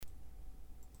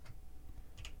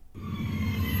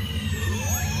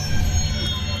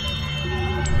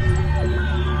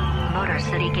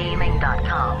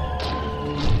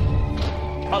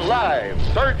motorcitygaming.com. Alive,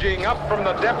 surging up from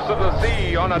the depths of the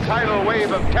sea on a tidal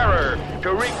wave of terror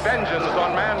to wreak vengeance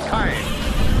on mankind.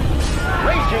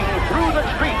 Raging through the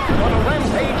streets on a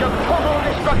rampage of total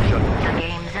destruction. The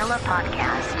Gamezilla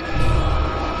Podcast.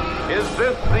 Is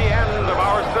this the end of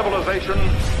our civilization?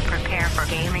 Prepare for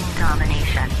gaming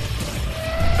domination.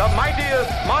 The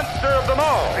mightiest monster of them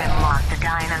all. Grimlock, the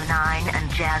Dino 9, and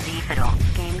Jazzy Fiddle.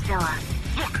 Gamezilla.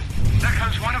 Look, there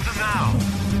comes one of them now.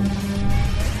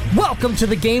 Welcome to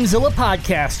the Gamezilla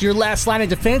Podcast, your last line of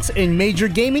defense in major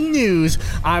gaming news.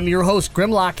 I'm your host,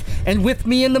 Grimlock, and with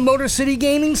me in the Motor City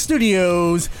Gaming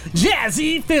Studios,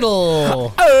 Jazzy Fiddle.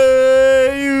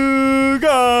 Hey, you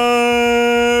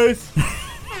guys!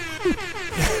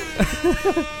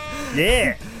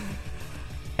 Yeah.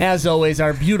 As always,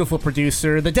 our beautiful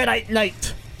producer, the Deadite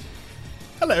Knight.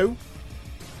 Hello.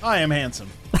 I am handsome.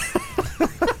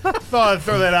 Thought I'd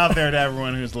throw that out there to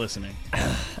everyone who's listening.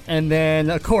 And then,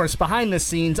 of course, behind the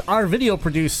scenes, our video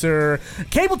producer,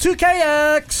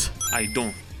 Cable2KX. I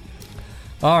don't.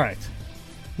 All right.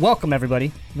 Welcome,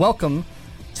 everybody. Welcome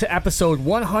to episode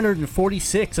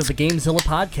 146 of the Gamezilla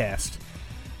Podcast.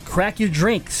 Crack your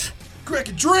drinks. Crack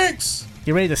your drinks!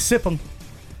 Get ready to sip them,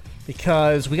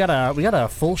 because we got a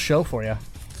full show for you.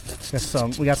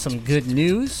 We got some good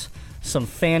news, some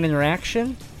fan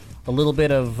interaction, a little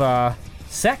bit of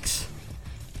sex,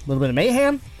 a little bit of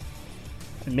mayhem,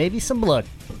 and maybe some blood.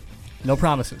 No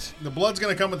promises. The blood's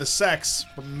gonna come with the sex,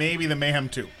 but maybe the mayhem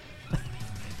too.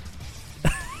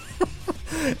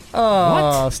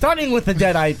 Starting with the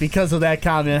Deadite because of that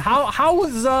comment. How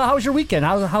was your weekend?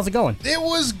 How's it going? It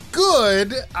was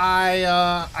good.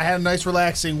 I had a nice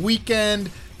relaxing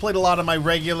weekend. Played a lot of my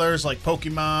regulars like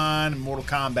Pokemon and Mortal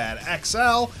Kombat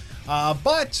XL.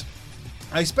 But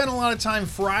I spent a lot of time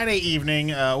Friday evening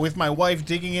with my wife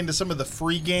digging into some of the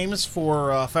free games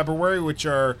for February, which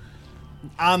are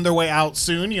on their way out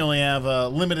soon. You only have a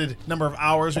limited number of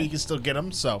hours where you can still get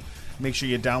them, so make sure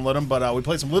you download them. But we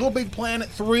played some Little Big Planet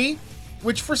 3,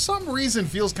 which for some reason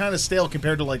feels kind of stale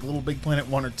compared to like Little Big Planet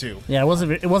 1 or 2. Yeah, it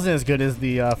wasn't as good as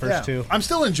the first two. I'm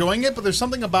still enjoying it, but there's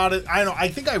something about it. I don't know. I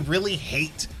think I really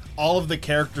hate all of the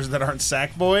characters that aren't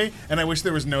Sackboy, and I wish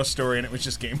there was no story and it was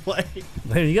just gameplay.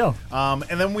 There you go.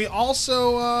 And then we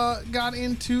also got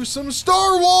into some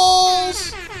Star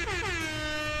Wars.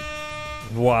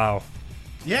 Wow.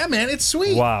 Yeah, man, it's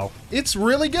sweet. Wow. It's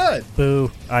really good.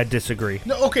 Boo. I disagree.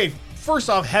 No, okay, first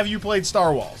off, have you played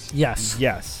Star Wars? Yes.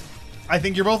 Yes. I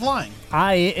think you're both lying.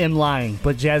 I am lying,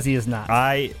 but Jazzy is not.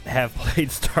 I have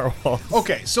played Star Wars.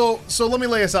 Okay, so let me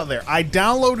lay this out there. I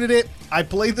downloaded it. I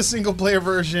played the single-player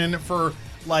version for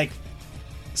like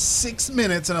 6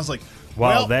 minutes, and I was like, Wow,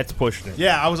 well, that's pushing it.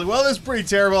 yeah, I was like, well, this is pretty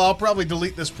terrible. I'll probably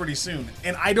delete this pretty soon.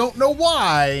 And I don't know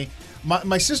why.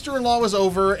 My sister-in-law was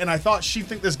over, and I thought she'd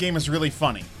think this game is really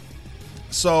funny.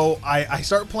 So I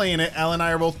start playing it. Elle and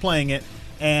I are both playing it.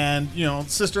 And, you know,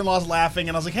 sister-in-law's laughing,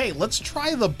 and I was like, hey, let's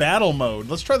try the battle mode.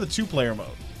 Let's try the two-player mode.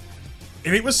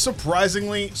 And it was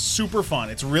surprisingly super fun.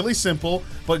 It's really simple,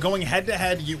 but going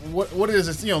head-to-head, what it is,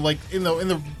 it's, you know, like, in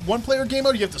the one-player game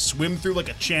mode, you have to swim through, like,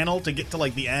 a channel to get to,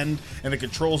 like, the end, and the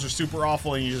controls are super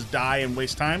awful, and you just die and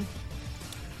waste time.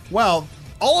 Well,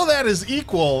 all of that is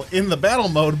equal in the battle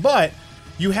mode, but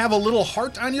you have a little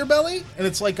heart on your belly, and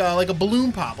it's like a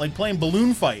balloon pop, like playing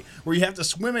Balloon Fight, where you have to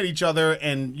swim at each other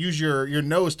and use your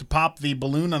nose to pop the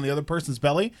balloon on the other person's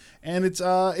belly, and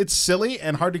it's silly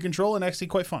and hard to control and actually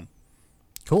quite fun.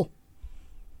 Cool.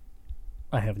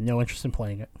 I have no interest in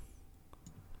playing it.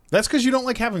 That's because you don't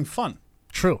like having fun.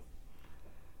 True.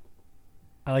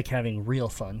 I like having real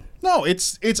fun. No,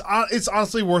 it's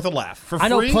honestly worth a laugh. For free, I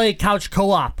don't play couch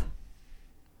co-op.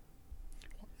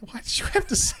 Why did you have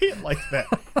to say it like that?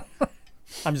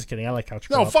 I'm just kidding. I like couch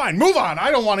No, co-op. fine. Move on.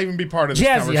 I don't want to even be part of this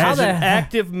Jazzy, conversation. how As the an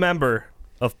active member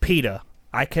of PETA,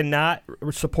 I cannot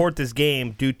support this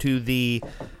game due to the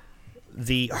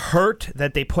hurt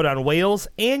that they put on whales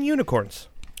and unicorns.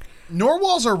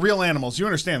 Narwhals are real animals. You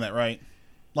understand that, right?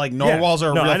 Like, narwhals are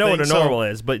a no, real I know thing, what a so narwhal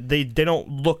is, but they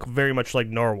don't look very much like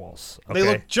narwhals. Okay? They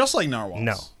look just like narwhals.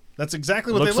 No. That's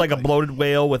exactly what looks they look like a bloated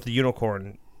whale with a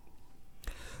unicorn.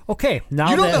 Okay,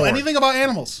 now You don't that know anything about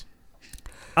animals.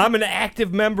 I'm an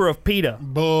active member of PETA.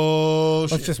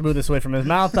 Bullshit. let's just move this away from his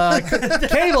mouth.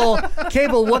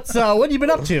 Cable, what have you been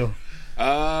up to?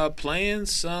 Playing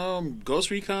some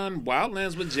Ghost Recon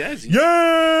Wildlands with Jazzy.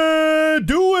 Yeah,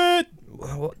 do it.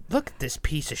 Well, look at this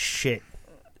piece of shit.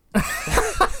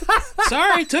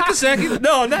 Sorry, took a second.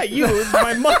 No, not you.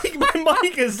 My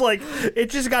mic is like, it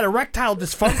just got erectile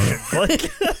dysfunction. Like,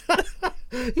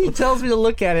 He tells me to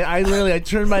look at it. I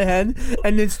turn my head,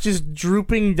 and it's just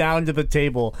drooping down to the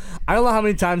table. I don't know how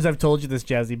many times I've told you this,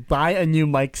 Jazzy. Buy a new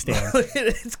mic stand.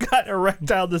 It's got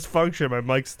erectile dysfunction, my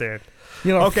mic stand.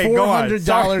 You know, Okay, a go on.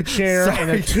 $400 chair and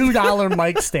a $2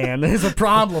 mic stand. There's a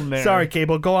problem there. Sorry,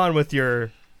 Cable. Go on with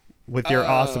your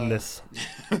awesomeness.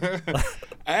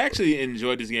 I actually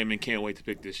enjoyed this game and can't wait to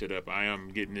pick this shit up. I am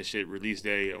getting this shit release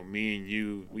day. Me and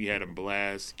you, we had a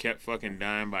blast. Kept fucking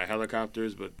dying by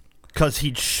helicopters, but Because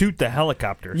he'd shoot the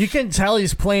helicopters. You can tell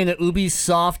he's playing an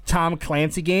Ubisoft Tom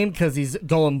Clancy game because he's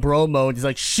going bro mode. He's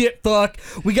like, shit, fuck.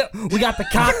 We got the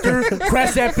copter,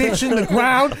 crash that bitch in the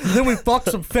ground, then we fucked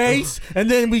some face,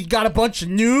 and then we got a bunch of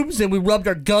noobs, and we rubbed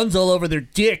our guns all over their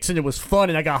dicks, and it was fun,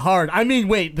 and I got hard. I mean,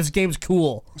 wait, this game's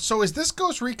cool. So is this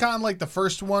Ghost Recon like the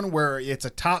first one where it's a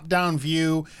top-down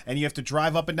view, and you have to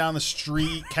drive up and down the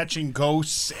street catching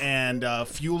ghosts and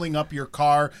fueling up your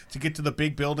car to get to the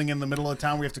big building in the middle of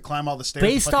town where you have to climb all the stairs?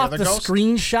 Based off the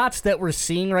screenshots that we're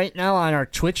seeing right now on our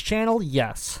Twitch channel,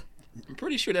 yes. I'm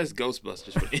pretty sure that's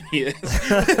Ghostbusters for NES.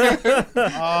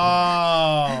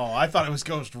 Oh, I thought it was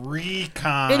Ghost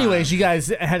Recon. Anyways, you guys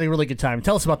had a really good time.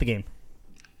 Tell us about the game.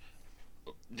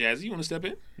 Jazzy, you want to step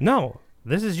in? No,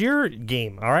 this is your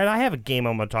game, all right? I have a game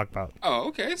I'm going to talk about. Oh,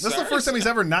 okay. This is the first time he's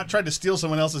ever not tried to steal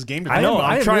someone else's game. I know,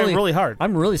 I'm trying really hard.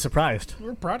 I'm really surprised.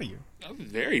 We're proud of you. I'm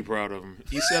very proud of him.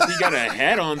 Except he got a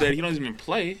hat on that he doesn't even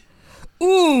play.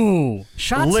 Ooh,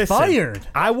 shots Listen, fired.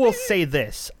 I will say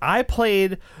this. I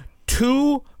played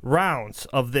 2 rounds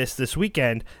of this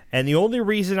weekend, and the only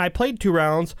reason I played 2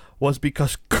 rounds was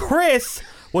because Chris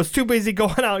was too busy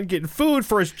going out and getting food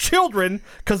for his children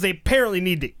because they apparently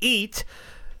need to eat,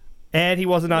 and he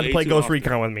wasn't on to play Ghost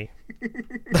Recon with me.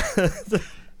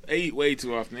 They eat way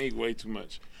too often. They eat way too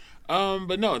much.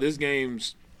 But no, this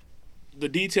game's... The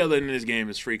detail in this game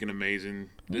is freaking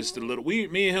amazing. Just the little...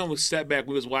 Me and him was sat back.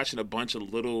 We was watching a bunch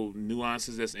of little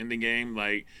nuances that's in the game.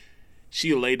 Like,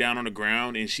 she would lay down on the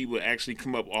ground, and she would actually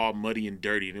come up all muddy and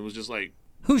dirty. And it was just like...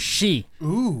 Who's she?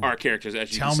 Ooh. Our characters,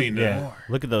 as you Tell can me see more. now.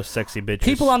 Look at those sexy bitches.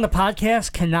 People on the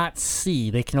podcast cannot see.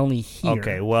 They can only hear.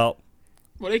 Okay, well...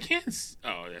 Well, they can't...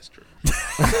 Oh, that's true.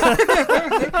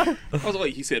 I was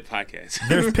like, he said podcast.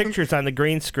 There's pictures on the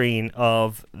green screen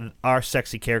of our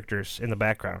sexy characters in the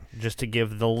background, just to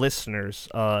give the listeners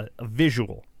a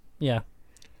visual. Yeah.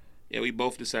 Yeah, we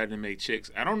both decided to make chicks.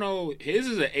 I don't know. His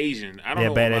is an Asian. I don't know. Yeah,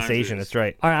 what badass mine's Asian, is. that's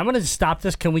right. All right, I'm going to stop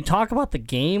this. Can we talk about the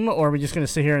game, or are we just going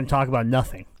to sit here and talk about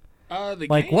nothing? The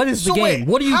Like, game? what is the So game? wait,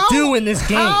 What do you do in this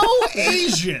game? How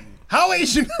Asian? How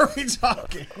Asian are we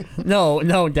talking?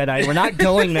 No, Deadeye, we're not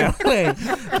going that way.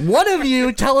 One of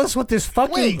you tell us what this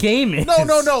fucking game is.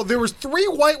 No. There was 3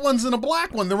 white ones and a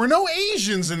black one. There were no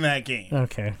Asians in that game.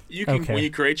 Okay. You can okay. when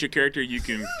you create your character, you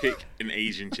can pick an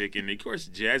Asian chick, and of course,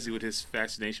 Jazzy with his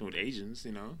fascination with Asians,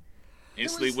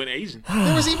 instantly went Asian.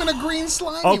 There was even a green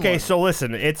slimy Okay, one. so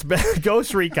listen, it's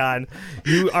Ghost Recon.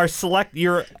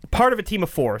 You're part of a team of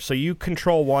 4, so you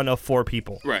control one of 4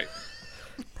 people. Right.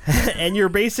 And you're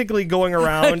basically going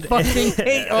around Fucking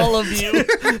hate all of you.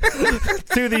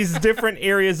 to these different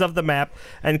areas of the map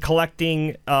and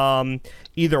collecting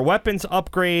either weapons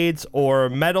upgrades or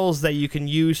medals that you can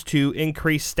use to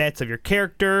increase stats of your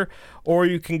character, or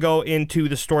you can go into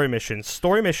the story missions.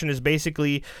 Story mission is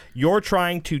basically you're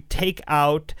trying to take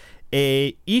out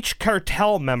each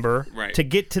cartel member Right. to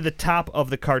get to the top of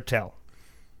the cartel.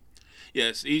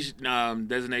 Yes, each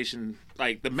designation,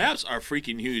 like the maps are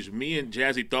freaking huge. Me and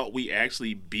Jazzy thought we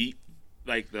actually beat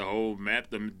like the whole map,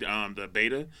 the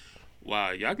beta.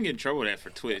 Wow, y'all can get in trouble with that for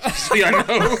Twitch. So y'all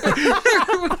know,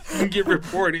 you can get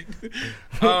reported.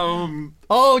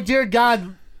 Oh, dear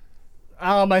God.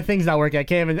 Oh, my thing's not working. I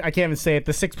can't even say it.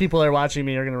 The 6 people that are watching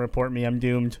me are going to report me. I'm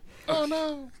doomed. Oh,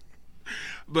 no.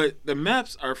 But the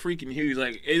maps are freaking huge.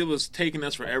 Like, it was taking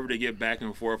us forever to get back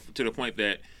and forth to the point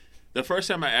that the first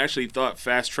time I actually thought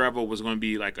fast travel was going to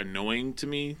be, like, annoying to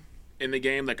me in the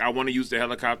game. Like, I want to use the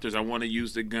helicopters. I want to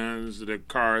use the guns, the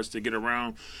cars to get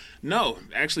around. No,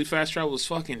 actually, fast travel is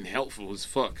fucking helpful as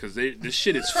fuck because this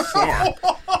shit is far.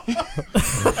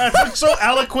 That's so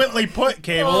eloquently put,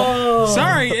 Cable.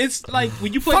 Sorry, it's like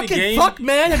when you play Fucking the game. fuck,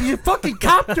 man. Have you fucking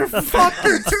copter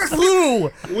fucking flew?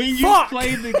 When you Fuck.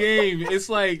 play the game, it's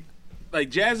like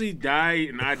Jazzy died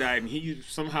and I died, and he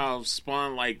somehow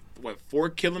spawned 4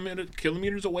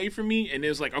 kilometers away from me, and it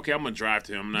was like, okay, I'm gonna drive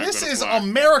to him. I'm not This gonna is fly.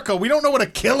 America. We don't know what a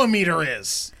kilometer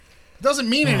is. Doesn't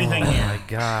mean anything here. My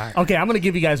God. Okay, I'm gonna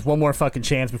give you guys one more fucking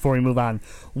chance before we move on.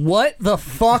 What the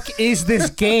fuck is this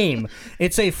game?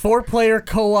 It's a 4-player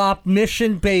co-op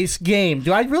mission-based game.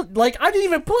 Do I really I didn't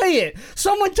even play it.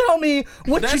 Someone tell me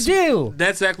what you do.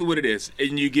 That's exactly what it is.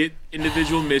 And you get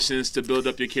individual missions to build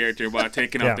up your character while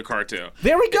taking Yeah. out the cartel.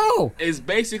 There we go. It's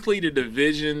basically the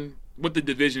Division, what the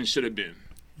Division should have been.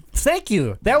 Thank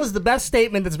you. That was the best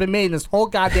statement that's been made in this whole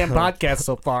goddamn podcast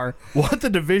so far. What the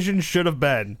Division should have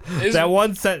been. That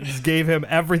one sentence gave him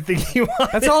everything he wanted.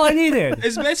 That's all I needed.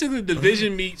 It's basically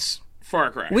Division meets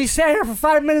Far Cry. We sat here for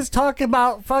 5 minutes talking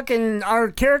about fucking our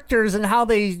characters and how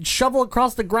they shovel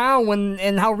across the ground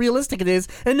and how realistic it is,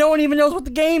 and no one even knows what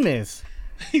the game is.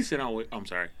 He said, "Oh, I'm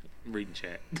sorry, I'm reading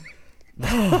chat."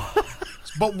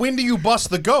 But when do you bust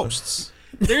the ghosts?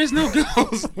 There's no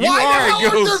ghosts. You Why are the a hell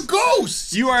are ghost. there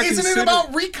ghosts? You are Isn't it considered-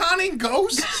 about reconning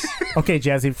ghosts? Okay,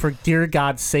 Jazzy, for dear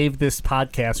God, save this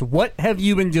podcast. What have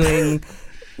you been doing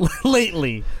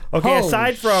lately? Okay, Holy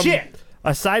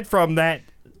aside from that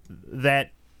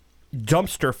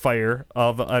dumpster fire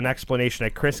of an explanation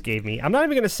that Chris gave me, I'm not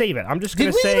even going to save it. I'm just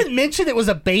going Did to we say, even mention it was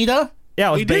a beta? yeah,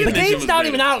 it was We did beta. The mention it game's was not beta.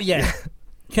 even out yet.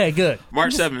 Okay, good.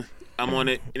 March 7th, I'm on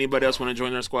it. Anybody else want to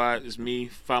join our squad? It's me,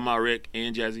 5 Mile Rick,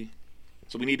 and Jazzy.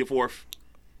 So we need the 4th.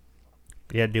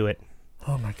 Yeah, do it.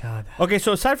 Oh my God. Okay,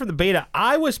 so aside from the beta,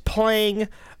 I was playing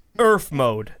Earth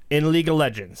mode in League of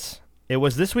Legends. It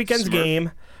was this weekend's Smart.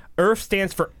 game. Earth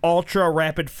stands for Ultra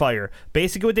Rapid Fire.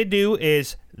 Basically what they do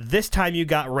is this time you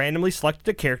got randomly selected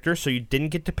a character, so you didn't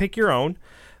get to pick your own.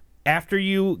 After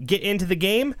you get into the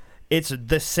game, it's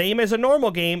the same as a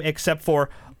normal game, except for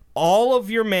all of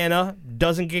your mana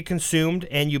doesn't get consumed,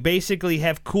 and you basically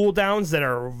have cooldowns that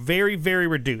are very, very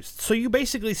reduced. So you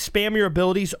basically spam your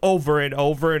abilities over and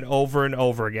over and over and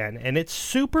over again, and it's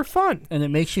super fun. And it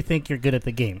makes you think you're good at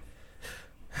the game.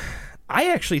 I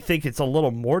actually think it's a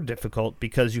little more difficult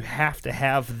because you have to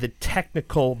have the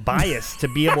technical bias to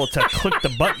be able to click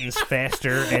the buttons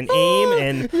faster and aim.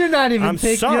 And You're not even I'm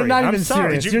taking. sorry. You're not I'm even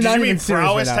sorry. serious. Did You're you not mean even serious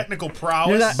prowess, right now. technical prowess?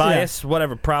 You're not- bias,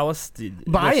 whatever prowess.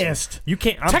 Biased. Listen, you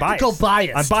can't. I'm Technical biased.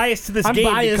 bias. I'm biased to this I'm game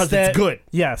biased because that- it's good.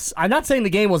 Yes, I'm not saying the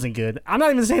game wasn't good. I'm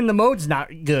not even saying the mode's not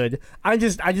good. I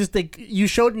just think you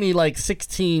showed me like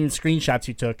 16 screenshots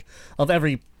you took of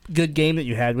every good game that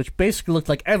you had, which basically looked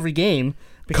like every game.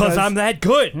 Because I'm that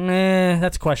good.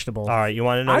 That's questionable. All right, you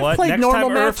want to know I've what? played Next normal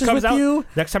time Earth matches comes with out, you,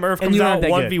 next time Earth and comes you out, aren't that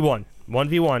good. 1v1.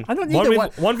 1v1. I don't need to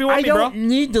 1v1 I me, bro. don't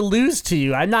need to lose to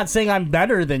you. I'm not saying I'm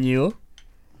better than you.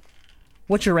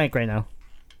 What's your rank right now?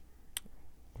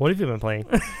 What have you been playing?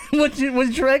 What's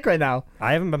your rank right now?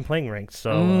 I haven't been playing ranked,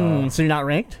 so So you're not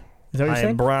ranked? Is that what I you're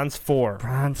am saying? bronze 4.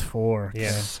 Bronze 4.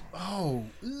 Yeah. Oh,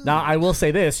 Now, I will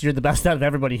say this. You're the best out of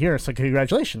everybody here, so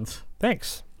congratulations.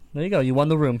 Thanks. There you go. You won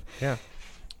the room. Yeah.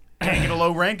 can't get a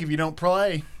low rank if you don't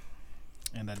play.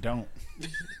 And I don't.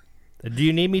 Do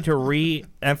you need me to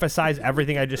re-emphasize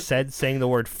everything I just said, saying the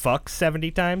word fuck 70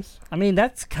 times? I mean,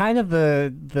 that's kind of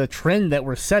the trend that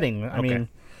we're setting. I mean,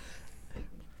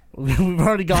 we've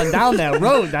already gone down that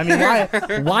road. I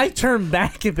mean, why turn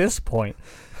back at this point?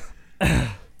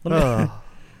 All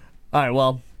right,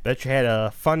 well, Bet you had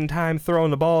a fun time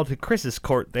throwing the ball to Chris's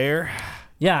court there.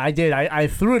 yeah, I did. I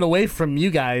threw it away from you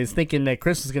guys thinking that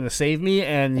Chris was going to save me,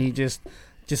 and he just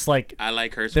like, I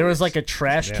like curse there words. was like a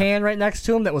trash can right next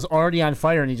to him that was already on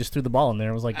fire, and he just threw the ball in there.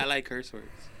 It was like, I like curse words.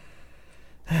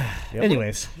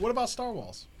 anyways. What about Star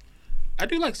Wars? I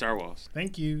do like Star Wars.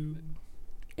 Thank you.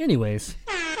 Anyways.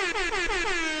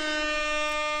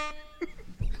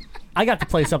 I got to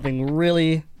play something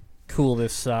really cool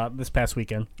this past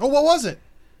weekend. Oh, what was it?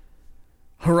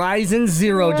 Horizon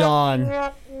Zero Dawn.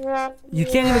 You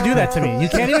can't even do that to me. You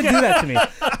can't even do that to me.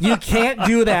 You can't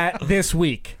do that this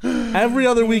week. Every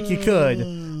other week you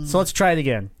could. So let's try it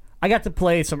again. I got to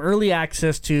play some early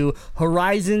access to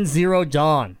Horizon Zero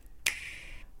Dawn.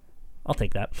 I'll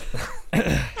take that.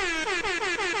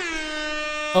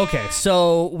 Okay,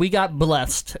 so we got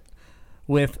blessed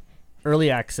with early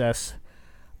access.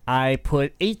 I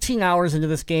put 18 hours into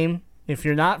this game. If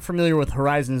you're not familiar with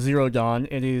Horizon Zero Dawn,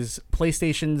 it is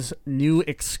PlayStation's new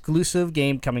exclusive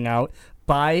game coming out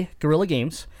by Guerrilla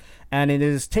Games, and it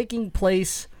is taking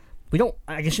place,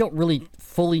 I guess you don't really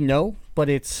fully know, but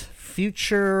it's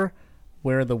future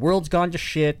where the world's gone to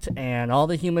shit and all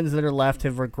the humans that are left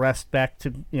have regressed back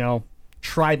to,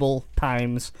 tribal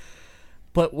times.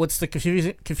 But what's the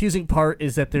confusing part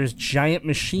is that there's giant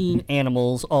machine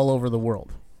animals all over the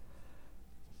world.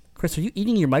 Chris, are you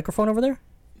eating your microphone over there?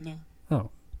 No. Oh.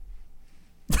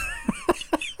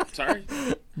 Sorry.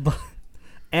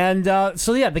 And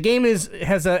so yeah, the game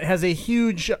has a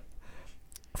huge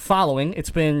following. It's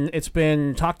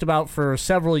been talked about for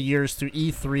several years through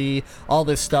E3, all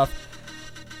this stuff.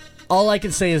 All I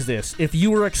can say is this. If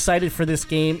you were excited for this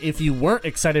game, if you weren't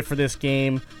excited for this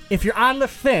game, if you're on the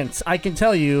fence, I can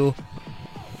tell you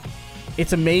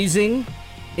it's amazing.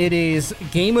 It is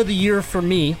game of the year for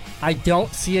me. I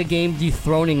don't see a game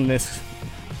dethroning this.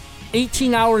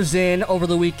 18 hours in over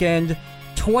the weekend,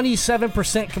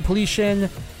 27% completion,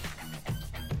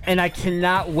 and I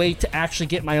cannot wait to actually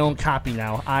get my own copy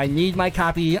now. I need my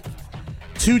copy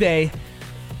today.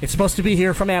 It's supposed to be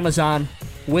here from Amazon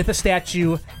with a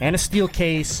statue and a steel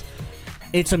case.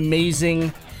 It's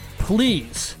amazing.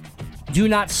 Please do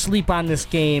not sleep on this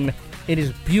game. It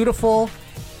is beautiful.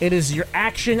 It is your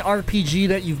action RPG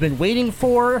that you've been waiting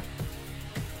for.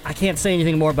 I can't say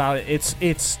anything more about it.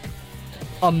 It's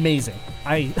amazing.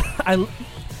 I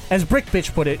as Brick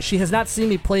Bitch put it, she has not seen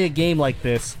me play a game like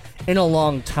this in a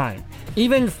long time.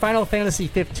 Even Final Fantasy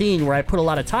 15, where I put a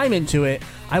lot of time into it,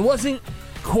 I wasn't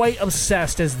quite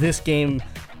obsessed as this game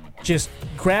just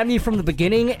grabbed me from the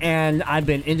beginning, and I've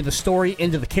been into the story,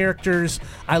 into the characters.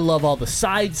 I love all the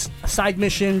side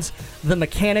missions. The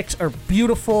mechanics are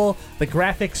beautiful. The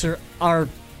graphics are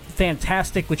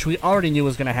fantastic, which we already knew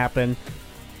was going to happen.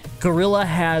 Guerrilla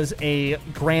has a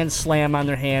grand slam on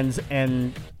their hands,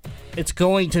 and it's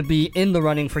going to be in the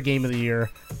running for Game of the Year.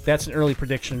 That's an early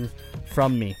prediction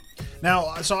from me.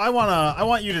 Now, so I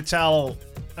want you to tell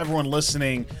everyone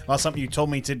listening about something you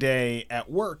told me today at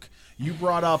work. You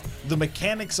brought up the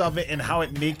mechanics of it and how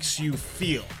it makes you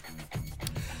feel.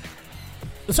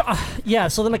 So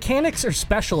the mechanics are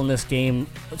special in this game.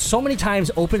 So many times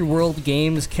open world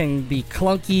games can be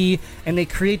clunky, and they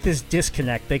create this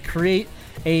disconnect. They create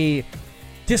a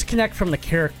disconnect from the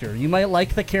character. You might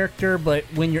like the character, but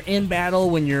when you're in battle,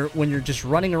 when you're just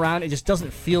running around, it just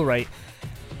doesn't feel right.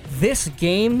 This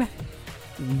game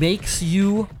makes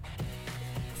you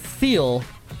feel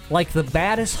like the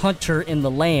baddest hunter in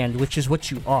the land, which is what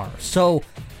you are. So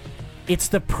it's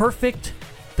the perfect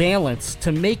balance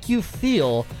to make you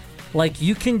feel like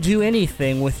you can do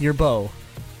anything with your bow.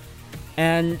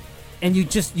 And you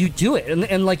do it.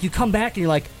 And like you come back and you're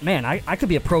like, man, I could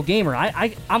be a pro gamer.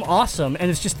 I'm awesome.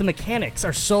 And it's just the mechanics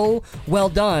are so well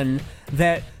done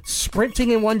that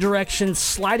sprinting in one direction,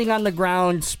 sliding on the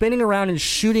ground, spinning around and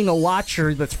shooting a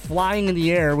watcher that's flying in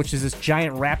the air, which is this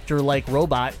giant raptor-like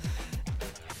robot,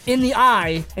 in the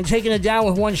eye and taking it down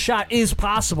with one shot is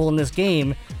possible in this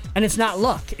game, and it's not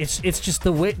luck. It's just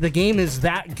the way the game is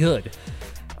that good.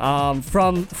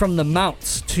 From the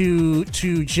mounts to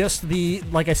just the,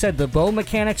 like I said, the bow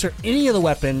mechanics or any of the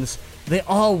weapons, they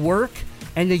all work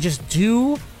and they just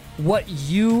do what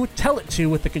you tell it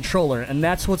to with the controller, and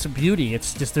that's what's a beauty.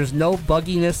 It's just there's no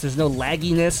bugginess, there's no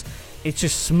lagginess. It's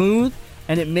just smooth.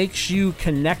 And it makes you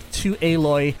connect to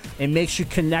Aloy. It makes you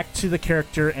connect to the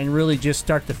character and really just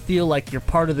start to feel like you're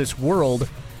part of this world.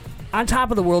 On top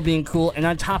of the world being cool and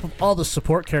on top of all the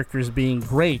support characters being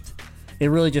great, it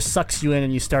really just sucks you in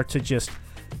and you start to just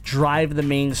drive the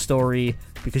main story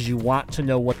because you want to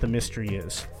know what the mystery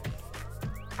is.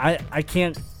 I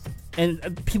can't...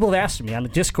 And people have asked me on the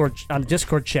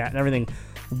Discord chat and everything,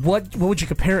 what would you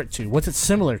compare it to? What's it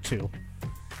similar to?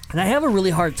 And I have a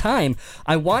really hard time.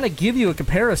 I want to give you a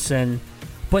comparison,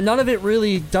 but none of it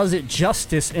really does it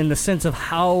justice in the sense of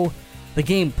how the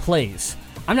game plays.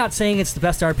 I'm not saying it's the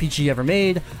best RPG ever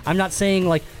made. I'm not saying,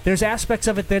 like, there's aspects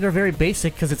of it that are very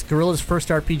basic because it's Guerrilla's first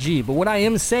RPG. But what I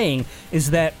am saying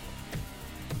is that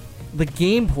the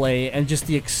gameplay and just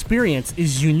the experience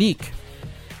is unique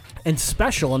and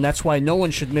special, and that's why no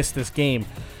one should miss this game.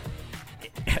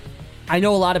 I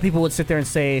know a lot of people would sit there and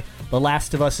say The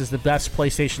Last of Us is the best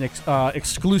PlayStation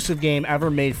exclusive game ever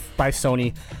made by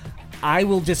Sony. I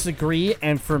will disagree,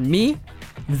 and for me,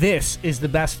 this is the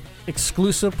best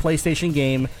exclusive PlayStation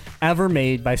game ever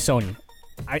made by Sony.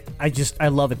 I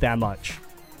love it that much,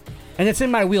 and it's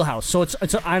in my wheelhouse. So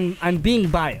I'm being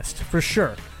biased for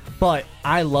sure, but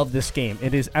I love this game.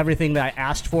 It is everything that I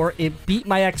asked for. It beat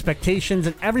my expectations,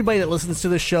 and everybody that listens to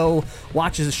the show,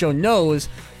 watches the show, knows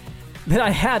that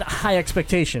I had high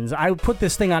expectations. I put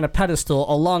this thing on a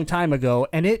pedestal a long time ago,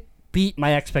 and it beat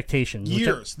my expectations.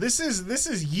 Years. This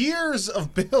is years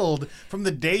of build from the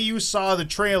day you saw the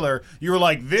trailer. You were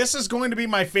like, this is going to be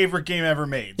my favorite game ever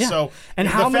made. Yeah. So and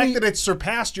the fact that it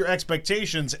surpassed your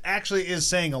expectations actually is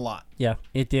saying a lot. Yeah,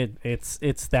 it did. It's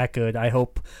that good. I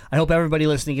hope everybody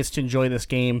listening gets to enjoy this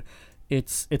game.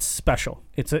 It's special.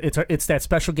 It's that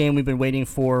special game we've been waiting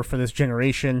for this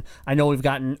generation. I know we've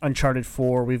gotten Uncharted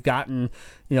 4, we've gotten,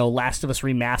 Last of Us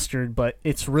remastered, but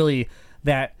it's really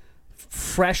that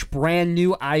fresh, brand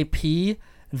new IP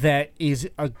that is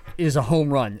a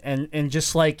home run. And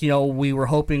just like, we were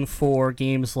hoping for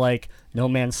games like No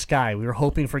Man's Sky, we were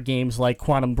hoping for games like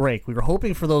Quantum Break, we were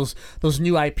hoping for those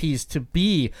new IPs to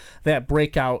be that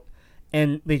breakout,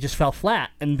 and they just fell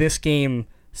flat. And this game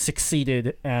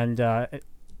succeeded, and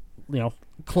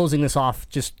closing this off,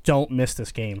 just don't miss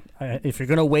this game. If you're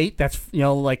gonna wait, that's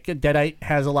like Deadite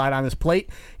has a lot on his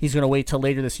plate. He's gonna wait till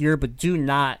later this year, but do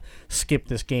not skip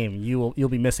this game. You'll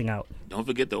be missing out. Don't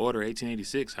forget the Order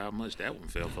 1886. How much that one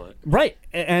fell flat. Right,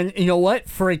 and you know what?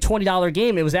 For a $20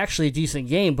 game, it was actually a decent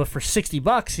game, but for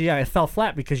 $60, yeah, it fell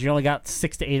flat because you only got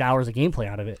 6 to 8 hours of gameplay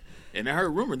out of it. And I heard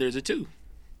rumor there's a 2.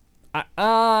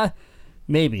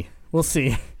 Maybe we'll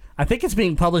see. I think it's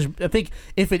being published. I think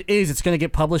if it is, it's going to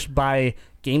get published by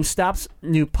GameStop's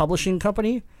new publishing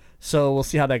company. So we'll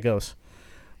see how that goes.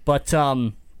 But,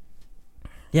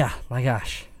 yeah, my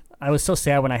gosh. I was so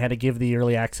sad when I had to give the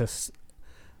early access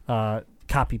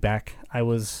copy back. I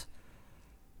was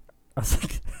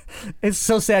like, it's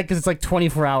so sad because it's like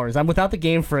 24 hours. I'm without the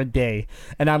game for a day.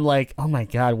 And I'm like, oh my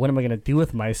God, what am I going to do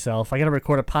with myself? I got to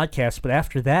record a podcast. But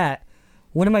after that,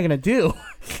 what am I going to do?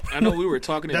 I know we were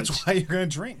talking. That's why you're going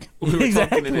to drink. We were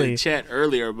Exactly. talking in the chat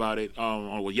earlier about it,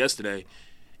 yesterday,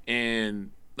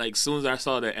 and like soon as I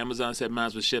saw that Amazon said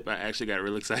mine was shipped, I actually got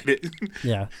real excited.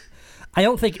 Yeah, I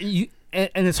don't think you, and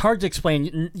it's hard to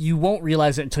explain. You won't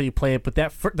realize it until you play it. But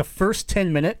the first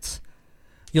 10 minutes,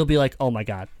 you'll be like, oh my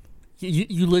God,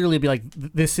 you literally be like,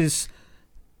 this is.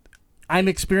 I'm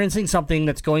experiencing something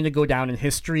that's going to go down in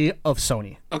history of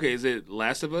Sony. Okay, is it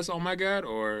Last of Us? Oh my God,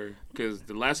 or because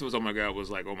the Last of Us? Oh my God was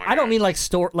like, oh my God. I don't mean like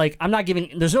I'm not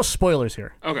giving. There's no spoilers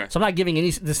here. Okay. So I'm not giving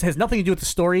any. This has nothing to do with the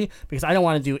story because I don't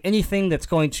want to do anything that's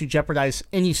going to jeopardize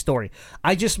any story.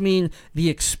 I just mean the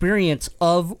experience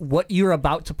of what you're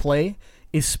about to play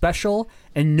is special,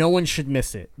 and no one should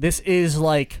miss it. This is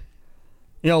like.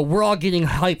 We're all getting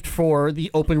hyped for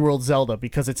the open world Zelda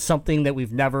because it's something that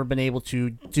we've never been able to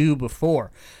do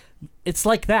before. It's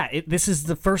like that. This is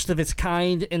the first of its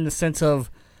kind in the sense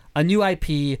of a new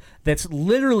IP that's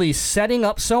literally setting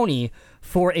up Sony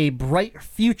for a bright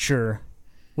future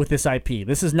with this IP.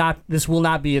 This will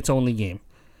not be its only game.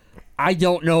 I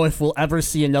don't know if we'll ever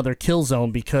see another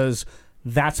Killzone because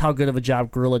that's how good of a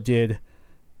job Guerrilla did.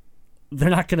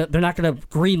 They're not gonna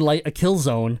green light a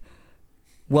Killzone.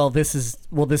 Well, this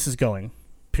is going.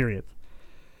 Period.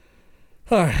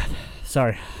 All right.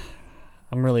 Sorry.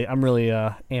 I'm really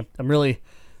amped. I'm really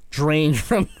drained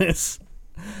from this.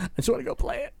 I just want to go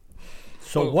play it.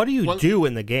 So what do you do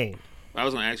in the game? I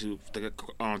was going to ask you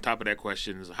on top of that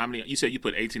question is how many. You said you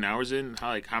put 18 hours in.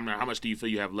 How much do you feel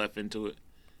you have left into it?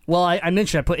 Well, I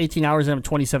mentioned I put 18 hours in. I'm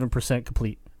 27%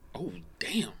 complete. Oh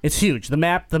damn! It's huge. The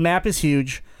map is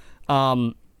huge,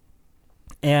 and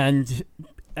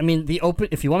I mean,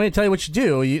 if you want me to tell you what you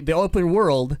do, the open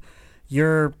world,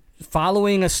 you're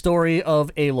following a story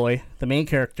of Aloy, the main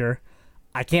character.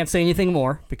 I can't say anything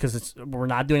more because we're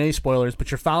not doing any spoilers,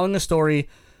 but you're following a story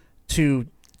to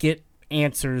get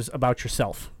answers about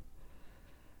yourself.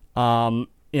 Things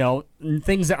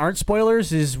that aren't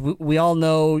spoilers is we all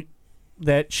know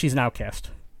that she's an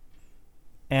outcast.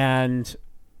 And,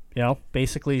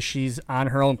 basically she's on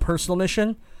her own personal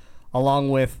mission along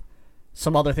with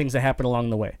some other things that happen along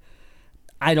the way.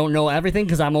 I don't know everything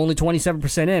because I'm only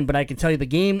 27% in, but I can tell you the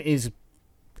game is...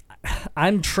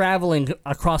 I'm traveling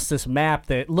across this map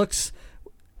that looks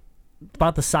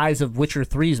about the size of Witcher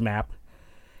 3's map,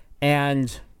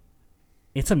 and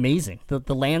it's amazing.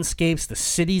 The landscapes, the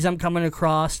cities I'm coming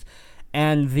across,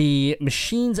 and the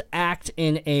machines act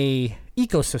in a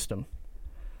ecosystem.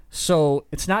 So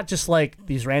it's not just like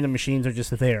these random machines are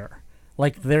just there.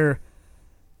 Like they're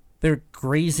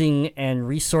grazing and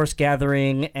resource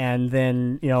gathering, and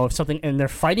then if something, and they're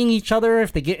fighting each other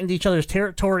if they get into each other's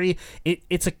territory.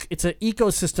 It's an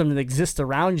ecosystem that exists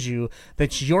around you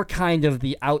that's your kind of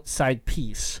the outside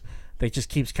piece that just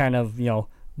keeps kind of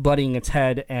butting its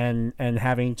head and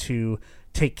having to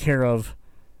take care of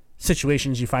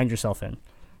situations you find yourself in.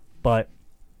 But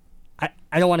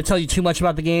I don't want to tell you too much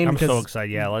about the game. I'm so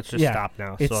excited. Yeah, let's just stop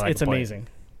now. It's amazing.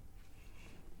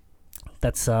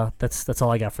 That's all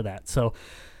I got for that. So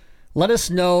let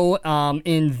us know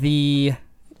in the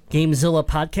Gamezilla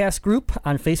podcast group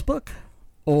on Facebook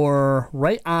or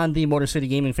right on the Motor City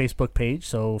Gaming Facebook page.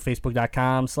 So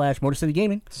facebook.com/Motor City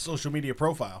Gaming. It's a social media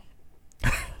profile.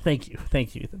 Thank you,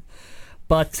 Ethan.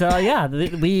 But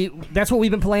that's what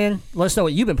we've been playing. Let us know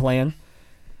what you've been playing.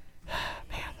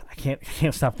 Man, I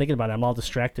can't stop thinking about it. I'm all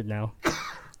distracted now.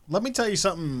 Let me tell you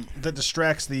something that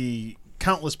distracts the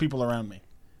countless people around me.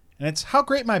 And it's how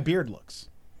great my beard looks.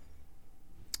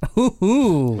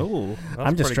 Ooh. That's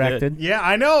I'm pretty distracted. Yeah,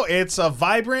 I know. It's a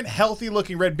vibrant,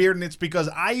 healthy-looking red beard, and it's because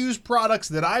I use products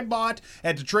that I bought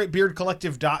at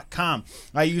DetroitBeardCollective.com.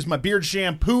 I use my beard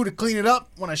shampoo to clean it up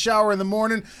when I shower in the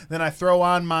morning. Then I throw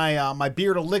on my my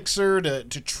beard elixir to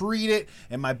treat it,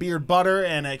 and my beard butter,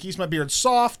 and it keeps my beard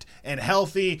soft and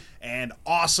healthy and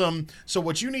awesome. So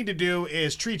what you need to do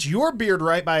is treat your beard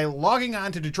right by logging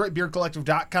on to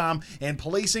DetroitBeardCollective.com and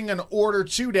placing an order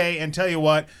today. And tell you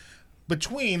what,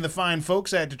 between the fine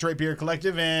folks at Detroit Beard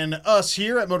Collective and us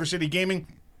here at Motor City Gaming,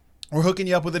 we're hooking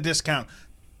you up with a discount.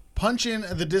 Punch in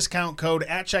the discount code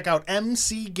at checkout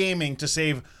MC Gaming to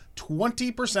save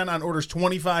 20% on orders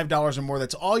 $25 or more.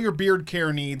 That's all your beard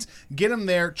care needs. Get them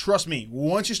there. Trust me,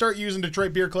 once you start using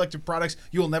Detroit Beard Collective products,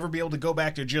 you will never be able to go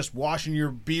back to just washing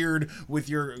your beard with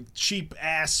your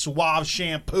cheap-ass Suave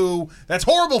shampoo. That's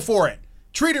horrible for it.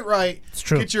 Treat it right. It's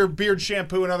true. Get your beard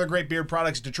shampoo and other great beard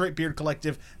products at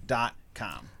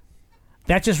DetroitBeardCollective.com.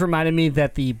 That just reminded me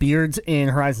that the beards in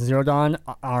Horizon Zero Dawn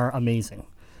are amazing.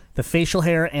 The facial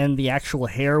hair and the actual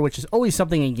hair, which is always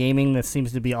something in gaming that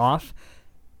seems to be off,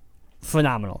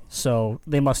 phenomenal. So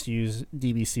they must use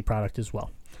DBC product as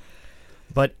well.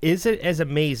 But is it as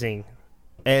amazing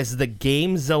as the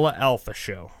GameZilla Alpha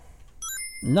Show?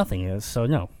 Nothing is, so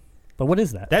no. But what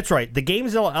is that? That's right. The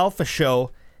GameZilla Alpha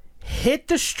Show hit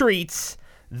the streets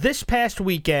this past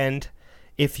weekend.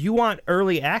 If you want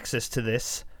early access to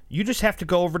this, you just have to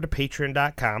go over to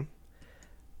patreon.com,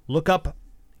 look up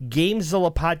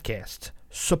GameZilla Podcast,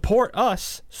 support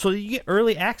us so that you get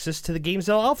early access to the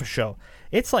GameZilla Alpha Show.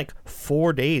 It's like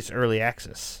 4 days early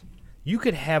access. You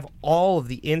could have all of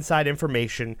the inside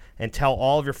information and tell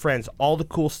all of your friends all the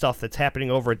cool stuff that's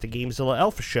happening over at the GameZilla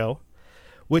Alpha Show,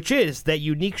 which is that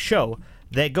unique show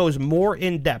that goes more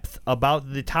in depth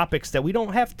about the topics that we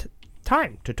don't have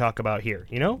time to talk about here,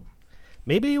 you know?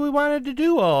 Maybe we wanted to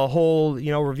do a whole,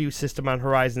 review system on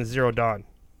Horizon Zero Dawn.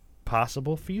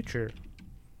 Possible future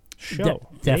show.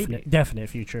 Definite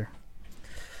future.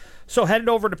 So head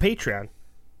over to Patreon.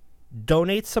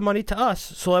 Donate some money to us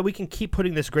so that we can keep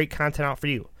putting this great content out for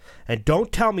you. And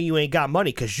don't tell me you ain't got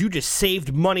money, because you just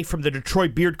saved money from the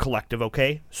Detroit Beard Collective,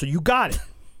 okay? So you got it.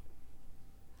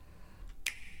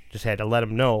 Just had to let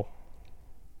them know.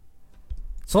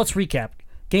 So let's recap.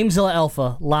 GameZilla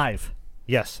Alpha live.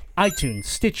 Yes. iTunes,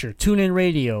 Stitcher, TuneIn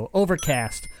Radio,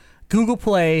 Overcast, Google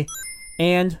Play,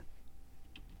 and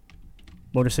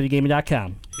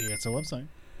MotorCityGaming.com. Yeah, it's a website.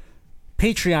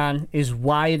 Patreon is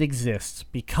why it exists.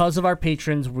 Because of our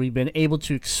patrons, we've been able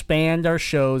to expand our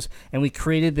shows, and we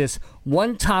created this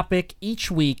one topic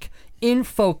each week in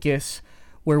focus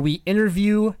where we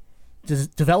interview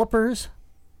developers,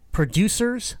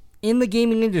 producers in the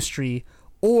gaming industry,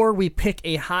 or we pick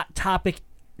a hot topic,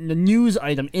 the news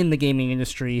item in the gaming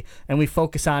industry, and we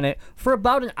focus on it for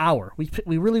about an hour.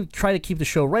 We really try to keep the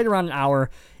show right around an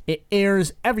hour. It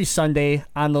airs every Sunday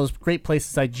on those great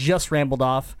places I just rambled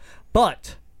off.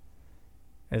 But,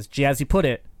 as Jazzy put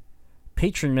it,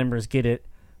 Patreon members get it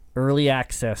early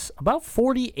access. About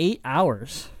 48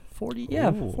 hours.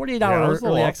 48 hour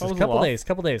early access.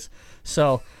 Couple days.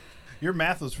 So, your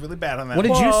math was really bad on that. What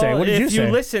did you say? If you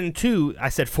listen to, I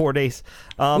said 4 days.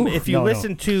 If you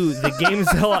listen to the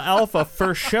GameZilla Alpha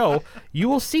first show, you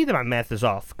will see that my math is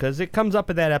off, because it comes up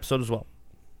in that episode as well.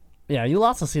 Yeah, you'll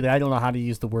also see that I don't know how to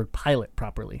use the word pilot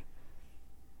properly.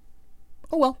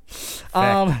 Oh, well.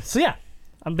 So, yeah,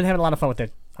 I've been having a lot of fun with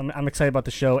it. I'm excited about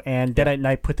the show, and Deadite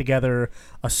Knight put together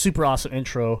a super awesome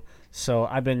intro. So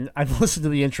I've listened to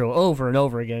the intro over and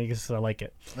over again because I like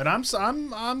it. And I'm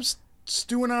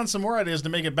stewing on some more ideas to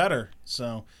make it better.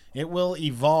 So it will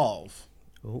evolve.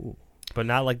 Ooh, but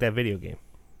not like that video game.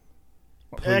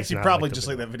 Actually, probably just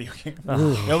like that video game.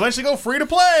 It'll eventually go free to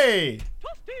play.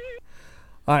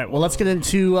 All right, well, let's get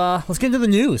into the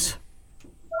news.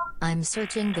 I'm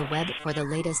searching the web for the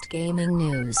latest gaming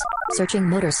news. Searching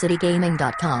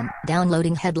MotorCityGaming.com.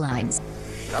 Downloading headlines.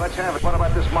 Now let's have it. What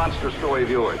about this monster story of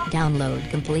yours? Download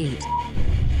complete.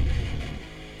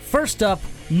 First up,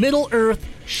 Middle-earth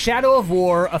Shadow of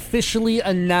War officially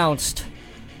announced.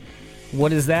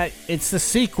 What is that? It's the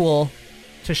sequel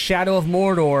to Shadow of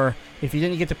Mordor. If you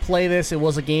didn't get to play this, it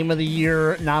was a Game of the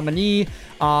Year nominee,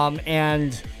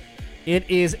 and it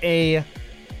is a.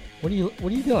 What are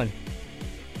you doing?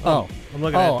 Oh, I'm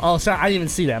looking at. Oh, sorry, I didn't even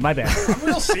see that. My bad. I'm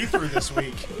real see-through this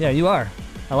week. Yeah, you are.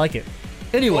 I like it.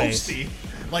 Anyways, Ghosty,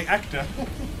 like Ecto.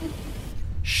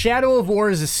 Shadow of War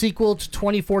is a sequel to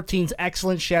 2014's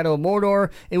excellent Shadow of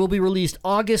Mordor. It will be released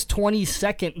August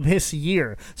 22nd this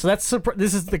year. So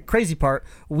this is the crazy part.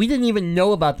 We didn't even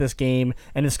know about this game,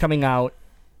 and it's coming out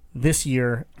this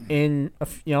year in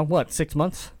 6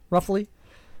 months roughly?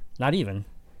 Not even.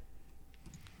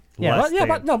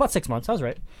 about 6 months. I was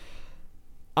right.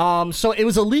 So it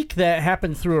was a leak that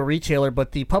happened through a retailer,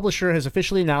 but the publisher has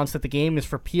officially announced that the game is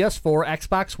for PS4,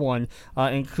 Xbox One,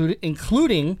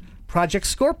 including Project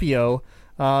Scorpio,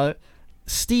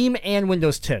 Steam, and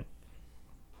Windows 10.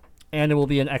 And it will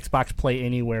be an Xbox Play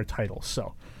Anywhere title.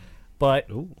 So, but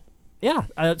yeah,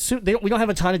 we don't have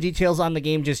a ton of details on the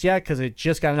game just yet because it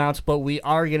just got announced. But we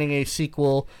are getting a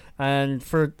sequel. And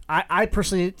I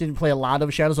personally didn't play a lot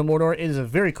of Shadows of Mordor. It is a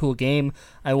very cool game.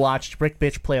 I watched Brick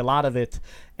Bitch play a lot of it.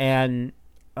 And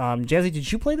Jazzy,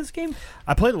 did you play this game?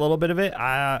 I played a little bit of it.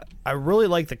 I really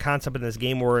like the concept in this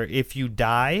game where if you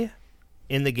die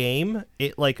in the game,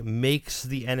 it like makes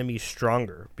the enemy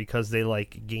stronger because they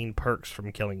like gain perks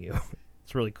from killing you.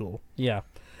 It's really cool. Yeah.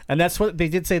 And that's what they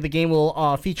did say. The game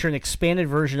will feature an expanded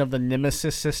version of the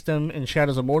Nemesis system in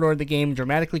Shadows of Mordor. The game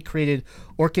dramatically created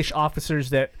orcish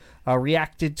officers that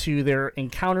reacted to their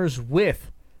encounters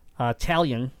with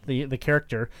Talion, the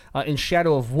character. In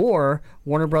Shadow of War,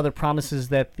 Warner Brother promises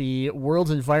that the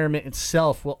world's environment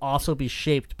itself will also be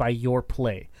shaped by your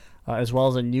play, as well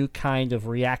as a new kind of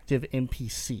reactive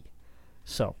NPC.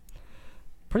 So,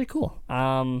 pretty cool.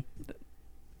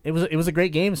 It was a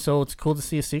great game, so it's cool to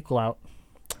see a sequel out.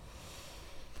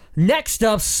 Next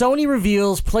up, Sony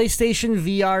reveals PlayStation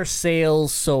VR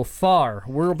sales so far.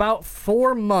 We're about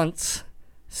 4 months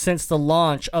since the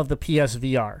launch of the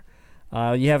PSVR.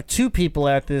 You have two people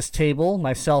at this table,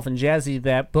 myself and Jazzy,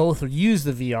 that both use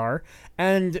the VR,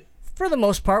 and for the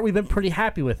most part, we've been pretty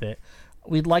happy with it.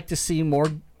 We'd like to see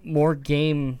more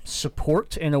game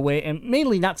support in a way, and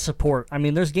mainly not support. I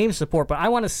mean, there's game support, but I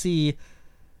want to see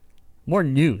more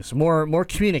news, more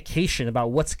communication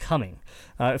about what's coming.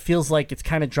 It feels like it's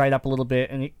kind of dried up a little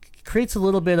bit, and it creates a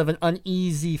little bit of an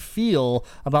uneasy feel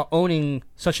about owning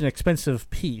such an expensive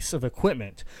piece of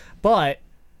equipment. But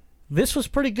this was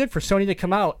pretty good for Sony to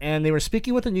come out, and they were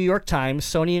speaking with the New York Times.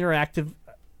 Sony Interactive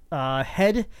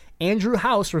head Andrew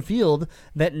House revealed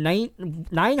that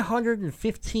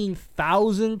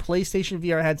 915,000 PlayStation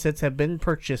VR headsets have been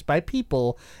purchased by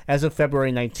people as of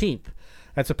February 19th.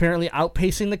 That's apparently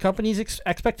outpacing the company's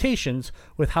expectations,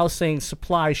 with House saying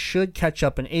supply should catch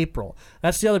up in April.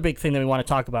 That's the other big thing that we want to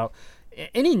talk about.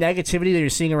 Any negativity that you're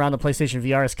seeing around the PlayStation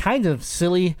VR is kind of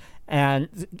silly,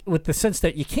 and with the sense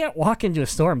that you can't walk into a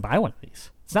store and buy one of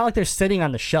these. It's not like they're sitting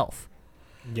on the shelf.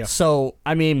 Yeah. So,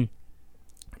 I mean,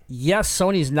 yes,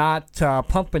 Sony's not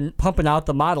pumping out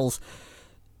the models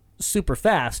super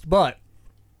fast, but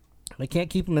they can't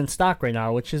keep them in stock right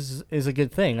now, which is a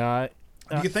good thing.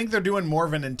 Do you think they're doing more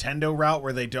of a Nintendo route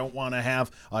where they don't want to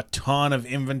have a ton of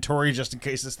inventory just in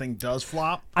case this thing does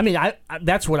flop? I mean,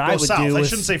 that's what I would do. I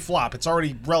shouldn't say flop. It's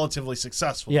already relatively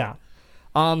successful. Yeah.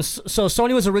 So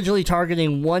Sony was originally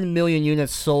targeting 1 million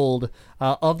units sold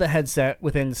of the headset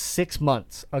within 6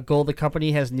 months, a goal the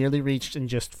company has nearly reached in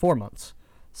just 4 months.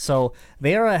 So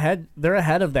they are ahead. They're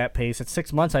ahead of that pace. At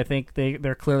 6 months, I think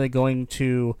they're clearly going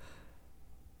to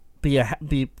be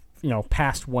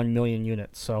past 1 million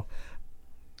units. So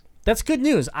that's good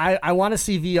news. I want to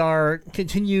see VR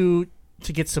continue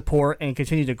to get support and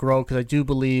continue to grow because I do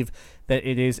believe that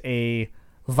it is a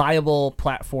viable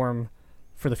platform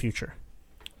for the future.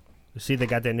 You see, they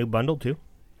got that new bundle too.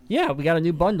 Yeah, we got a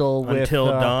new bundle with Until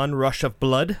Dawn, Rush of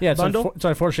Blood. Yeah, bundle. It's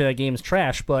unfortunate that game's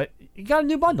trash, but you got a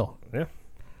new bundle. Yeah,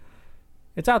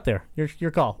 it's out there.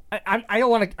 Your call. I don't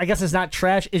want to. I guess it's not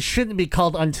trash. It shouldn't be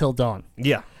called Until Dawn.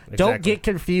 Yeah. Exactly. Don't get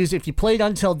confused. If you played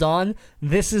Until Dawn,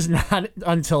 this is not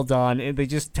Until Dawn. They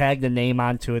just tagged the name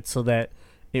onto it so that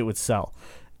it would sell.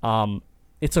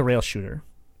 It's a rail shooter.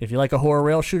 If you like a horror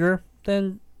rail shooter,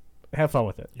 then have fun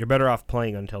with it. You're better off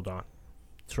playing Until Dawn.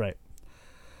 That's right.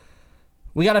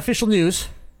 We got official news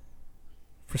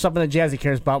for something that Jazzy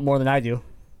cares about more than I do.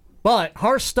 But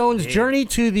Hearthstone's Journey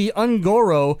to the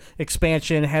Ungoro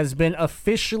expansion has been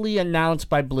officially announced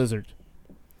by Blizzard.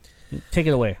 Take it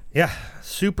away. Yeah,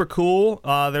 super cool.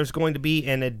 There's going to be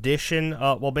an addition.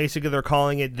 Basically, they're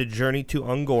calling it the Journey to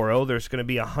Ungoro. There's going to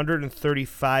be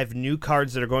 135 new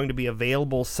cards that are going to be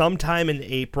available sometime in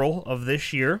April of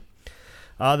this year.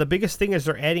 The biggest thing is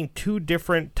they're adding 2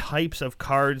 different types of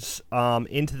cards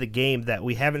into the game that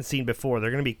we haven't seen before. They're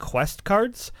going to be quest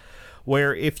cards,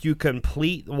 where if you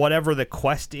complete whatever the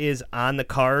quest is on the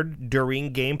card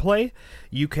during gameplay,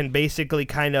 you can basically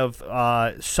kind of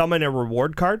summon a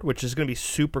reward card, which is going to be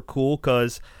super cool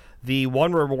because the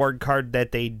one reward card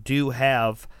that they do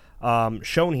have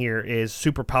shown here is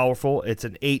super powerful. It's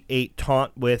an 8/8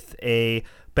 taunt with a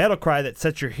battle cry that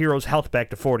sets your hero's health back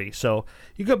to 40. So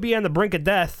you could be on the brink of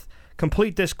death,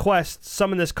 complete this quest,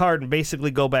 summon this card, and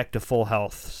basically go back to full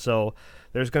health. So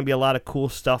there's going to be a lot of cool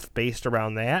stuff based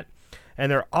around that. And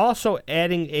they're also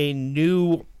adding a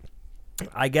new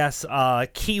I guess,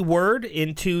 keyword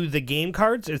into the game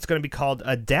cards. It's going to be called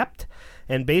Adept.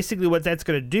 And basically what that's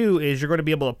going to do is you're going to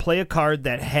be able to play a card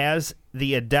that has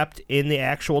the Adept in the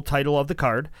actual title of the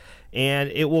card.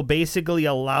 And it will basically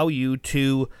allow you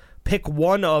to pick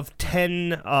one of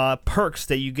 10 perks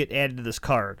that you get added to this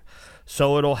card.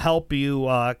 So it'll help you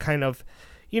kind of,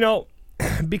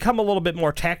 become a little bit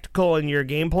more tactical in your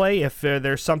gameplay. If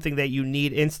there's something that you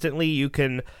need instantly, you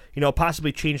can,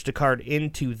 possibly change the card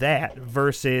into that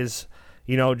versus,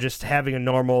 just having a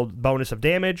normal bonus of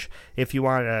damage. If you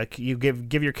want to, you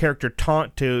give your character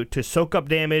taunt to soak up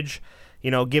damage,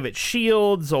 give it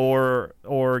shields or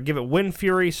give it Wind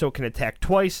Fury so it can attack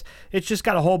twice. It's just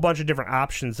got a whole bunch of different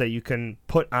options that you can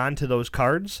put onto those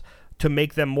cards to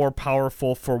make them more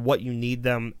powerful for what you need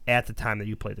them at the time that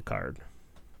you play the card.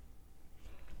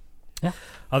 Yeah.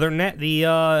 Other than that, they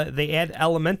add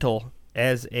Elemental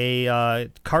as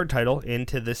a card title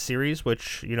into this series,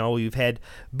 which, we've had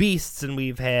Beasts and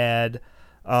we've had,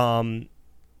 why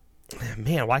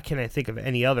can't I think of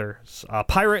any others?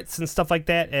 Pirates and stuff like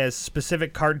that as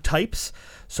specific card types.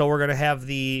 So we're going to have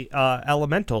the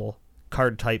Elemental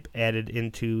card type added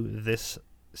into this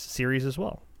series as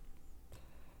well.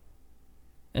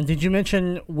 And did you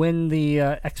mention when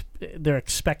they're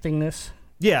expecting this?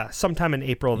 Yeah, sometime in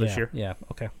April of this year. Yeah,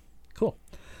 okay. Cool.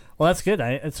 Well, that's good.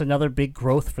 It's another big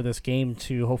growth for this game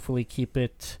to hopefully keep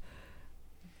it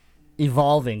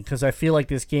evolving, because I feel like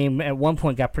this game at one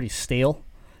point got pretty stale,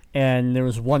 and there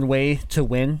was one way to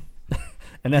win,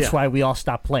 and that's why we all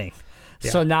stopped playing.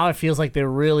 Yeah. So now it feels like they're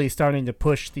really starting to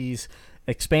push these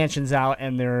expansions out,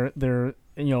 and they're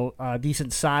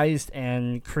decent sized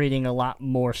and creating a lot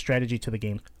more strategy to the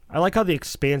game. I like how the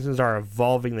expansions are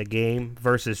evolving the game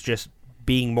versus just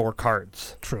being more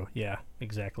cards. True. Yeah,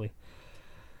 exactly.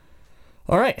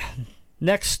 All right.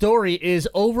 Next story is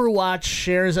Overwatch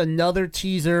shares another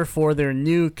teaser for their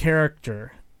new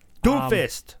character.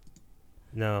 Doomfist.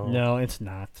 No, it's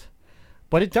not.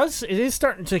 But it is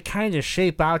starting to kind of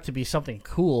shape out to be something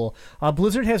cool.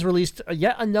 Blizzard has released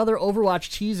yet another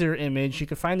Overwatch teaser image. You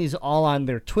can find these all on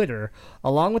their Twitter,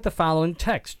 along with the following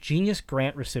text: Genius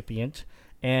Grant recipient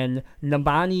and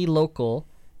Nambani local,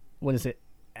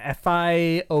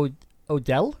 F.I.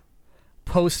 Odell,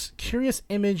 posts curious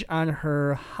image on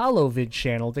her HoloVid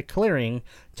channel declaring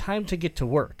time to get to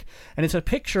work. And it's a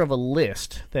picture of a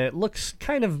list that looks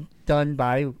kind of done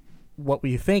by what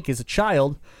we think is a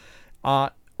child.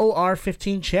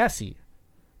 OR-15 chassis,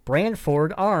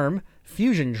 Brandford ARM,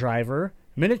 Fusion driver,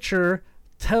 miniature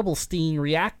Tebelstein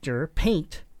reactor,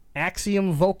 paint,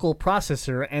 Axiom vocal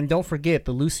processor, and don't forget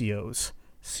the Lucio's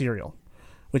serial,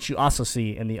 which you also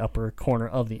see in the upper corner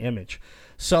of the image.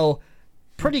 So,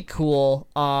 pretty cool.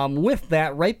 With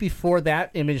that, right before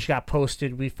that image got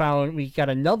posted, we got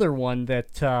another one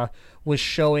that was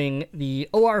showing the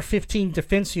OR-15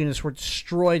 defense units were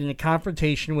destroyed in a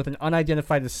confrontation with an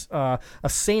unidentified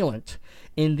assailant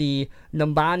in the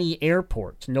Nambani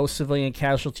airport. No civilian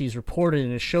casualties reported,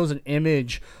 and it shows an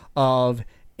image of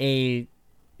a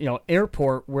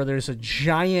airport where there's a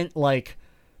giant,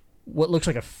 what looks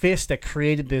like a fist that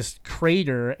created this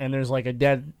crater, and there's like a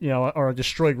dead, or a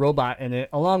destroyed robot in it,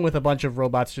 along with a bunch of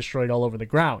robots destroyed all over the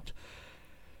ground.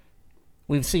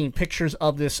 We've seen pictures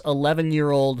of this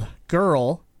 11-year-old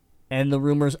girl, and the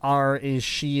rumors is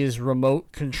she is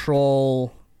remote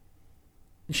control.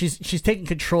 She's taking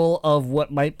control of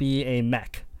what might be a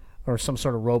mech or some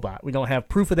sort of robot. We don't have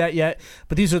proof of that yet,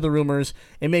 but these are the rumors.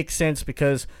 It makes sense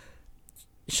because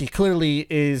she clearly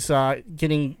is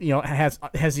getting,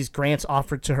 has these grants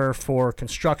offered to her for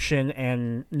construction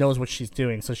and knows what she's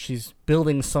doing. So she's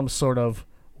building some sort of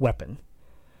weapon.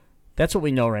 That's what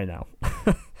we know right now.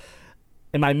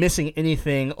 Am I missing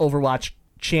anything Overwatch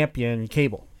champion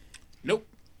Cable? Nope.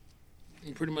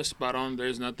 You're pretty much spot on.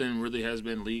 There's nothing really has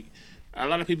been leaked. A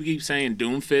lot of people keep saying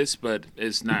Doomfist, but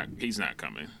it's not. He's not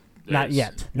coming. Not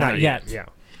yet. Not yet. Yeah.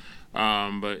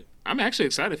 But I'm actually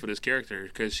excited for this character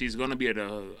because she's going to be an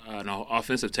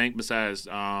offensive tank besides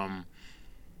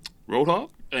Roadhog,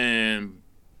 and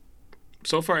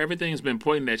so far everything has been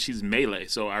pointing that she's melee.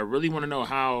 So I really want to know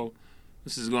how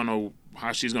she's going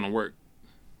to work.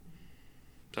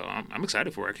 So I'm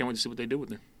excited for her. I can't wait to see what they do with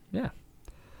her. Yeah.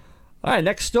 All right,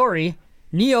 next story.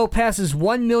 Nioh passes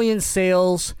 1 million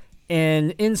sales,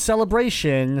 and in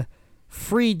celebration,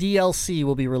 free DLC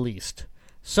will be released.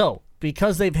 So,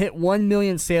 because they've hit 1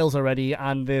 million sales already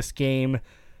on this game,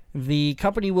 the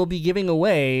company will be giving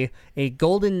away a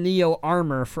golden Nioh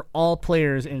armor for all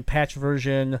players in patch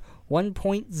version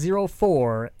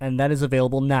 1.04, and that is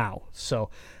available now. So,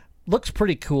 looks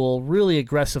pretty cool. Really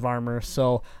aggressive armor.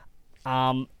 So,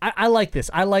 I like this.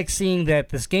 I like seeing that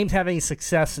this game's having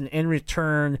success, and in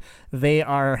return, they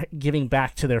are giving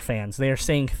back to their fans. They are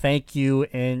saying thank you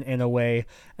in a way,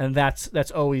 and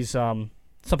that's always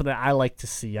something that I like to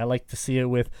see. I like to see it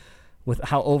with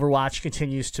how Overwatch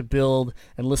continues to build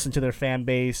and listen to their fan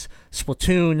base.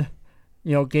 Splatoon,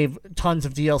 gave tons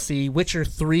of DLC. Witcher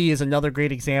 3 is another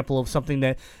great example of something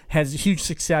that has huge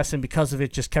success, and because of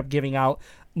it, just kept giving out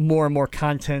more and more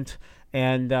content.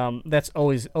 And that's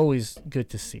always good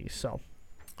to see. So,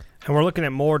 and we're looking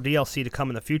at more DLC to come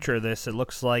in the future of this. It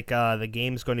looks like the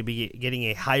game's going to be getting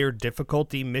a higher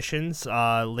difficulty missions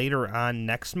later on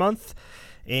next month,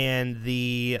 and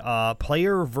the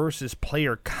player versus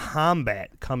player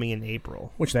combat coming in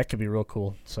April. Which that could be real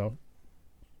cool. So,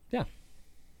 yeah.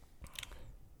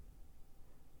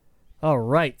 All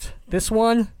right. This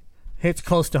one hits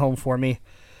close to home for me.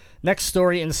 Next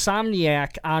story,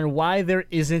 Insomniac on why there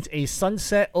isn't a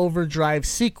Sunset Overdrive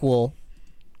sequel.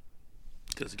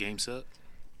 Because the game sucked.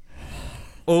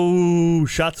 Oh,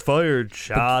 shots fired.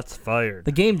 Shots fired.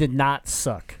 The game did not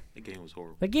suck. The game was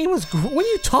horrible. The game was... What are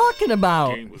you talking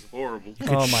about? The game was horrible. You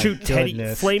could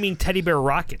shoot flaming teddy bear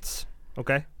rockets.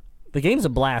 Okay? The game's a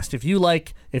blast. If you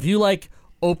like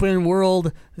open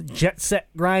world jet set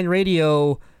grind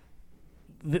radio...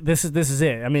 This is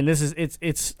it. I mean,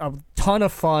 it's a ton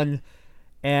of fun,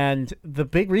 and the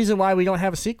big reason why we don't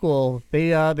have a sequel,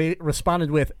 they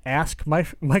responded with ask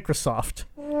Microsoft.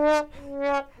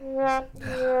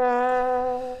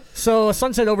 So a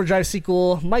Sunset Overdrive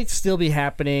sequel might still be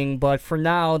happening, but for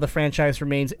now the franchise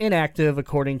remains inactive,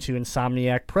 according to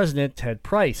Insomniac president Ted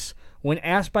Price. When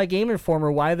asked by Game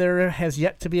Informer why there has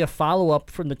yet to be a follow-up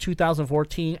from the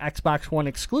 2014 Xbox One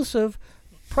exclusive,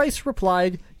 Price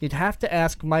replied, "You'd have to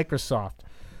ask Microsoft.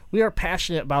 We are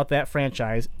passionate about that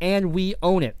franchise, and we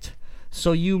own it.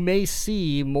 So you may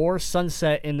see more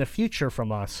Sunset in the future from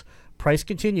us." Price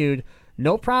continued,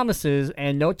 "No promises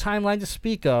and no timeline to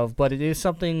speak of, but it is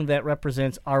something that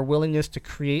represents our willingness to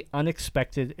create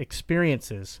unexpected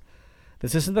experiences."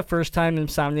 This isn't the first time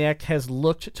Insomniac has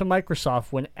looked to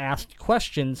Microsoft when asked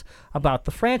questions about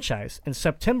the franchise. In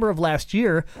September of last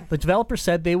year, the developer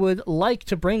said they would like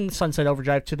to bring Sunset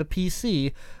Overdrive to the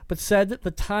PC, but said at the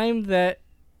time the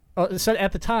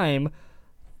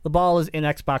ball is in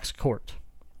Xbox court.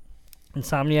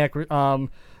 Insomniac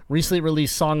recently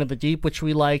released Song of the Deep, which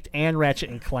we liked, and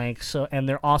Ratchet & Clank, and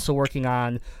they're also working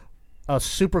on a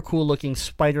super cool looking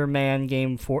Spider-Man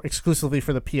game exclusively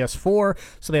for the PS4.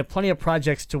 So they have plenty of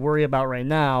projects to worry about right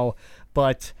now.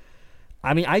 But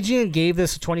I mean, IGN gave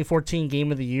this a 2014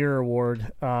 Game of the Year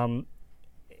award. I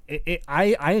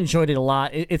enjoyed it a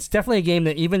lot. It's definitely a game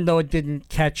that, even though it didn't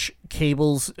catch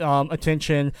Cable's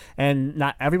attention and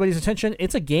not everybody's attention,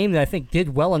 it's a game that I think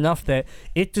did well enough that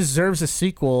it deserves a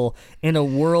sequel in a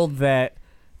world that,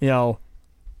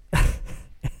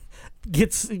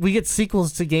 we get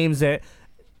sequels to games that,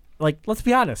 like, let's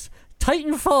be honest,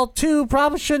 Titanfall 2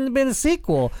 probably shouldn't have been a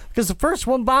sequel because the first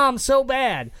one bombed so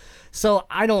bad. So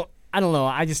I don't know.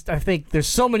 I think there's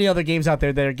so many other games out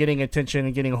there that are getting attention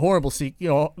and getting horrible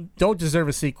don't deserve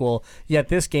a sequel, yet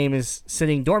this game is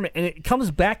sitting dormant. And it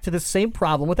comes back to the same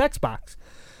problem with Xbox.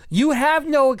 You have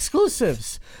no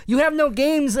exclusives. You have no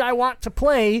games that I want to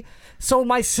play, so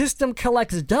my system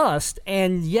collects dust,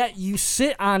 and yet you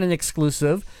sit on an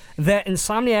exclusive that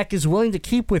Insomniac is willing to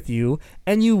keep with you,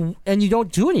 and you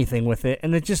don't do anything with it,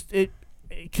 and it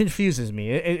confuses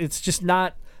me. It's just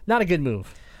not a good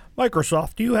move.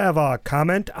 Microsoft, do you have a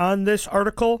comment on this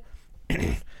article?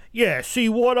 Yeah, see,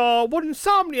 what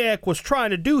Insomniac was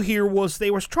trying to do here was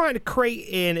they was trying to create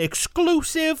an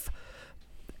exclusive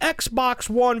Xbox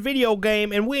One video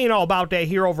game, and we ain't all about that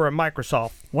here over at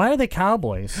Microsoft. Why are they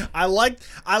cowboys? I like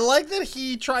that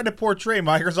he tried to portray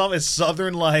Microsoft as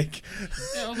Southern, like.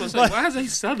 Yeah, I was gonna say, why is he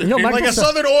Southern? Like a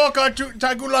Southern oil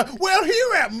tycoon, like, well,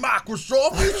 here at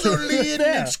Microsoft, we're certainly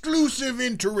exclusive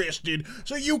interested,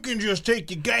 so you can just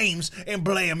take your games and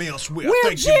play them elsewhere.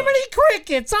 Well, Jiminy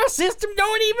Crickets, our system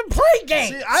don't even play games.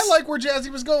 See, I like where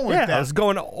Jazzy was going with that. I was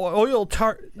going oil.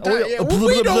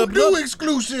 We don't do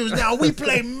exclusives now. We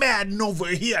play Madden over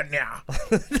here now.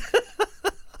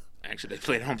 Actually, they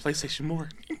played it on PlayStation more.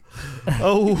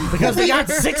 Because they got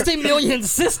 60 million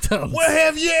systems. Well,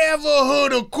 have you ever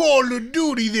heard of Call of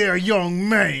Duty there, young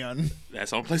man?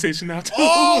 That's on PlayStation now, too.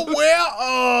 Oh,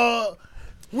 well,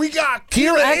 we got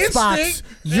Dear Killer Xbox, Instinct.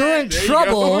 you're in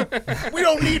trouble. We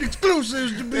don't need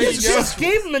exclusives to be. Just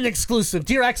gave them an exclusive.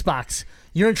 Dear Xbox,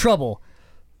 you're in trouble.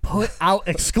 put out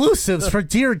exclusives for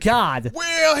dear God.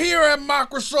 Well, here at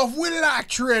Microsoft, we like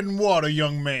treading water,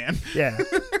 young man. Yeah.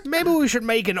 Maybe we should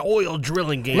make an oil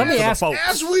drilling game Let me for ask- the folks.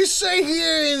 As we say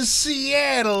here in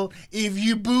Seattle, if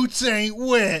your boots ain't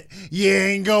wet, you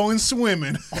ain't going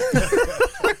swimming.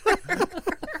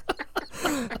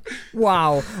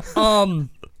 Wow.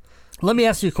 Let me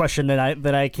ask you a question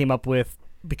that I came up with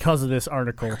because of this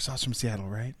article. Microsoft's from Seattle,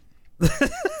 right?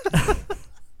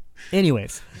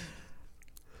 Anyways,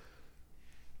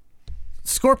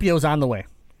 Scorpio's on the way,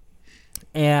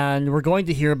 and we're going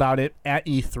to hear about it at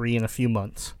E3 in a few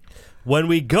months. When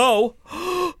we go,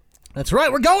 That's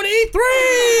right, we're going to E3!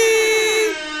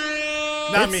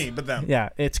 Not me, but them. Yeah,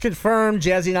 it's confirmed.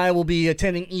 Jazzy and I will be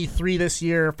attending E3 this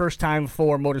year. First time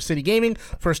for Motor City Gaming.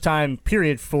 First time,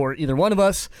 period, for either one of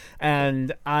us.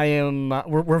 And I am.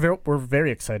 We're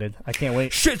very excited. I can't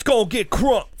wait. shit's gonna get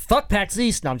crunk. Fuck PAX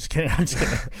East. No, I'm just kidding. I'm just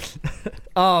kidding.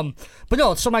 But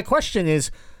no. So my question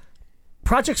is,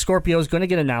 Project Scorpio is going to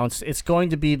get announced. It's going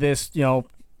to be this,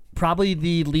 probably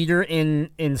the leader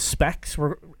in specs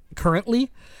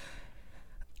currently.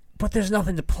 But there's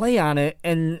nothing to play on it,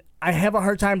 and I have a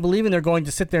hard time believing they're going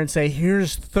to sit there and say,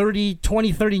 here's 30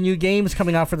 new games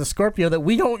coming out for the Scorpio that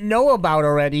we don't know about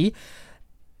already.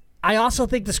 I also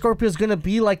think the Scorpio is going to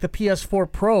be like the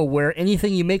PS4 Pro, where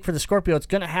anything you make for the Scorpio, it's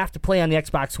going to have to play on the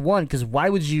Xbox One, because why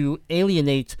would you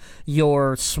alienate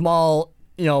your small,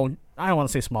 I don't want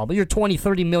to say small, but your 20,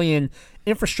 30 million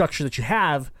infrastructure that you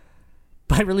have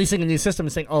by releasing a new system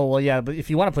and saying, oh, well, yeah, but if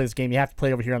you want to play this game, you have to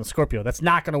play over here on the Scorpio. That's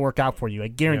not going to work out for you. I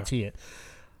guarantee it.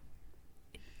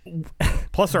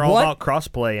 Plus, they're all What? about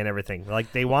crossplay and everything.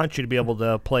 Like, they want you to be able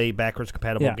to play backwards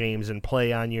compatible Yeah. games and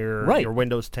play on your Right.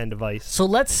 Windows 10 device. So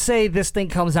let's say this thing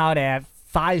comes out at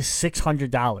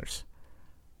 $500-$600.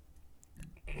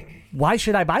 Why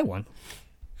should I buy one?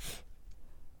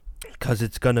 Because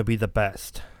it's gonna be the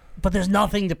best. But there's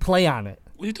nothing to play on it.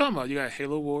 What are you talking about? You got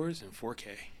Halo Wars in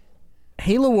 4K.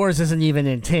 Halo Wars isn't even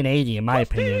in 1080, in my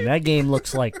opinion. That game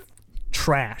looks like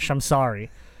trash. I'm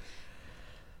sorry.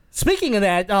 Speaking of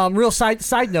that, real side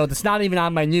note, that's not even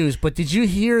on my news, but did you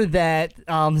hear that?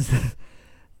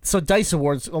 So DICE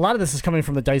Awards, a lot of this is coming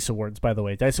from the DICE Awards, by the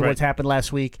way. DICE Awards happened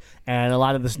last week, and a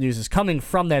lot of this news is coming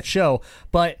from that show.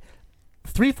 But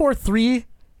 343,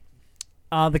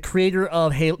 the creator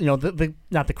of Halo,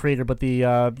 not the creator, but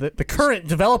the current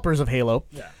developers of Halo,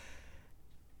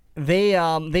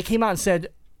 they came out and said,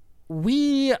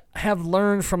 we have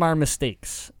learned from our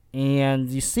mistakes. And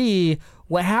you see,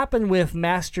 what happened with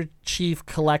Master Chief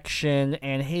Collection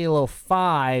and Halo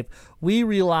 5, we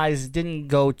realized didn't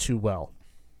go too well.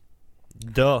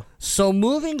 Duh. So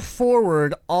moving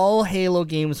forward, all Halo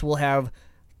games will have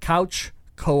couch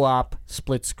co-op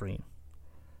split screen.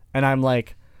 And I'm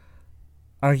like,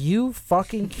 are you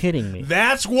fucking kidding me?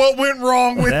 That's what went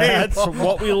wrong with That's Halo.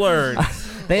 what we learned.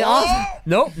 They also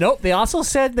nope. They also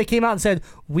said, they came out and said,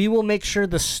 we will make sure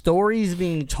the stories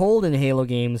being told in Halo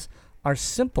games are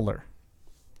simpler.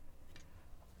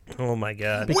 Oh my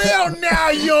god. Well, now,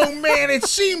 young man, it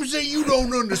seems that you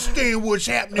don't understand what's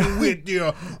happening with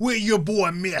your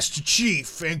boy Master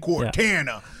Chief and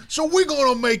Cortana. So we're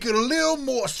gonna make it a little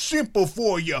more simple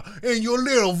for you and your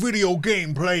little video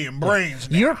game playing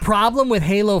brains. Now. Your problem with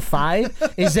Halo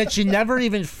 5 is that you never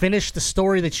even finished the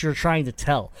story that you're trying to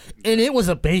tell. And it was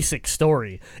a basic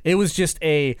story. It was just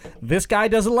this guy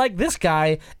doesn't like this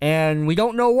guy, and we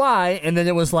don't know why, and then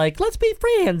it was like, let's be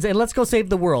friends, and let's go save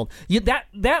the world.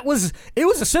 It was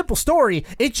a simple story.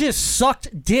 It just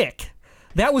sucked dick.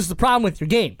 That was the problem with your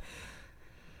game.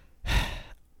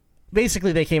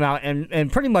 Basically, they came out and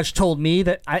pretty much told me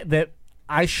that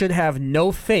I should have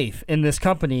no faith in this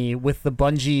company with the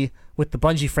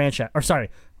Bungie franchise. Or sorry,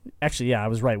 actually, yeah, I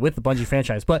was right, with the Bungie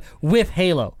franchise, but with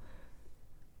Halo.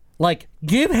 Like,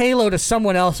 give Halo to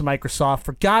someone else, Microsoft.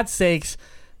 For God's sakes,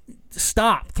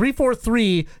 stop.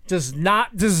 343 does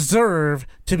not deserve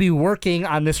to be working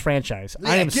on this franchise.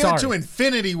 I am give sorry. it to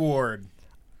Infinity Ward.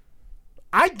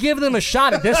 I'd give them a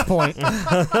shot at this point.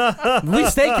 At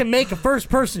least they can make a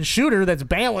first-person shooter that's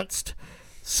balanced.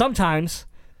 Sometimes.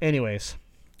 Anyways,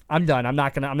 I'm done. I'm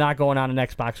not going on an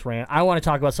Xbox rant. I want to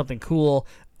talk about something cool.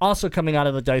 Also coming out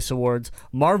of the DICE Awards,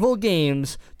 Marvel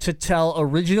games to tell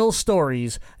original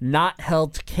stories not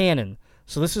held to canon.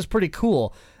 So this is pretty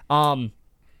cool.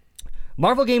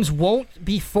 Marvel games won't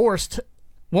force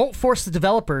the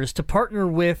developers to partner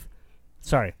with.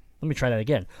 Sorry. Let me try that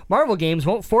again. Marvel games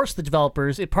won't force the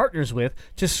developers it partners with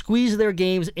to squeeze their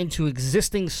games into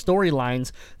existing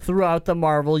storylines throughout the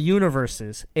Marvel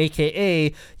universes.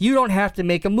 AKA, you don't have to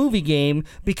make a movie game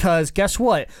because guess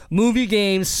what? Movie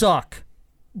games suck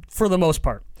for the most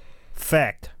part.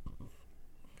 Fact.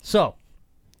 So,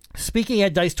 Speaking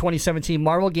at DICE 2017,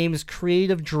 Marvel Games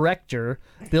creative director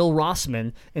Bill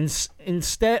Rossman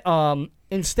instead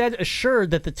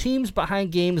assured that the teams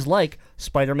behind games like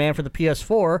Spider-Man for the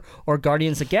PS4 or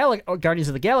Guardians of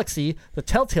the Galaxy, the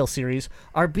Telltale series,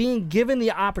 are being given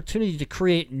the opportunity to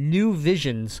create new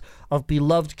visions of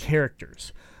beloved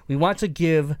characters. We want to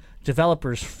give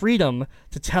developers freedom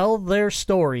to tell their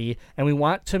story, and we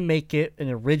want to make it an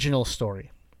original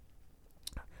story.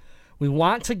 We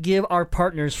want to give our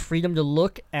partners freedom to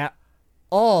look at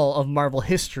all of Marvel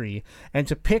history and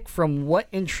to pick from what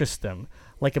interests them.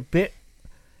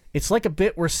 It's like a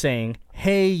bit we're saying,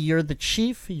 hey, you're the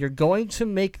chief, you're going to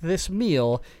make this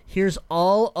meal, you're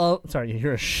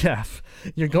a chef,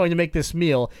 you're going to make this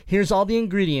meal, here's all the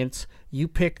ingredients, you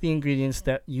pick the ingredients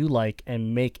that you like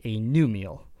and make a new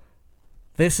meal.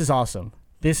 This is awesome.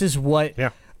 This is what,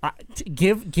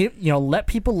 let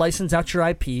people license out your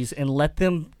IPs and let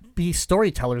them be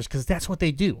storytellers, because that's what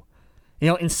they do.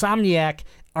 Insomniac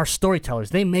are storytellers.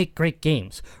 They make great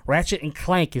games. Ratchet and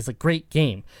Clank is a great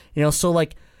game.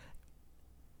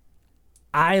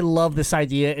 I love this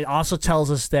idea. It also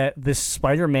tells us that this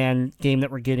Spider-Man game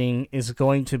that we're getting is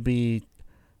going to be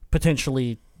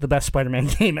potentially the best Spider-Man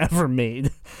game ever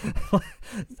made.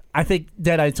 I think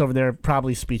Deadites over there are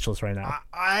probably speechless right now.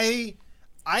 I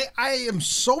am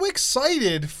so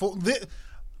excited for this.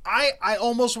 I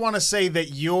almost want to say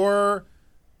that your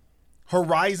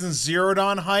Horizon Zero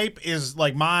Dawn hype is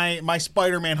like my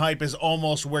Spider-Man hype is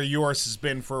almost where yours has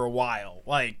been for a while,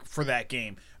 like for that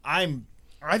game.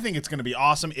 I think it's going to be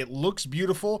awesome. It looks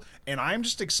beautiful, and I'm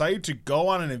just excited to go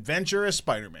on an adventure as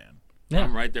Spider-Man. Yeah.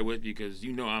 I'm right there with you because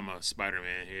I'm a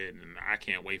Spider-Man head, and I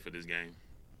can't wait for this game.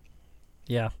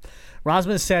 Yeah.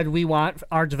 Rosman said we want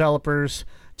our developers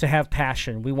to have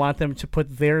passion. We want them to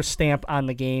put their stamp on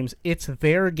the games. It's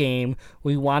their game.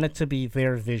 We want it to be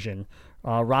their vision.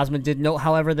 Rosman did note,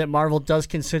 however, that Marvel does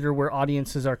consider where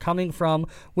audiences are coming from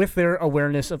with their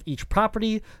awareness of each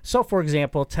property. So, for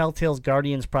example, Telltale's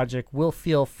Guardians project will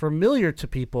feel familiar to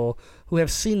people who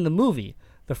have seen the movie,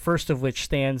 the first of which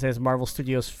stands as Marvel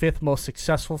Studios' 5th most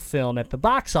successful film at the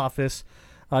box office,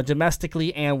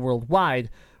 domestically and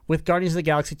worldwide, with Guardians of the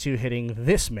Galaxy 2 hitting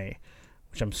this May,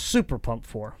 which I'm super pumped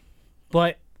for.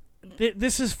 But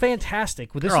this is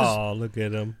fantastic. Look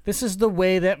at him. This is the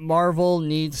way that Marvel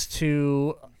needs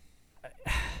to...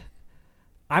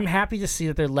 I'm happy to see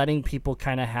that they're letting people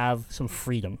kind of have some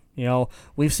freedom.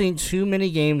 We've seen too many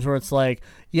games where it's like,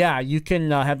 yeah, you can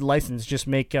have the license, just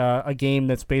make a game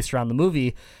that's based around the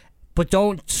movie, but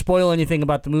don't spoil anything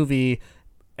about the movie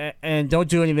and don't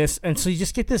do any of this. And so you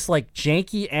just get this like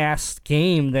janky ass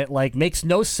game that like makes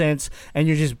no sense, and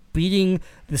you're just beating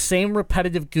the same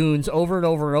repetitive goons over and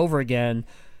over and over again.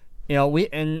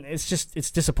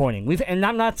 It's disappointing. And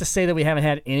not to say that we haven't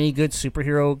had any good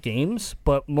superhero games,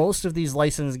 but most of these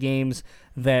licensed games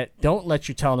that don't let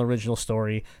you tell an original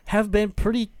story have been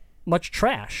pretty much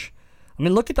trash. I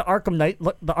mean, look at the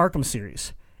Arkham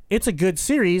series. It's a good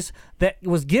series that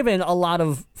was given a lot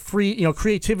of free,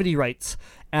 creativity rights,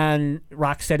 and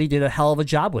Rocksteady did a hell of a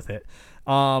job with it.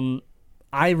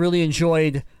 I really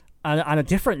enjoyed, on a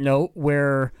different note,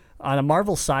 where on a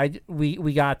Marvel side,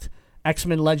 we got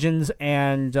X-Men Legends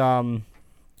and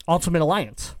Ultimate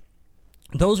Alliance.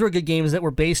 Those were good games that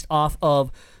were based off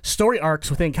of story arcs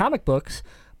within comic books,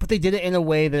 but they did it in a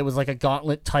way that was like a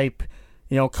gauntlet type,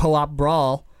 co-op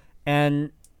brawl,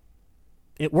 and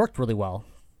it worked really well.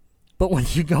 But when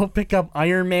you go pick up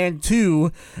Iron Man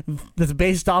 2, that's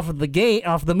based off of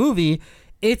the movie,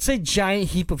 it's a giant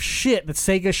heap of shit that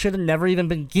Sega should have never even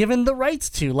been given the rights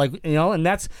to. And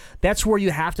that's where you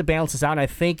have to balance this out. And I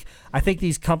think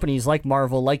these companies like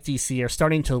Marvel, like DC, are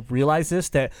starting to realize this,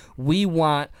 that we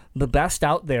want the best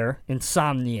out there.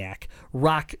 Insomniac,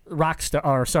 Rocksteady,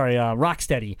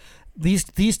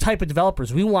 these type of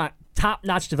developers. We want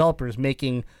top-notch developers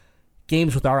making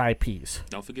games with our IPs.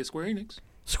 Don't forget Square Enix.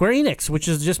 Square Enix, which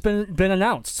has just been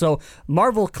announced. So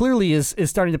Marvel clearly is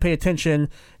starting to pay attention.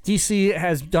 DC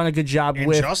has done a good job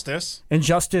with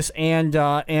Injustice and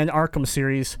Arkham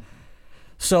series.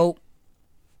 So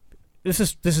this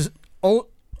is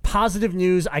positive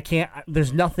news.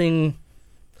 There's nothing.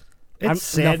 It's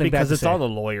sad because it's all the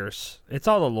lawyers.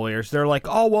 They're like,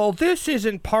 oh well, this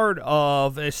isn't part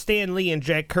of Stan Lee and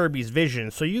Jack Kirby's vision.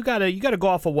 So you gotta go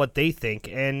off of what they think.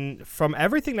 And from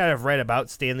everything that I've read about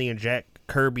Stan Lee and Jack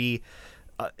Kirby,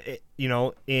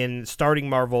 in starting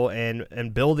Marvel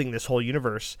and building this whole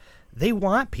universe, they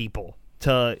want people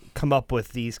to come up with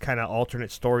these kind of alternate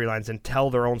storylines and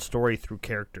tell their own story through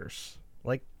characters.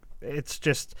 Like, it's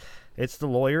the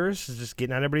lawyers just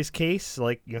getting on everybody's case,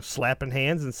 slapping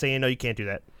hands and saying, no, you can't do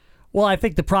that. Well, I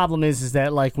think the problem is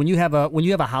that like when you have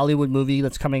a Hollywood movie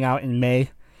that's coming out in May,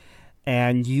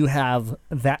 and you have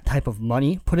that type of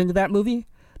money put into that movie,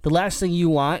 the last thing you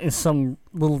want is some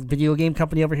little video game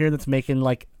company over here that's making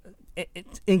like,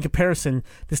 in comparison,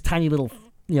 this tiny little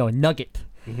nugget.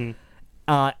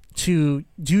 To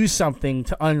do something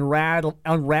to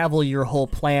unravel your whole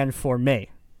plan for May,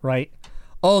 right?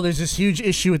 Oh, there's this huge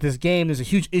issue with this game. There's a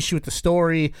huge issue with the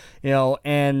story,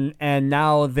 and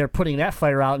now they're putting that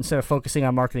fire out instead of focusing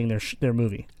on marketing their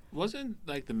movie. Wasn't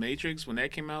like The Matrix when that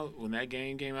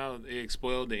game came out, it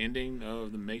spoiled the ending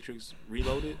of The Matrix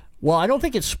Reloaded? Well, I don't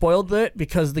think it spoiled it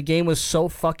because the game was so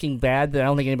fucking bad that I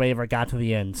don't think anybody ever got to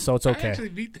the end, so it's okay. I actually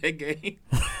beat that game.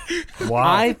 Wow.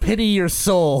 I pity your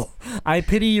soul. I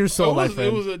pity your soul, my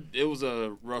friend. It was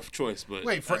a rough choice, but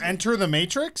Wait, for Enter the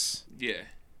Matrix? yeah.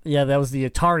 Yeah, that was the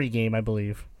Atari game, I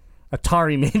believe.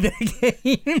 Atari made that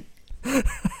game.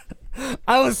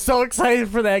 I was so excited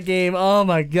for that game. Oh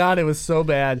my god, it was so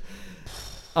bad.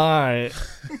 All right.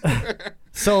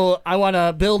 So I want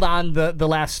to build on the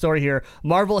last story here.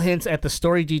 Marvel hints at the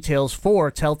story details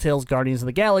for Telltale's Guardians of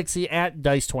the Galaxy at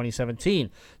DICE 2017.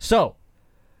 So,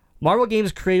 Marvel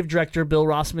Games creative director Bill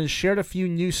Rossman shared a few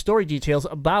new story details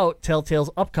about Telltale's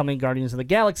upcoming Guardians of the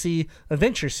Galaxy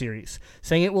adventure series,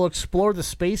 saying it will explore the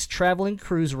space-traveling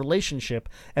crew's relationship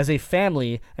as a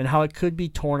family and how it could be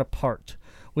torn apart.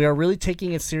 We are really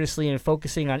taking it seriously and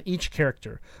focusing on each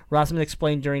character, Rossman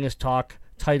explained during his talk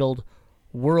titled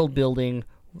World Building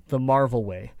the Marvel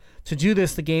Way. To do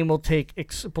this, the game will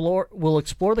explore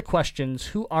the questions: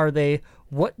 who are they,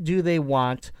 what do they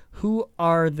want, who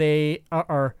are they,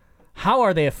 how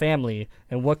are they a family,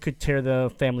 and what could tear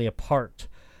the family apart.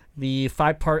 The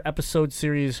 5-part episode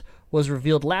series was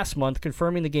revealed last month,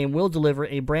 confirming the game will deliver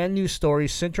a brand new story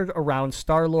centered around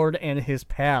Star-Lord and his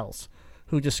pals,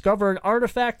 who discover an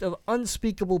artifact of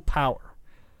unspeakable power.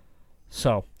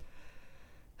 So,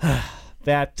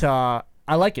 that,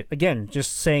 I like it. Again,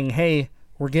 just saying, hey,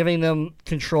 we're giving them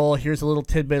control. Here's a little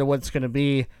tidbit of what it's going to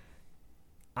be.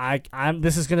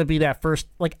 This is going to be that first,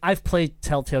 like, I've played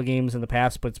Telltale games in the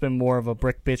past, but it's been more of a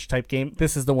brick bitch type game.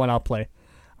 This is the one I'll play.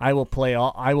 I will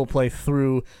play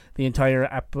through the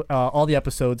entire all the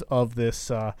episodes of this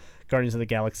Guardians of the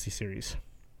Galaxy series.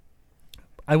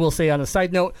 I will say on a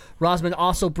side note, Rossman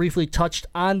also briefly touched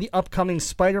on the upcoming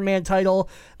Spider-Man title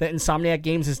that Insomniac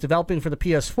Games is developing for the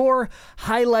PS4,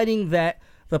 highlighting that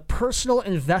the personal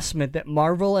investment that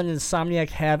Marvel and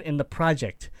Insomniac have in the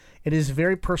project. It is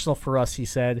very personal for us, he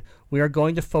said. We are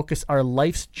going to focus our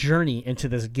life's journey into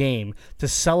this game to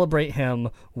celebrate him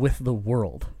with the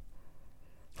world.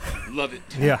 Love it.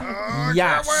 Yeah.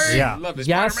 Yes. Yeah. Love it.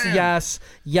 Yes, Spider-Man.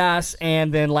 yes,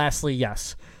 and then lastly,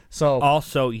 yes. So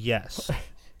Also, yes.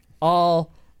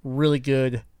 all really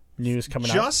good news coming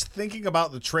out. Just thinking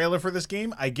about the trailer for this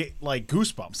game, I get like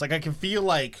goosebumps. Like I can feel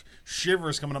like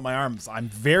shivers coming up my arms. I'm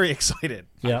very excited.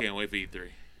 Yeah. I can't wait for E3.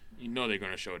 You know they're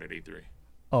going to show it at E3.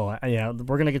 Oh, yeah,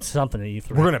 we're going to get something at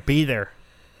E3. We're going to be there.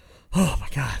 Oh, my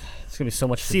God. It's going to be so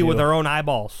much to See do. with our own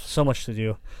eyeballs. So much to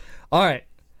do. All right.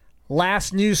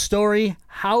 Last news story.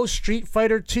 How Street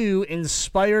Fighter 2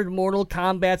 inspired Mortal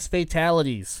Kombat's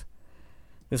fatalities.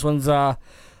 This one's a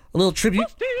little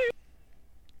tribute.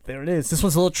 There it is. This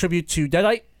one's a little tribute to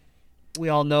Deadite. We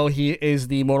all know he is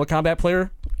the Mortal Kombat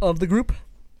player of the group.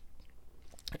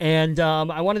 And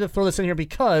I wanted to throw this in here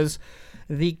because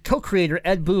the co-creator,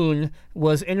 Ed Boon,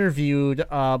 was interviewed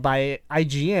by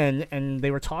IGN, and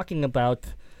they were talking about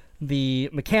the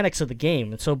mechanics of the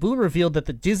game. And so Boon revealed that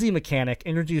the Dizzy mechanic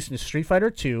introduced in Street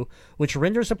Fighter II, which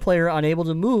renders a player unable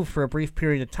to move for a brief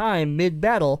period of time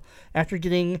mid-battle after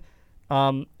getting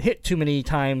hit too many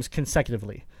times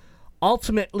consecutively,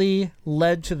 ultimately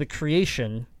led to the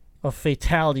creation of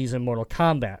fatalities in Mortal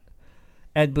Kombat.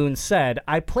 Ed Boon said,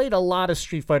 I played a lot of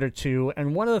Street Fighter 2,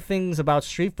 and one of the things about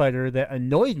Street Fighter that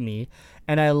annoyed me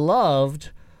and I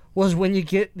loved was when you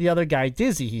get the other guy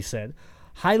dizzy, he said,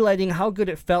 highlighting how good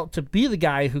it felt to be the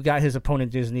guy who got his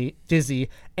opponent dizzy,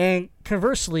 and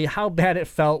conversely, how bad it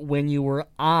felt when you were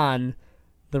on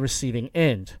the receiving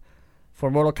end. For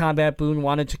Mortal Kombat, Boon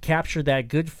wanted to capture that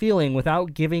good feeling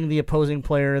without giving the opposing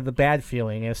player the bad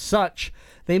feeling. As such,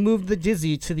 they moved the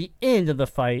Dizzy to the end of the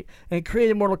fight and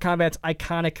created Mortal Kombat's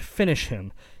iconic Finish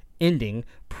Him ending,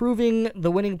 proving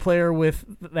the winning player with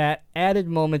that added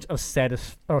moment of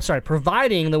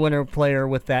providing the winner player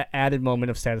with that added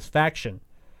moment of satisfaction.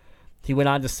 He went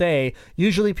on to say,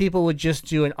 usually people would just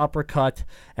do an uppercut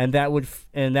and that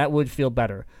would feel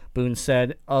better, Boon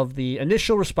said of the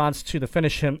initial response to the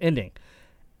Finish Him ending.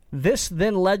 This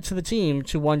then led to the team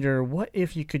to wonder what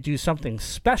if you could do something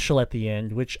special at the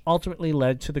end, which ultimately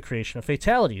led to the creation of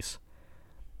fatalities.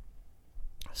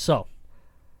 So,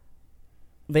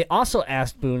 they also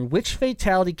asked Boone which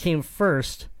fatality came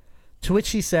first, to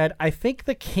which he said, I think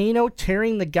the Kano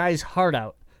tearing the guy's heart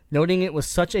out, noting it was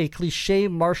such a cliche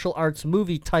martial arts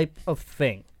movie type of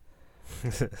thing.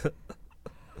 So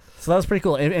that was pretty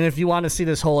cool. And if you want to see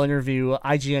this whole interview,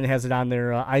 IGN has it on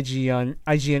their IGN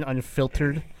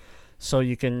Unfiltered. So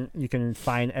you can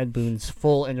find Ed Boone's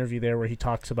full interview there where he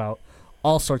talks about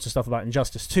all sorts of stuff about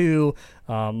Injustice 2,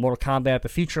 Mortal Kombat, the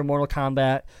future of Mortal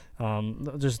Kombat.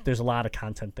 There's a lot of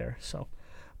content there. So,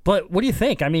 but what do you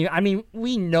think? I mean,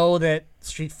 we know that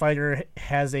Street Fighter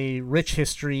has a rich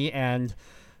history, and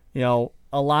a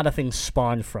lot of things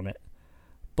spawned from it.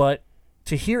 But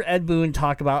to hear Ed Boon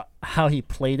talk about how he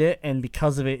played it, and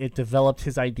because of it, it developed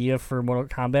his idea for Mortal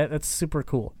Kombat, that's super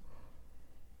cool.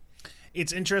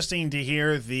 It's interesting to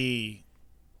hear the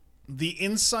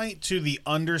insight to the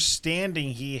understanding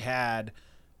he had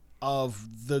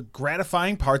of the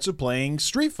gratifying parts of playing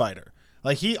Street Fighter.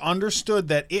 Like, he understood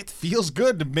that it feels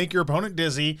good to make your opponent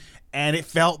dizzy, and it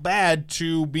felt bad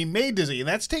to be made dizzy. And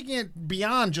that's taking it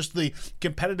beyond just the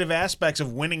competitive aspects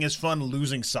of winning is fun,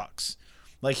 losing sucks.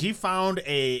 Like, he found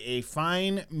a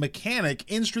fine mechanic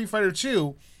in Street Fighter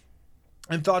 2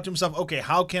 and thought to himself, okay,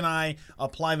 how can I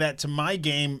apply that to my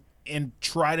game and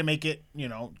try to make it,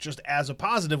 just as a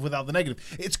positive without the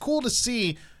negative. It's cool to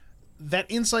see that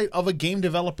insight of a game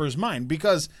developer's mind,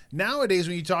 because nowadays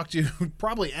when you talk to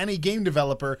probably any game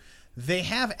developer, they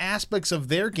have aspects of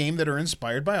their game that are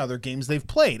inspired by other games they've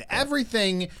played.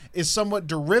 Everything is somewhat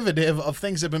derivative of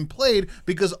things that have been played,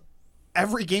 because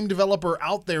every game developer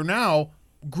out there now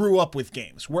grew up with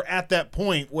games. We're at that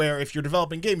point where if you're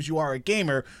developing games, you are a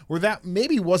gamer, where that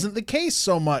maybe wasn't the case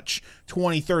so much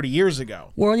 20, 30 years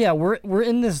ago. Well, yeah, we're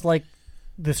in this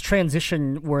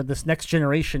transition where this next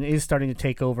generation is starting to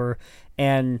take over,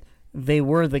 and they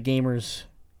were the gamers,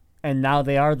 and now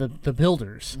they are the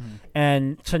builders. Mm-hmm.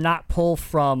 And to not pull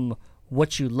from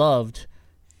what you loved,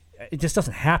 it just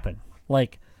doesn't happen.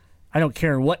 Like, I don't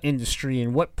care in what industry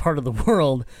and what part of the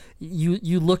world,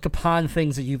 you look upon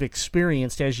things that you've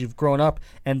experienced as you've grown up,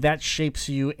 and that shapes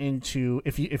you into,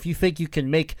 if you think you can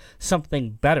make something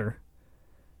better,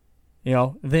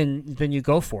 then you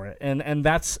go for it. And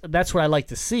that's what I like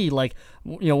to see. Like,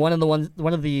 one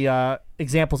of the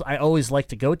examples I always like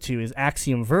to go to is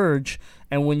Axiom Verge,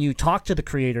 and when you talk to the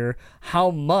creator, how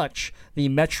much the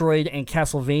Metroid and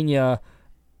Castlevania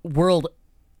world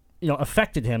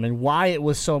affected him, and why it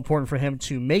was so important for him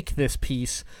to make this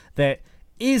piece that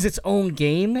is its own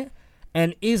game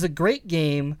and is a great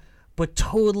game, but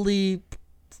totally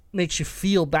makes you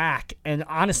feel back. And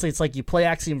honestly, it's like you play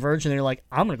Axiom Verge and you're like,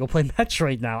 I'm going to go play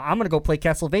Metroid now. I'm going to go play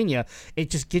Castlevania. It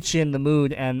just gets you in the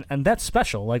mood, and that's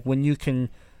special. Like, when you can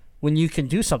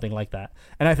do something like that.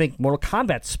 And I think Mortal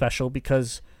Kombat's special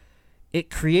because it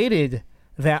created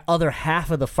that other half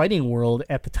of the fighting world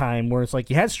at the time, where it's like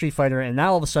you had Street Fighter, and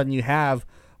now all of a sudden you have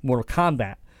Mortal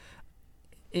Kombat.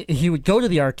 You would go to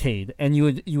the arcade, and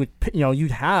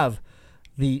you'd have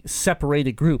the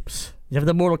separated groups. You have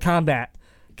the Mortal Kombat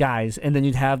guys, and then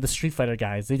you'd have the Street Fighter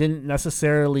guys. They didn't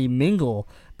necessarily mingle,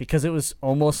 because it was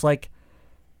almost like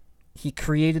he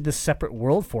created this separate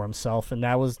world for himself, and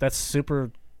that's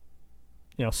super,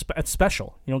 it's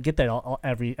special. You don't get that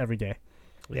every day.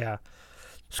 Yeah.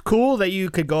 It's cool that you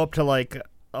could go up to like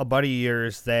a buddy of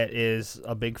yours that is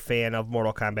a big fan of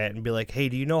Mortal Kombat and be like, hey,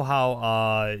 do you know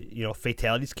how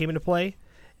fatalities came into play?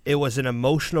 It was an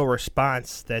emotional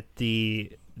response that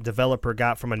the developer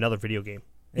got from another video game.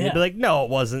 And you'd be like, no, it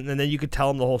wasn't. And then you could tell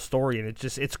them the whole story. And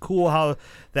it's cool how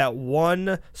that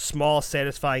one small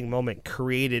satisfying moment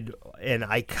created an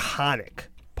iconic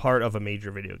part of a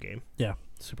major video game. Yeah,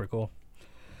 super cool.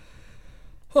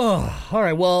 Oh, all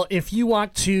right. Well, if you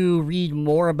want to read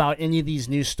more about any of these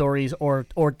news stories or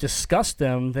discuss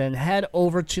them, then head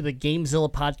over to the Gamezilla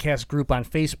podcast group on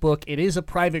Facebook. It is a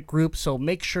private group, so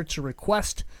make sure to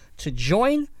request to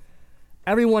join.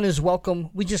 Everyone is welcome.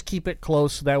 We just keep it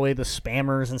close so that way the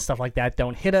spammers and stuff like that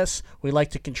don't hit us. We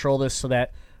like to control this so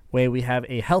that way we have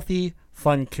a healthy,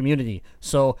 fun community.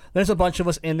 So there's a bunch of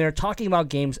us in there talking about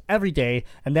games every day,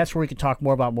 and that's where we can talk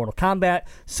more about Mortal Kombat,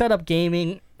 set up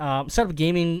gaming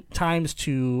times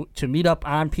to meet up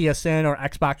on PSN or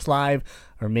Xbox Live,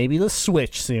 or maybe the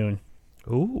Switch soon.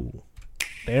 Ooh.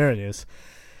 There it is.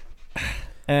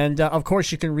 And, of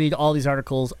course, you can read all these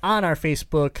articles on our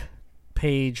Facebook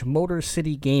page, Motor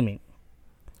City Gaming.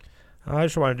 I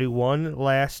just want to do one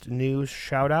last news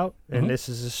shout-out, and this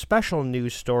is a special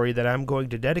news story that I'm going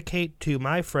to dedicate to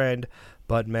my friend,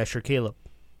 Button Masher Caleb.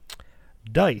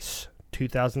 DICE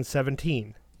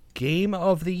 2017 Game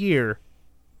of the Year,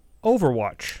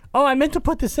 Overwatch. Oh, I meant to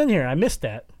put this in here. I missed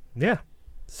that. Yeah.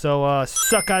 So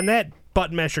suck on that,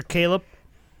 button masher Caleb.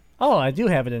 Oh, I do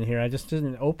have it in here. I just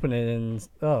didn't open it, and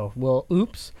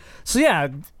oops. So yeah,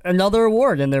 another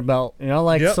award in their belt.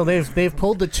 Yep. So they've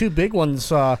pulled the two big ones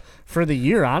for the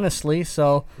year, honestly.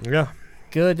 So yeah,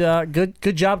 good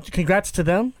job. Congrats to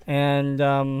them,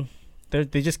 and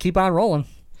they just keep on rolling.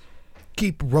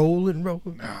 Keep rolling.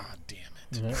 Ah, damn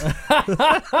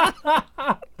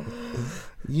it!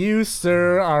 You,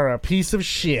 sir, are a piece of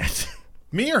shit.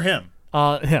 Me or him?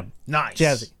 Him. Nice.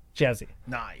 Jazzy.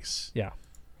 Nice. Yeah.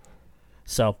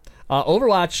 So,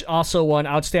 Overwatch also won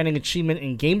Outstanding Achievement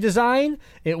in Game Design.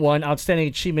 It won Outstanding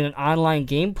Achievement in Online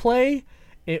Gameplay.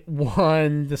 It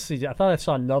won, let's see, I thought I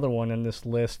saw another one in this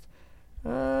list.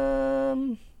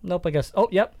 Nope, I guess. Oh,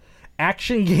 yep.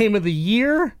 Action Game of the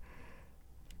Year.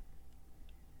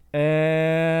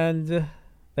 And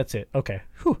that's it. Okay.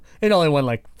 Whew. It only won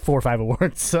like 4 or 5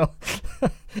 awards, so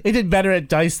it did better at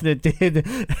DICE than it did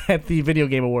at the Video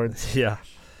Game Awards. Yeah.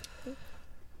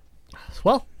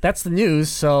 Well, that's the news,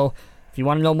 so if you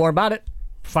want to know more about it,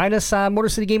 find us on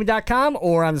MotorCityGaming.com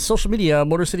or on the social media,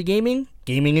 Motor City Gaming,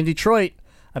 Gaming in Detroit.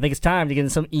 I think it's time to get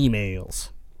in some emails.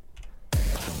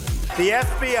 The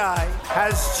FBI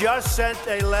has just sent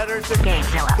a letter to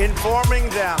Gamezilla informing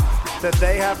them that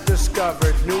they have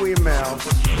discovered new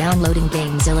emails. Downloading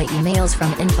Gamezilla emails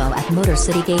from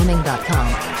info@MotorCityGaming.com.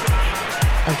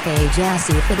 Okay,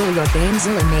 Jazzy Fiddle, your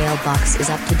Gamezilla mailbox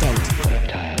is up to date.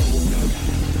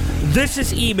 This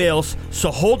is emails,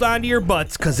 so hold on to your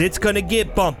butts, because it's going to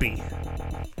get bumpy.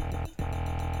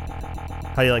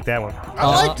 How do you like that one? I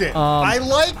liked it.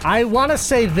 I want to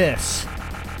say this.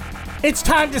 It's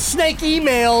time to snake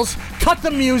emails, cut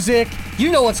the music.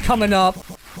 You know what's coming up.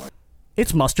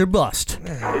 It's Must or Bust.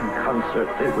 In concert,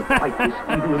 they would fight this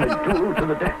evil in a duel to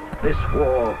the death. This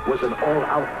war was an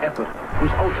all-out effort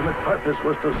whose ultimate purpose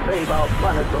was to save our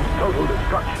planet from total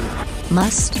destruction.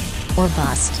 Must or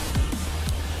Bust?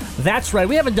 That's right.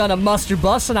 We haven't done a Must or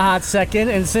Bust in a hot second,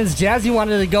 and since Jazzy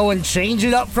wanted to go and change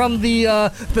it up from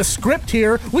the script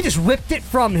here, we just ripped it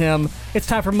from him. It's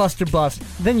time for Must or Bust.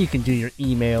 Then you can do your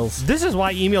emails. This is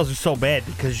why emails are so bad,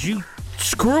 because you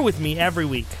screw with me every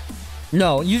week.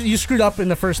 No, you screwed up in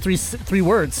the first three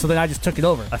words, so then I just took it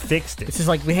over. I fixed it. It's just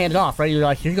like we hand it off, right? You're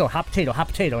like, here you go, hot potato.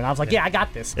 And I was like, yeah, I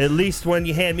got this. At least when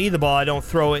you hand me the ball, I don't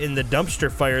throw it in the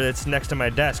dumpster fire that's next to my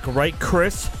desk. Right,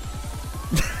 Chris?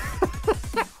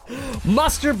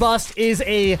 Must or Bust is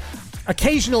a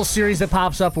occasional series that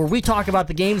pops up where we talk about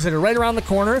the games that are right around the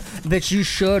corner that you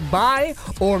should buy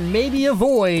or maybe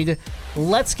avoid.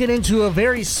 Let's get into a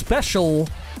very special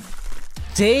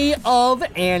day of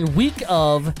and week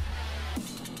of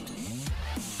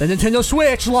the Nintendo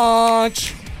Switch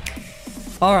launch.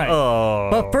 All right.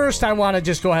 But first, I want to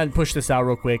just go ahead and push this out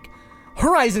real quick.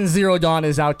 Horizon Zero Dawn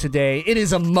is out today. It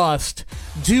is a must.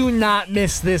 Do not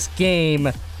miss this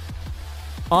game.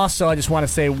 Also, I just want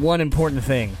to say one important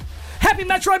thing. Happy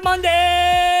Metroid Monday!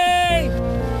 I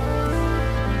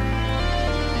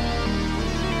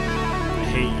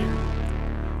hate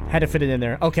you. Had to fit it in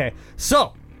there. Okay,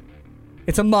 so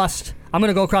it's a must. I'm going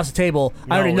to go across the table.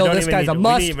 I already know this guy's a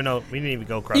must. We didn't even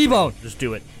go across Ebone. the table. Just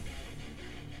do it.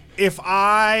 If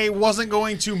I wasn't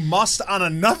going to must on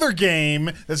another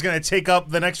game that's going to take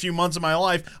up the next few months of my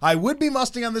life, I would be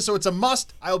musting on this, so it's a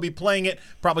must. I'll be playing it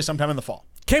probably sometime in the fall.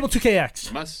 Cable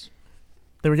 2KX. Must.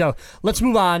 There we go. Let's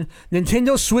move on.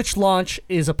 Nintendo Switch launch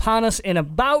is upon us in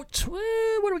about,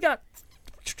 what do we got?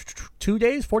 2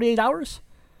 days? 48 hours?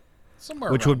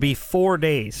 Somewhere Which around would be 4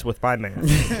 days with my math.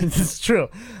 It's true.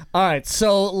 All right,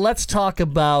 so let's talk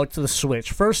about the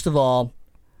Switch. First of all,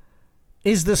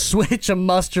 is the Switch a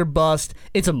must or bust?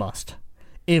 It's a must.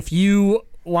 If you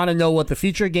want to know what the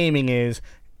future of gaming is,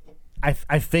 I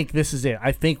think this is it.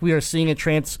 I think we are seeing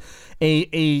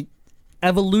a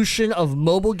evolution of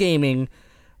mobile gaming.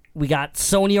 We got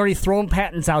Sony already throwing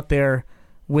patents out there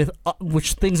with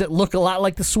which things that look a lot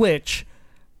like the Switch.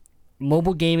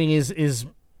 Mobile gaming is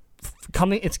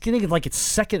coming. It's getting like its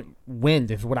second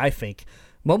wind, is what I think.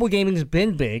 Mobile gaming has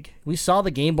been big. We saw the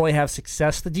Game Boy have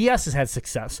success. The DS has had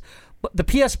success. But the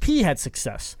PSP had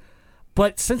success.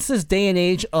 But since this day and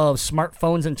age of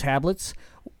smartphones and tablets,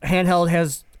 handheld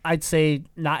has, I'd say,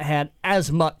 not had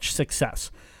as much success.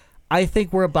 I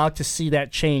think we're about to see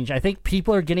that change. I think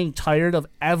people are getting tired of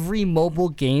every mobile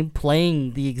game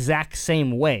playing the exact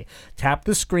same way. Tap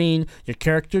the screen, your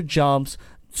character jumps,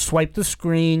 swipe the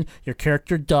screen, your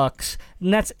character ducks,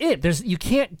 and that's it. You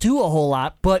can't do a whole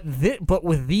lot, but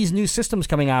with these new systems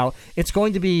coming out, it's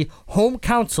going to be home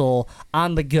console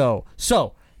on the go.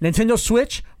 So, Nintendo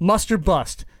Switch, must or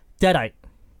bust? Deadite.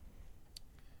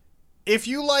 If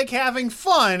you like having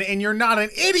fun and you're not an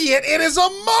idiot, it is a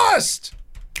must!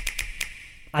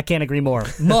 I can't agree more.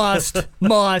 Must,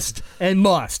 must, and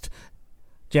must.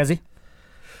 Jazzy?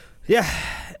 Yeah.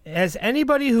 As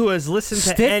anybody who has listened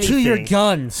to anything... Stick to your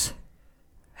guns.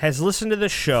 ...has listened to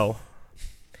this show,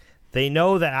 they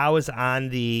know that I was on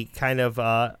the kind of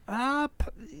a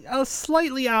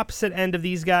slightly opposite end of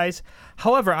these guys.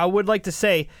 However, I would like to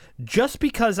say, just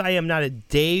because I am not a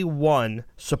day one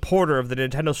supporter of the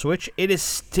Nintendo Switch, it is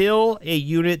still a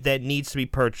unit that needs to be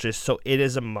purchased, so it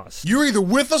is a must. You're either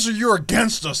with us or you're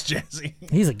against us, Jazzy.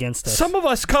 He's against us. Some of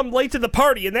us come late to the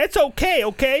party, and that's okay?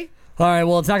 All right,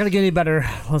 well, it's not going to get any better.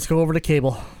 Let's go over to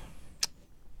Cable.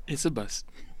 It's a bust.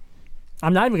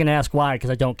 I'm not even going to ask why,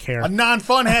 because I don't care. A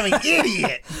non-fun-having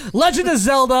idiot. Legend of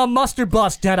Zelda, must or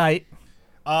bust, Deadite.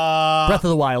 Breath of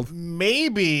the Wild.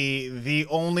 Maybe the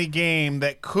only game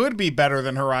that could be better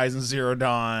than Horizon Zero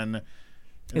Dawn.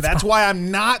 That's why I'm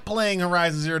not playing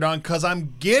Horizon Zero Dawn, because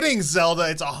I'm getting Zelda.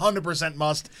 It's 100%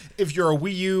 must if you're a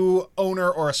Wii U owner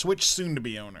or a Switch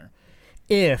soon-to-be owner.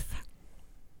 If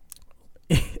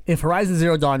Horizon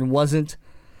Zero Dawn wasn't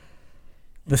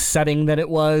the setting that it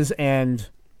was and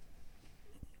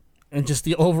just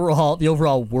the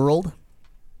overall world,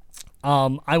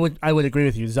 I would agree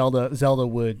with you. Zelda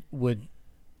would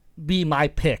be my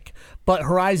pick, but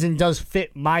Horizon does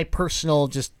fit my personal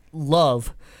just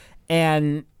love,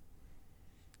 and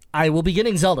I will be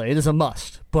getting Zelda. It is a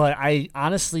must. But I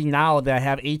honestly, now that I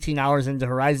have 18 hours into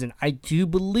Horizon, I do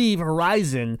believe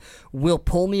Horizon will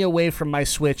pull me away from my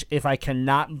Switch if I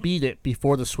cannot beat it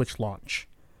before the Switch launch,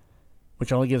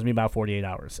 which only gives me about 48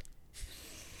 hours.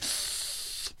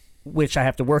 Which I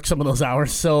have to work some of those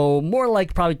hours, so more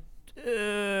like probably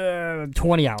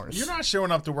 20 hours. You're not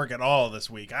showing up to work at all this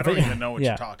week. I don't even know what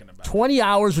you're talking about. 20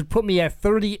 hours would put me at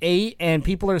 38, and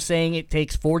people are saying it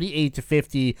takes 48 to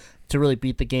 50 to really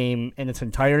beat the game in its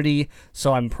entirety,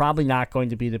 so I'm probably not going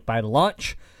to beat it by the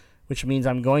launch, which means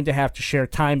I'm going to have to share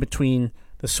time between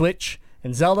the Switch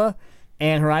and Zelda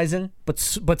and Horizon, but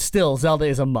still, Zelda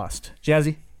is a must.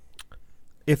 Jazzy?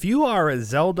 If you are a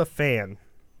Zelda fan,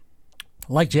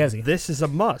 like Jazzy, this is a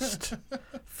must.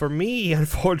 For me,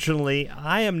 unfortunately,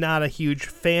 I am not a huge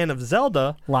fan of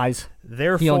Zelda. Lies.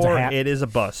 Therefore, it is a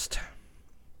bust.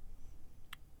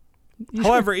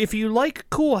 However, if you like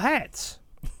cool hats,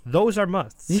 those are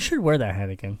musts. You should wear that hat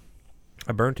again.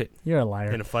 I burnt it. You're a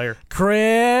liar. In a fire.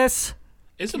 Chris.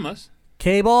 It's a must.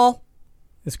 Cable.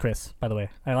 It's Chris, by the way.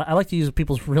 I like to use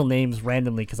people's real names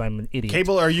randomly because I'm an idiot.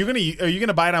 Cable, are you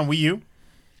gonna buy it on Wii U?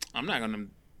 I'm not gonna.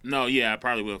 No, yeah, I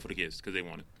probably will for the kids because they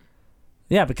want it.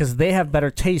 Yeah, because they have better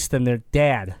taste than their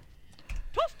dad.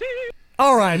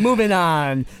 All right, moving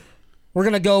on. We're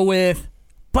gonna go with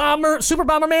Super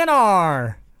Bomberman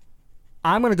R.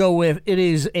 I'm going to go with it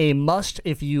is a must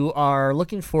if you are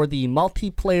looking for the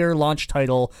multiplayer launch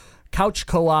title, couch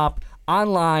co-op,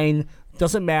 online,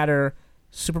 doesn't matter.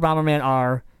 Super Bomberman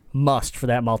R, must for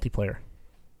that multiplayer.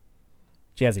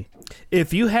 Jazzy.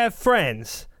 If you have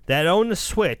friends that own a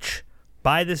Switch,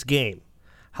 buy this game.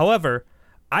 However,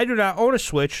 I do not own a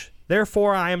Switch,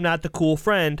 therefore I am not the cool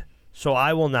friend, so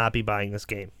I will not be buying this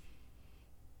game.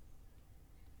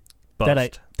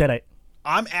 Bust. Deadite.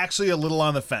 I'm actually a little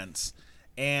on the fence.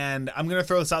 And I'm going to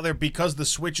throw this out there because the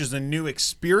Switch is a new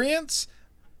experience.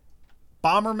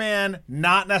 Bomberman,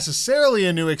 not necessarily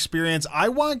a new experience. I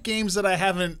want games that I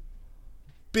haven't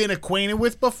been acquainted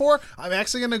with before. I'm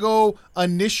actually going to go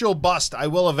initial bust. I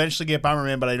will eventually get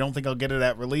Bomberman, but I don't think I'll get it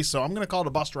at release, so I'm going to call it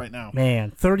a bust right now.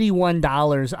 Man,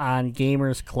 $31 on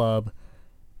Gamers Club.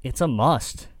 It's a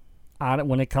must on it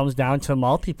when it comes down to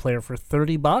multiplayer for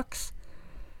 $30.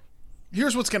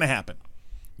 Here's what's going to happen.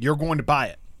 You're going to buy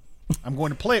it. I'm going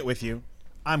to play it with you.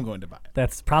 I'm going to buy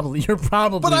it. You're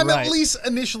probably But I'm right. at least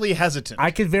initially hesitant.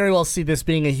 I could very well see this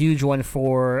being a huge one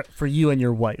for you and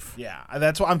your wife. Yeah,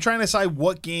 that's why I'm trying to decide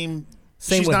what game.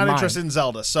 She's not interested in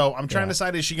Zelda, so I'm trying to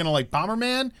decide, is she going to like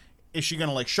Bomberman? Is she going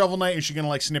to like Shovel Knight? Is she going to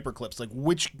like Snipper Clips? Like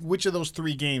which of those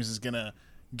three games is going to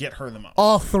get her the most?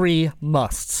 All three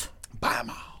musts. Buy them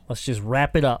all. Let's just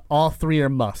wrap it up. All three are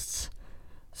musts.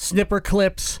 Snipper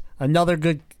Clips, another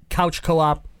good couch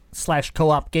co-op /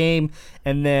 co-op game,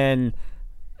 and then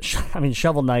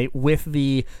Shovel Knight with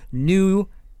the new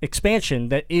expansion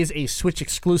that is a Switch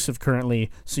exclusive currently,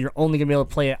 so you're only going to be able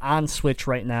to play it on Switch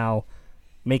right now,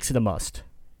 makes it a must.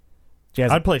 Jazzy.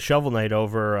 I'd play Shovel Knight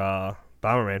over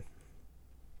Bomberman.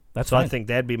 That's so fine. I think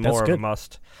that'd be more of a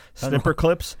must. Snipper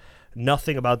Clips,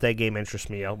 nothing about that game interests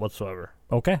me whatsoever.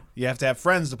 Okay. You have to have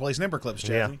friends to play Snipper Clips, Jazzy.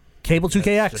 Yeah. Cable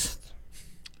 2KX.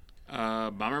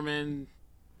 Bomberman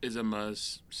is a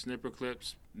must. Snipper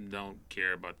Clips, don't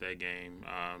care about that game.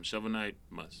 Shovel Knight,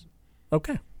 must.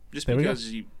 Okay. Just There we go.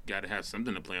 because you got to have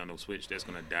something to play on the Switch that's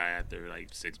going to die after like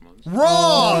 6 months.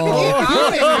 Wrong!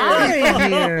 Get Outta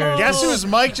here. Guess whose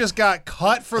mic just got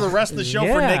cut for the rest of the show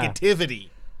for Yeah. negativity?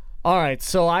 All right,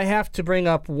 so I have to bring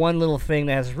up one little thing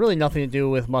that has really nothing to do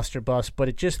with Mustard Bust, but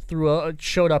it just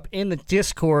showed up in the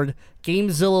Discord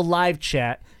Gamezilla live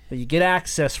chat that you get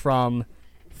access from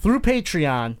through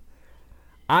Patreon.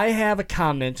 I have a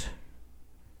comment,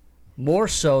 more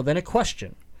so than a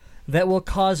question, that will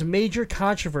cause major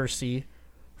controversy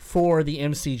for the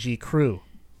MCG crew.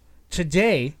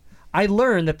 Today, I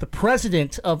learned that the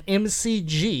president of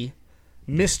MCG,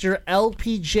 Mr.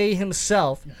 LPJ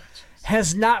himself,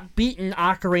 has not beaten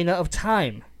Ocarina of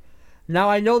Time. Now,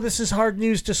 I know this is hard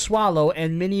news to swallow,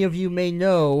 and many of you may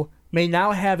now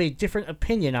have a different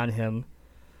opinion on him,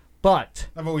 but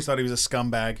I've always thought he was a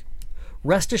scumbag.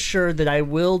 rest assured that I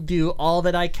will do all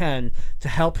that I can to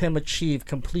help him achieve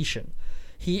completion.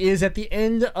 He is at the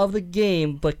end of the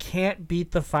game, but can't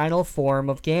beat the final form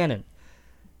of Ganon.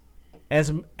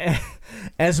 As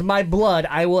my blood,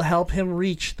 I will help him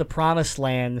reach the promised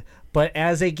land, but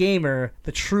as a gamer,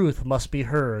 the truth must be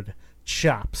heard.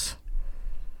 Chops.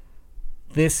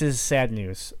 This is sad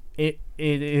news. It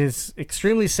is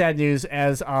extremely sad news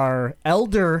as our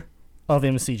elder of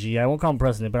MCG, I won't call him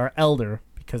president, but our elder,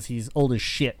 because he's old as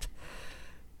shit,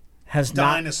 has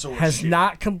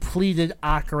not completed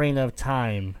Ocarina of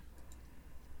Time.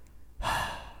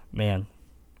 Man.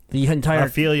 I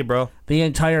feel you, bro. The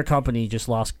entire company just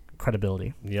lost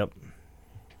credibility. Yep.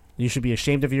 You should be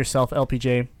ashamed of yourself,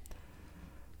 LPJ.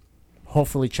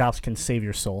 Hopefully Chops can save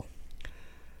your soul.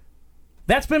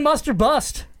 That's been Mustard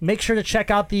Bust. Make sure to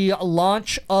check out the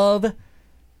launch of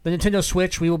the Nintendo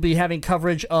Switch. We will be having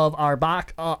coverage of our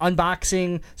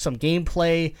unboxing, some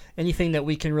gameplay, anything that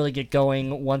we can really get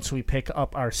going once we pick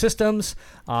up our systems.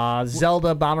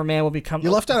 Zelda Bomberman will be coming.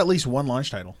 You left out at least one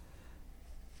launch title.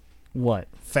 What?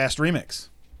 Fast Remix.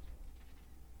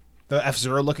 The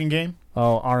F-Zero looking game.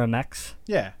 Oh, RMX?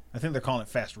 Yeah, I think they're calling it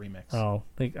Fast Remix. Oh,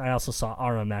 I also saw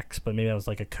RMX, but maybe that was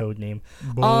like a code name.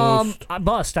 Bust.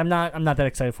 Bust. I'm not that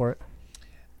excited for it.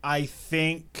 I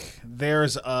think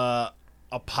there's a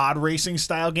pod racing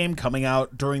style game coming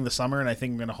out during the summer, and I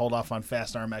think I'm going to hold off on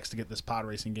Fast RMX to get this pod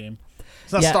racing game.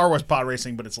 It's not Star Wars pod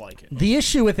racing, but it's like it. The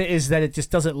issue with it is that it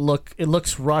just doesn't look. It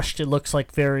looks rushed. It looks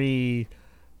like very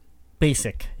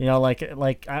basic. You know,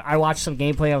 like I watched some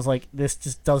gameplay. I was like, this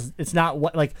just does. It's not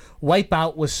what like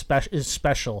Wipeout is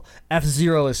special.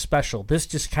 F-Zero is special. This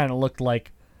just kind of looked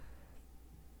like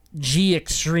G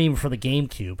Extreme for the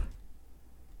GameCube,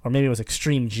 or maybe it was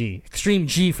Extreme G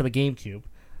for the GameCube.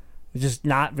 It's just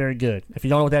not very good. If you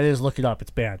don't know what that is, look it up. It's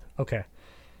bad. Okay.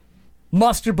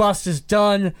 Mustard Bust is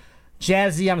done.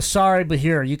 Jazzy, I'm sorry, but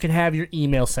here, you can have your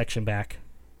email section back.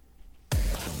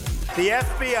 The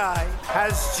FBI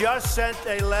has just sent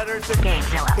a letter to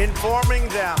Gamezilla informing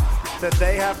them that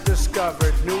they have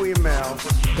discovered new emails.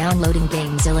 Downloading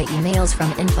Gamezilla emails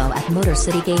from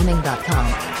info@motorcitygaming.com.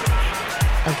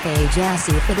 Okay,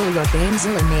 Jazzy Fiddle, your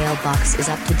Gamezilla mailbox is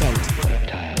up to date.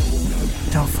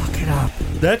 Don't fuck it up.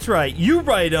 That's right. You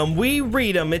write them, we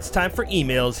read them. It's time for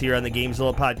emails here on the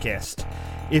Gamezilla podcast.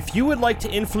 If you would like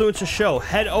to influence the show,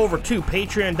 head over to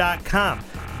patreon.com.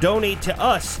 Donate to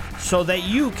us so that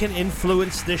you can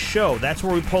influence this show. That's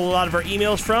where we pull a lot of our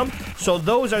emails from. So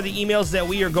those are the emails that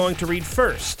we are going to read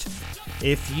first.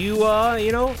 If you,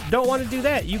 don't want to do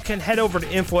that, you can head over to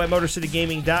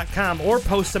info@motorcitygaming.com or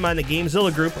post them on the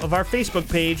Gamezilla group of our Facebook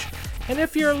page. And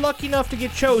if you're lucky enough to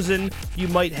get chosen, you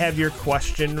might have your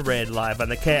question read live on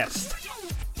the cast.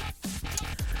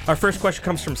 Our first question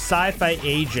comes from Sci-Fi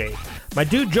AJ. My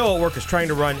dude Joe at work is trying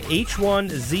to run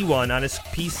H1Z1 on his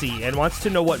PC and wants to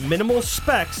know what minimal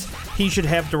specs he should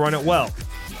have to run it well.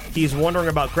 He's wondering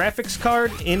about graphics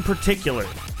card in particular.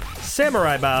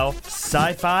 Samurai Bow,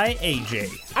 Sci-Fi AJ.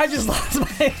 I just lost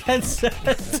my headset.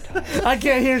 I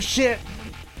can't hear shit.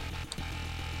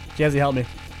 Jazzy, help me.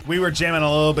 We were jamming a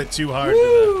little bit too hard.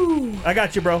 I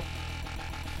got you, bro.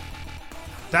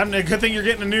 Good thing you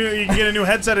can get a new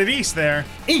headset at East there.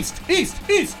 East.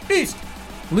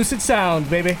 Lucid Sound,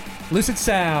 baby. Lucid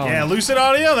Sound. Yeah, Lucid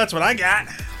Audio, that's what I got.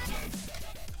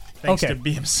 Thanks Okay. to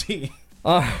BMC.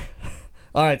 All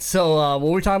right, so what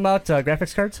were we talking about?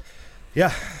 Graphics cards?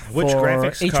 Yeah. Which For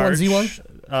graphics H1Z1?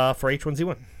 cards? For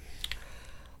H1Z1.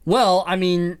 Well, I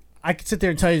mean, I could sit there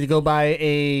and tell you to go buy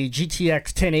a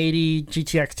GTX 1080,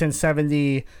 GTX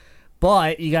 1070,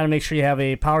 but you got to make sure you have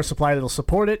a power supply that'll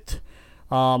support it.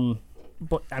 But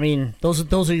I mean,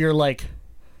 those are your like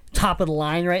top of the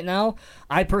line right now.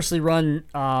 I personally run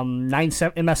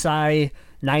MSI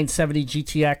 970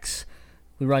 GTX.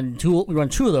 We run two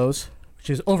of those, which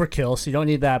is overkill, so you don't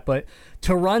need that. But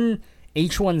to run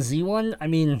H1Z1, I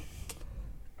mean,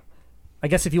 I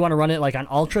guess if you want to run it like on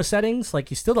ultra settings, like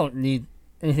you still don't need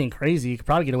anything crazy. You could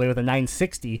probably get away with a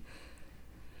 960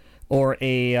 or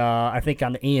I think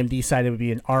on the AMD side it would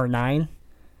be an R9.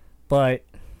 But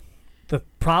the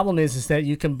problem is that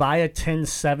you can buy a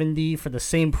 1070 for the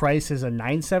same price as a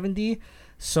 970.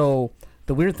 So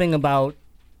the weird thing about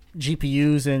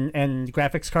GPUs and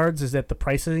graphics cards is that the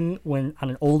pricing when on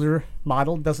an older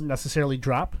model doesn't necessarily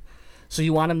drop. So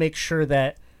you want to make sure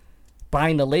that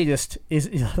buying the latest is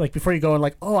like before you go and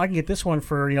like, oh, I can get this one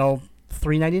for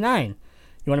 $399.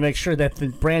 You want to make sure that the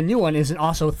brand new one isn't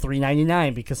also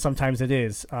 $399 because sometimes it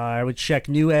is. I would check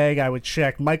Newegg, I would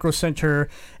check Micro Center,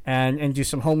 and do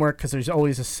some homework because there's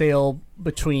always a sale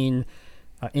between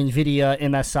NVIDIA,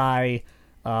 MSI,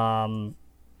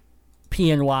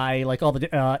 PNY, like all the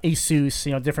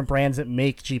Asus, different brands that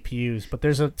make GPUs. But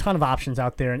there's a ton of options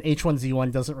out there, and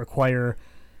H1Z1 doesn't require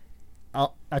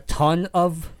a ton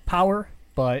of power.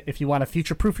 But if you want to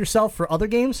future-proof yourself for other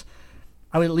games,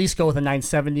 I would at least go with a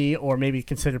 970 or maybe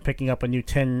consider picking up a new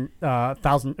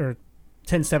 10,000 or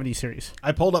 1070 series.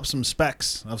 I pulled up some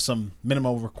specs of some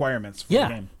minimal requirements for the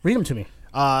game. Read them to me.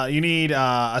 You need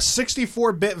a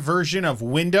 64-bit version of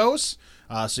Windows,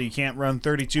 so you can't run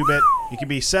 32-bit. It can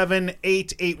be 7,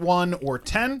 8, 8.1, or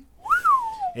 10.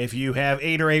 If you have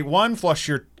 8 or 8.1, flush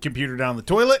your computer down the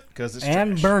toilet because it's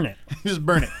trash. Burn it. Just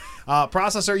burn it.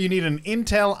 Processor, you need an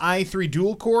Intel i3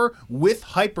 dual-core with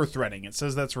hyper-threading. It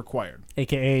says that's required.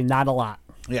 AKA not a lot.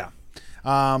 Yeah.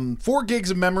 4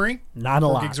 gigs of memory. Not a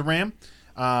lot. 4 gigs of RAM.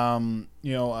 An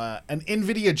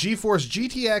NVIDIA GeForce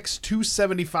GTX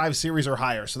 275 series or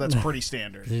higher, so that's pretty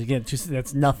standard. Again,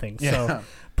 that's nothing. Yeah.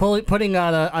 So putting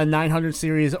on a 900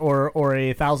 series or a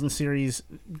 1000 series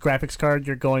graphics card,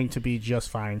 you're going to be just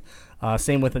fine.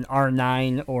 Same with an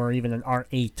R9 or even an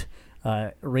R8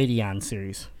 Radeon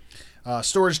series.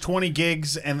 Storage 20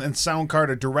 gigs and sound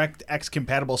card, a DirectX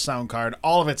compatible sound card.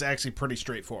 All of it's actually pretty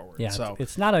straightforward. Yeah, so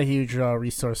it's not a huge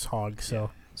resource hog.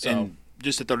 So. And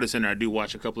just to throw this in there, I do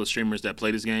watch a couple of streamers that play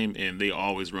this game, and they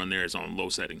always run theirs on low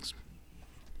settings.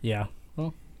 Yeah.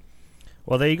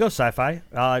 Well, there you go,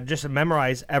 Sci-Fi. Just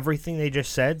memorize everything they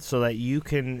just said so that you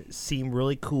can seem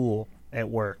really cool at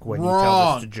work when you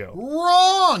tell this to Joe.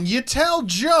 Wrong! You tell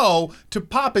Joe to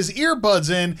pop his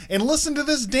earbuds in and listen to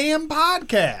this damn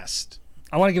podcast.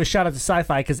 I want to give a shout out to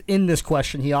Sci-Fi because in this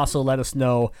question he also let us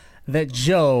know that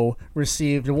Joe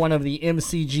received one of the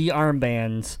MCG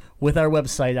armbands with our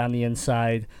website on the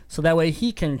inside, so that way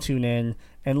he can tune in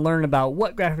and learn about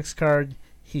what graphics card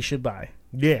he should buy.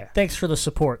 Yeah. Thanks for the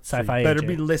support, Sci-Fi. You better AJ.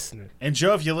 be listening. And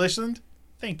Joe, if you listened,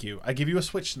 thank you. I give you a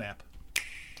Switch snap.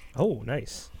 Oh,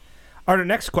 nice. Our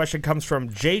next question comes from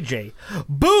JJ.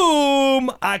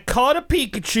 Boom! I caught a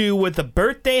Pikachu with a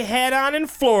birthday hat on in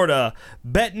Florida.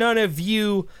 Bet none of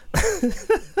you...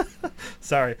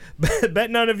 Sorry. Bet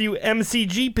none of you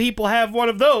MCG people have one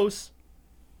of those.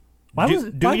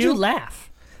 Why'd you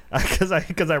laugh? Because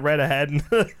I read ahead.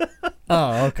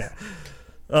 Oh, okay.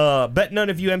 Bet none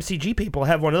of you MCG people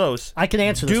have one of those. I can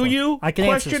answer this Do one. you? I can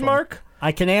answer this Question one. mark?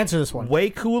 I can answer this one.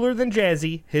 Way cooler than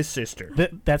Jazzy, his sister.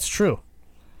 That's true.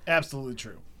 Absolutely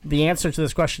true. The answer to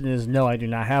this question is no, I do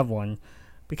not have one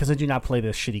because I do not play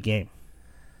this shitty game.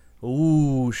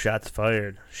 Ooh, shots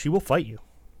fired. She will fight you.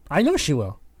 I know she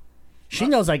will. She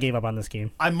knows I gave up on this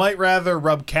game. I might rather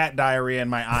rub cat diarrhea in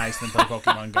my eyes than play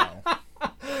Pokemon Go.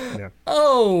 Yeah.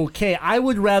 Okay, I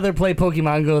would rather play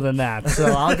Pokemon Go than that. So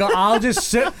I'll just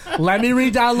sit. Let me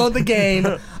re-download the game.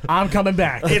 I'm coming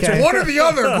back. Okay? It's one or the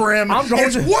other, Grim.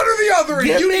 It's one or the other, and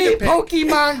Give you me need to pick.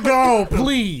 Pokemon Go,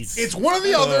 please. It's one or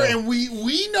the other, and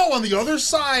we know on the other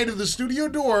side of the studio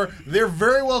door there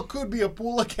very well could be a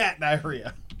pool of cat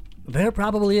diarrhea. There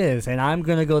probably is, and I'm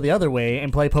gonna go the other way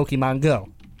and play Pokemon Go.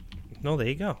 No, there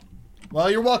you go. Well,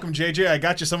 you're welcome, JJ. I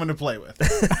got you someone to play with.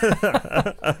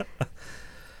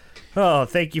 Oh,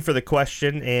 thank you for the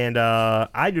question, and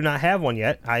I do not have one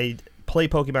yet. I play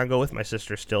Pokemon Go with my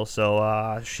sister still,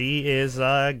 so she is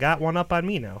got one up on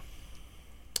me now.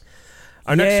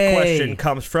 Our next question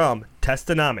comes from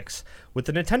Testonomics. With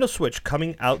the Nintendo Switch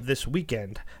coming out this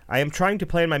weekend, I am trying to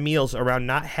plan my meals around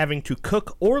not having to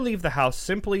cook or leave the house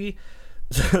simply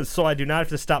so I do not have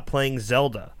to stop playing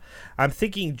Zelda. I'm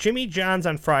thinking Jimmy John's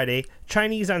on Friday,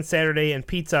 Chinese on Saturday, and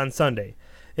pizza on Sunday.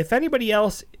 If anybody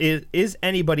else is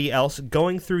anybody else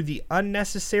going through the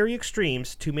unnecessary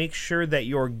extremes to make sure that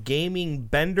your gaming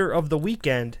bender of the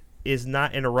weekend is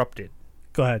not interrupted?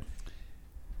 Go ahead.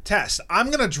 Tess, I'm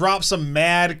going to drop some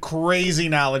mad, crazy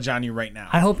knowledge on you right now.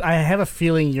 I have a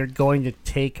feeling you're going to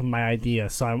take my idea,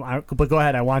 but go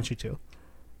ahead. I want you to.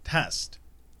 Test.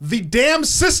 The damn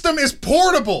system is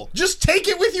portable. Just take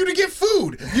it with you to get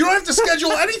food. You don't have to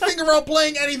schedule anything around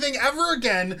playing anything ever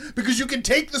again because you can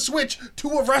take the Switch to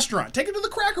a restaurant. Take it to the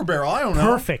Cracker Barrel. I don't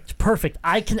know. Perfect.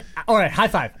 All right, high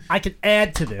five. I can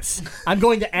add to this. I'm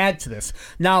going to add to this.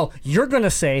 Now, you're going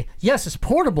to say, yes, it's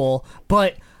portable,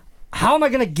 but how am I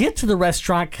going to get to the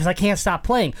restaurant because I can't stop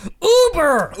playing?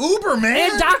 Uber,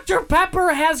 man. And Dr.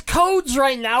 Pepper has codes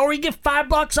right now where you get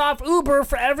 $5 off Uber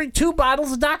for every 2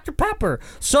 bottles of Dr. Pepper.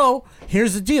 So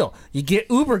here's the deal: you get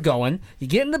Uber going, you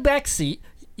get in the back seat,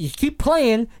 you keep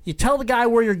playing, you tell the guy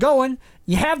where you're going,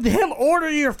 you have him order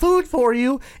your food for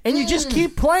you, and you just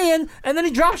keep playing, and then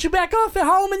he drops you back off at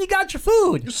home, and you got your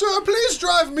food. Sir, please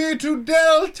drive me to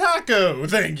Del Taco.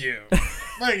 Thank you.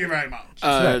 Thank you very much.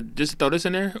 Just throw this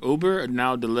in there. Uber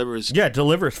now delivers. Yeah,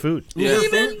 delivers food.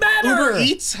 Even better. Uber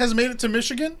Eats has made it to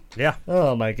Michigan. Yeah.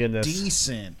 Oh my goodness.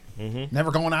 Decent.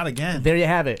 Never going out again. There you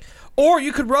have it. Or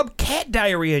you could rub cat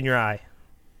diarrhea in your eye.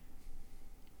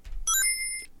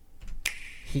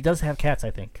 He does have cats,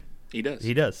 I think. He does.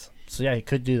 He does. So yeah, he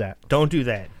could do that. Don't do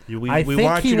that. We I think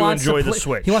want he you to wants enjoy the play-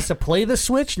 Switch. He wants to play the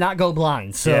Switch, not go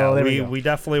blind. So yeah, there we go. we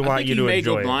definitely I want think you he to may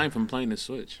enjoy go it. blind from playing the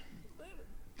Switch.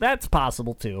 That's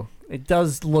possible too. It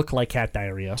does look like cat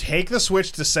diarrhea. Take the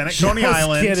Switch to Senate Coney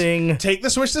Island. Kidding. Take the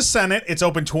Switch to Senate. It's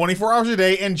open 24 hours a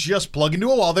day, and just plug into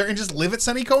a wall there and just live at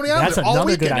Senate Coney Island That's all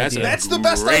another weekend. good idea. That's the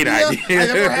best Great idea idea. I've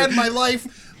ever had in my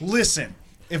life. Listen,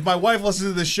 if my wife listens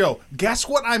to this show, guess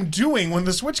what I'm doing when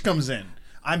the Switch comes in?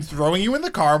 I'm throwing you in the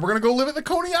car. We're gonna go live at the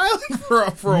Coney Island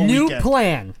for a New weekend.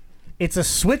 plan. It's a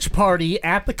Switch party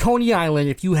at the Coney Island.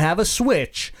 If you have a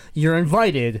Switch, you're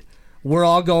invited. We're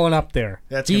all going up there.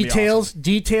 That's gonna be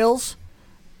Details.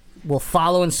 We'll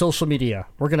follow in social media.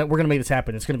 We're gonna make this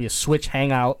happen. It's gonna be a Switch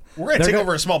hangout. We're gonna take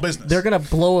over a small business. They're gonna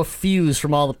blow a fuse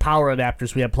from all the power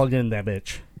adapters we have plugged in that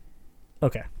bitch.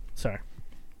 Okay, sorry,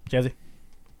 Jazzy.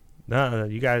 No,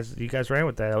 you guys ran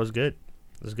with that. That was good.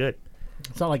 It was good.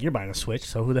 It's not like you're buying a Switch,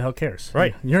 so who the hell cares?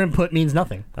 Right. Your input means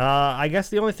nothing. I guess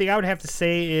the only thing I would have to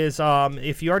say is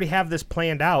if you already have this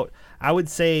planned out, I would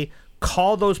say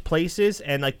call those places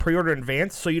and like pre-order in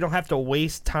advance so you don't have to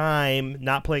waste time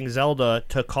not playing Zelda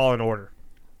to call an order.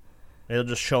 It'll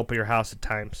just show up at your house at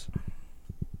times.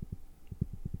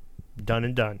 Done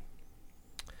and done.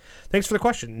 Thanks for the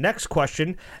question. Next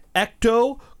question.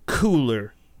 Ecto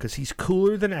Cooler, because he's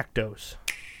cooler than Ectos.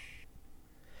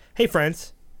 Hey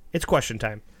friends, it's question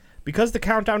time. Because the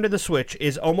countdown to the Switch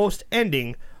is almost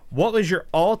ending, what was your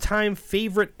all-time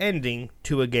favorite ending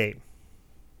to a game?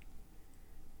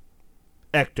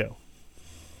 Ecto.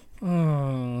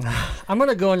 I'm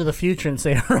gonna go into the future and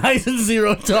say Horizon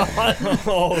Zero Dawn.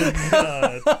 Oh,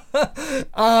 God. Oh,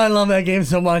 I love that game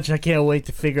so much. I can't wait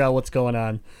to figure out what's going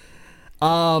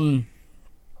on.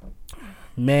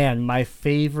 Man, my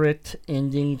favorite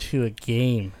ending to a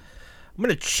game. I'm going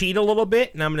to cheat a little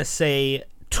bit, and I'm going to say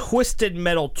Twisted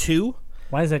Metal 2.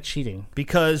 Why is that cheating?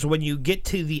 Because when you get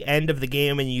to the end of the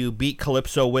game and you beat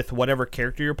Calypso with whatever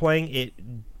character you're playing, it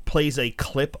plays a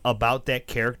clip about that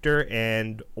character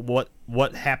and what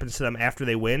happens to them after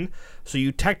they win. So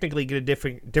you technically get a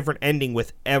different ending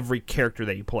with every character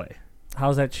that you play.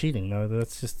 How's that cheating? No,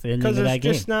 that's just the ending Because of that it's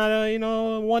game. just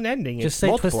not one ending. Just It's say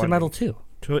multiple Twisted Metal endings.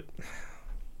 2.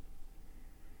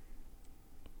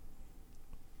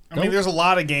 I mean, there's a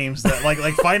lot of games that like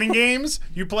fighting games.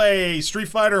 You play Street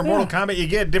Fighter or Mortal Kombat, you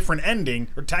get a different ending.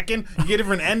 Or Tekken, you get a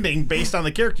different ending based on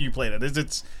the character you played.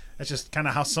 That's just kind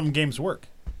of how some games work.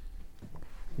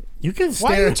 You can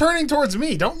Why are stare. you turning towards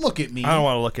me? Don't look at me. I don't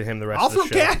want to look at him the rest I'll of the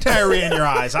throw show. cat diarrhea in your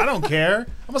eyes. I don't care.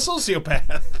 I'm a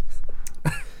sociopath.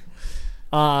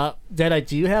 Deadeye,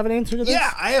 do you have an answer to this?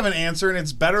 Yeah, I have an answer, and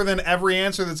it's better than every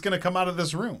answer that's going to come out of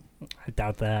this room. I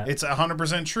doubt that. It's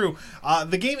 100% true.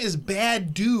 The game is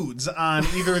Bad Dudes on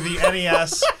either the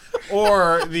NES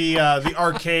or the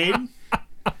arcade.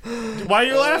 Why are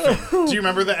you laughing? Do you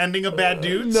remember the ending of Bad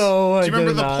Dudes? No, I Do you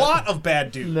remember do the not. plot of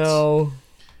Bad Dudes? No.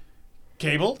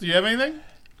 Cable, do you have anything?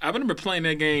 I remember playing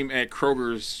that game at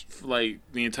Kroger's for like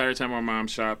the entire time our mom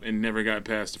shop and never got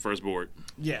past the first board.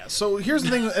 Yeah, so here's the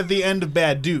thing at the end of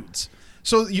Bad Dudes.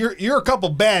 So you're a couple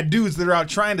bad dudes that are out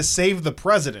trying to save the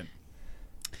president.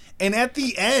 And at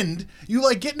the end, you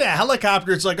like get in a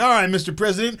helicopter. It's like, all right, Mr.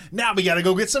 President, now we got to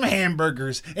go get some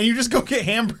hamburgers. And you just go get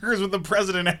hamburgers with the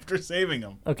president after saving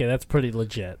him. Okay, that's pretty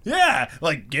legit. Yeah,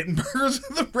 like getting burgers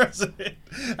with the president.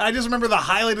 I just remember the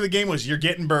highlight of the game was you're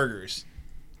getting burgers.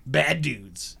 Bad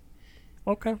Dudes.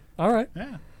 Okay, all right.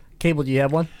 Yeah. Cable, do you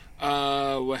have one?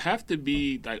 Would have to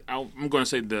be like I'm going to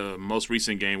say the most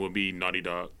recent game would be Naughty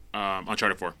Dog,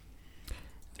 Uncharted 4.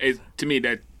 To me,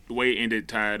 that the way it ended,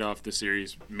 tied off the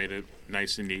series, made it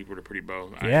nice and neat with a pretty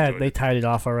bow. I Yeah, enjoyed they it. tied it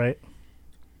off all right.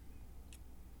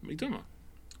 What are you talking about?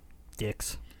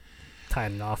 Dicks.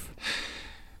 Time off.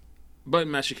 But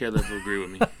Master Caleb will agree with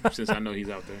me since I know he's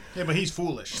out there. Yeah, but he's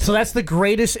foolish. So that's the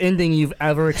greatest ending you've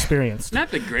ever experienced.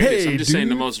 Not the greatest. Hey, I'm just saying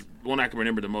the dude. most one I can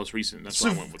remember, the most recent. That's why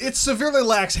I went with It severely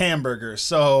lacks hamburgers,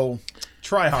 so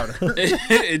try harder.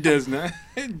 it does not.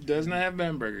 It does not have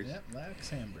hamburgers. Yep,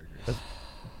 lacks hamburgers.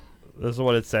 This is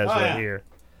what it says Oh, right yeah. here.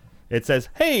 It says,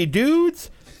 "Hey dudes,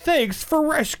 thanks for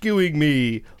rescuing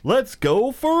me. Let's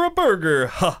go for a burger."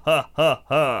 Ha ha ha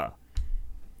ha.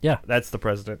 Yeah, that's the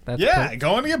president. Yeah,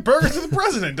 going to get burgers to the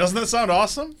president. Doesn't that sound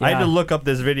awesome? I had to look up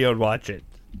this video and watch it.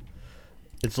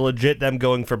 It's legit them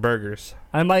going for burgers.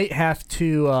 I might have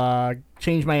to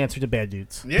change my answer to bad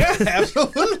dudes. Yeah,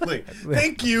 absolutely.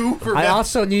 Thank you for I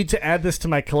also need to add this to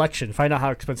my collection. Find out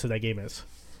how expensive that game is.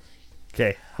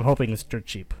 Okay. I'm hoping it's dirt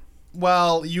cheap.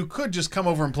 Well, you could just come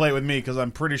over and play it with me because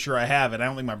I'm pretty sure I have it. I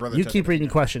don't think my brother You took keep it. reading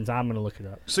questions. I'm going to look it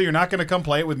up. So you're not going to come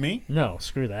play it with me? No,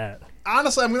 screw that.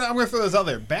 Honestly, I'm gonna throw this out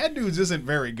there. Bad Dudes isn't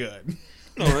very good.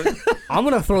 I'm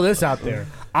going to throw this out there.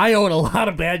 I own a lot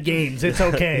of bad games. It's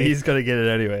okay. He's going to get it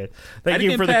anyway. I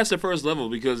didn't get past the first level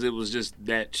because it was just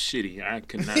that shitty. I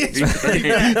could not beat the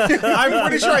game. I'm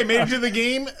pretty sure I made it to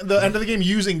the end of the game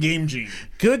using Game Genie.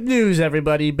 Good news,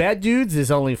 everybody. Bad Dudes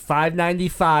is only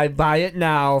 $5.95. Buy it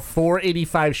now.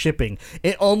 $4.85 shipping.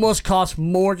 It almost costs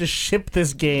more to ship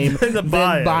this game than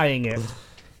buying it.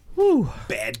 Woo.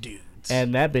 Bad Dudes.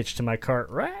 Add that bitch to my cart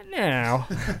right now.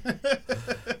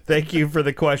 Thank you for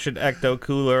the question, Ecto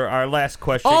Cooler. Our last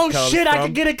question Oh comes shit! from... I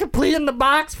could get it complete in the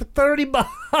box for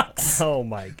 $30. Oh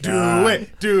my god! Do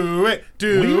it, do it,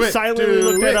 do Will you it. silently do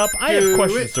look that it, up? I have do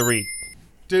questions it, to read.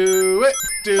 Do it,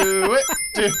 do it,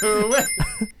 do it.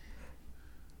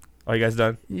 Are you guys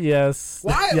done? Yes.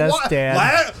 Why? Yes, why?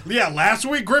 Dad. Last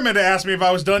week Grim had to ask me if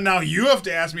I was done. Now you have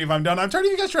to ask me if I'm done. I'm tired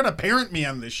of you guys trying to parent me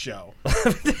on this show.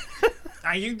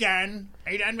 Are you done?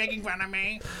 Are you done making fun of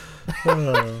me?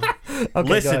 Okay, go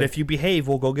Listen, ahead. if you behave,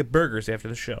 we'll go get burgers after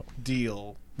the show.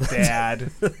 Deal, Dad.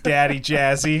 Daddy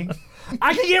Jazzy.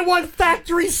 I can get one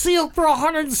factory sealed for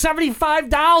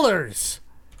 $175.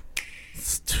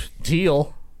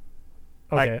 Deal.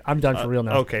 Okay, I'm done for real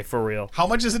now. Okay, for real. How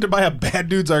much is it to buy a Bad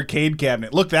Dudes arcade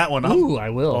cabinet? Look that one up. Ooh, I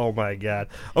will. Oh my god.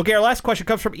 Okay, our last question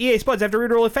comes from EA Spuds. I have to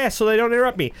read it really fast so they don't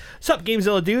interrupt me. Sup,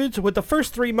 Gamezilla dudes? With the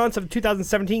first 3 months of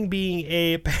 2017 being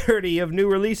a parody of new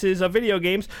releases of video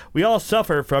games, we all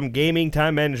suffer from gaming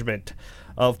time management.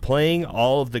 Of playing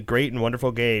all of the great and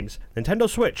wonderful games. Nintendo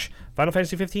Switch, Final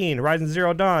Fantasy 15, Horizon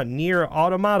Zero Dawn, Nier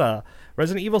Automata,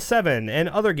 Resident Evil 7, and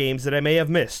other games that I may have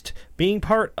missed. Being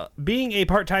a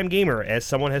part-time gamer, as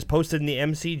someone has posted in the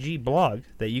MCG blog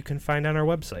that you can find on our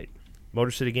website,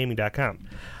 MotorCityGaming.com.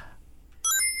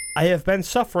 I have been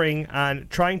suffering on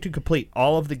trying to complete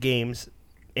all of the games,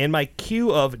 and my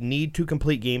queue of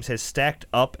need-to-complete games has stacked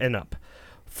up and up.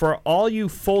 For all you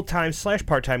full-time /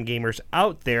 part-time gamers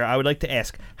out there, I would like to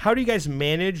ask, how do you guys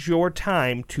manage your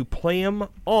time to play them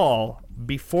all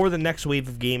before the next wave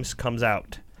of games comes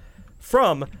out?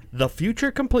 From the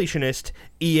future completionist,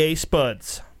 EA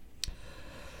Spuds.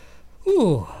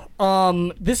 Ooh,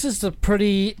 this is a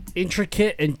pretty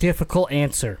intricate and difficult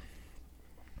answer.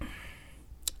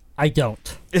 I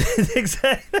don't.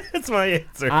 Exactly. That's my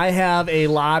answer. I have a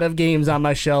lot of games on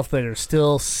my shelf that are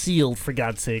still sealed, for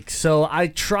God's sake. So I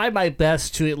try my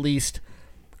best to at least,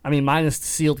 minus the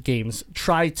sealed games,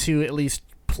 try to at least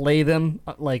play them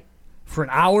like for an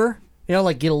hour. Get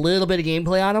a little bit of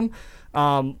gameplay on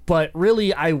them. But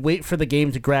really, I wait for the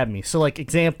game to grab me. So,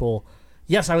 example,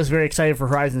 yes, I was very excited for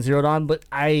Horizon Zero Dawn, but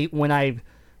when I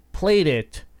played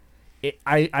it,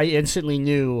 I instantly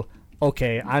knew,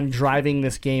 okay, I'm driving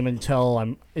this game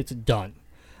until it's done.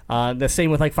 The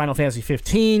same with Final Fantasy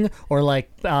 15 or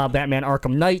Batman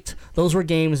Arkham Knight. Those were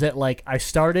games that I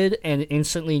started and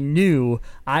instantly knew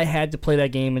I had to play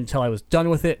that game until I was done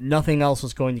with it. Nothing else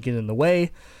was going to get in the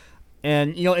way.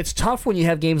 And, it's tough when you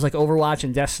have games like Overwatch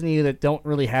and Destiny that don't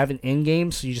really have an end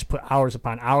game, so you just put hours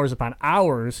upon hours upon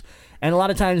hours. And a lot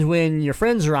of times when your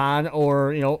friends are on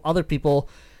or, other people,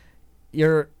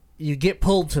 you get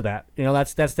pulled to that.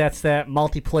 That's that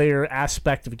multiplayer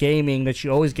aspect of gaming that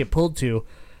you always get pulled to.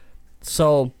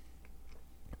 So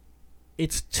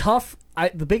it's tough.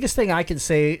 The biggest thing I can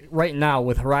say right now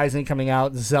with Horizon coming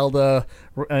out, Zelda,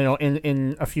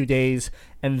 in a few days,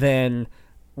 and then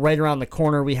right around the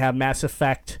corner we have Mass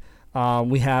Effect,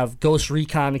 we have Ghost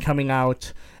Recon coming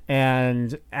out,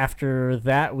 and after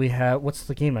that we have, what's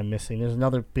the game I'm missing? There's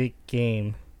another big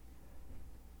game.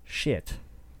 Shit.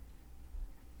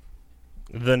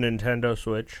 The Nintendo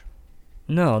Switch.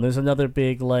 No, there's another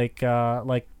big it's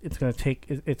gonna take.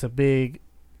 It's a big.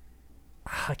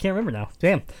 I can't remember now.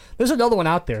 Damn, there's another one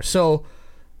out there. So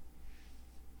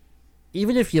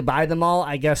even if you buy them all,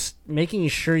 I guess making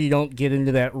sure you don't get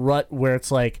into that rut where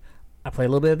it's like, I play a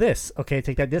little bit of this. Okay,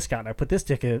 take that disc out. And I put this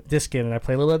disc in, and I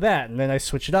play a little bit of that, and then I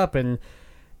switch it up, and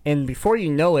before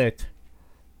you know it,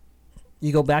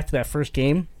 you go back to that first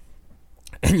game,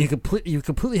 and you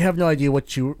completely have no idea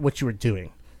what you were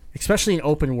doing. Especially in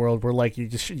open world, where like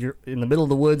you're in the middle of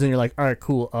the woods, and you're like, all right,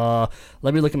 cool.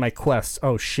 Let me look at my quests.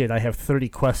 Oh shit, I have 30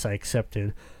 quests I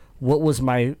accepted. What was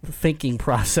my thinking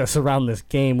process around this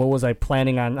game? What was I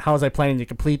planning on? How was I planning to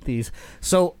complete these?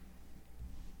 So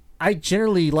I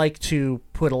generally like to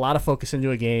put a lot of focus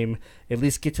into a game, at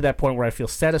least get to that point where I feel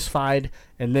satisfied,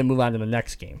 and then move on to the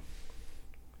next game.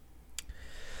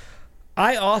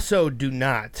 I also do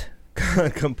not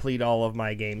complete all of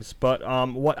my games, but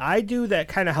what I do that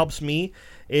kind of helps me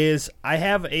is I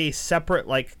have a separate,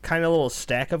 like, kind of little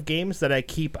stack of games that I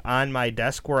keep on my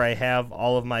desk where I have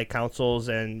all of my consoles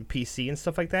and PC and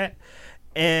stuff like that,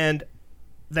 and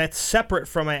that's separate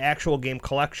from my actual game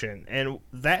collection, and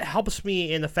that helps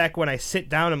me in the fact when I sit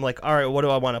down, I'm like, all right, what do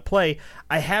I want to play?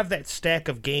 I have that stack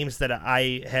of games that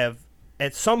I have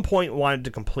at some point wanted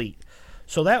to complete.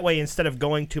 So that way, instead of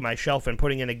going to my shelf and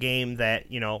putting in a game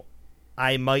that, you know,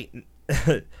 I might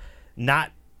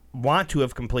not want to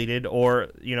have completed, or,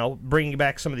 you know, bringing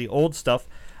back some of the old stuff,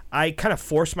 I kind of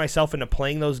force myself into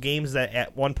playing those games that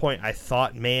at one point I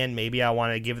thought, man, maybe I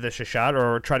want to give this a shot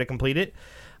or try to complete it.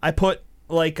 I put,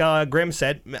 like Grim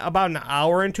said, about an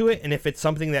hour into it, and if it's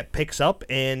something that picks up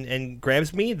and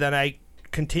grabs me, then I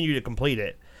continue to complete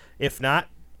it. If not,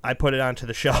 I put it onto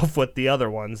the shelf with the other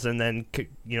ones, and then,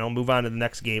 you know, move on to the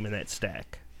next game in that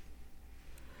stack.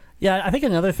 Yeah, I think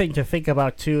another thing to think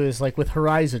about, too, is like with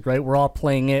Horizon, right? We're all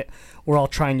playing it. We're all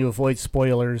trying to avoid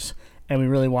spoilers, and we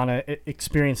really want to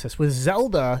experience this. With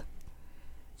Zelda,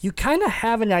 you kind of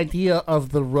have an idea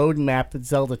of the roadmap that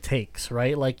Zelda takes,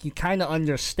 right? Like, you kind of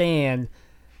understand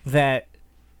that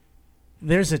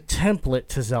there's a template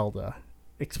to Zelda,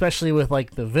 especially with,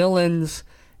 like, the villains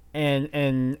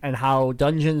and how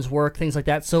dungeons work, things like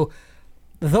that. So,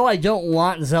 though I don't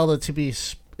want Zelda to be,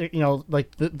 you know,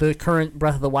 like the current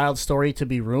Breath of the Wild story to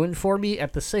be ruined for me,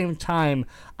 at the same time,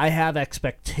 I have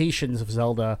expectations of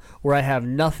Zelda where I have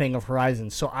nothing of Horizon.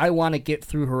 So I want to get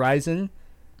through Horizon,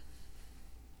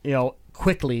 you know,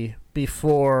 quickly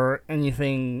before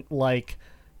anything like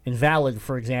Invalid,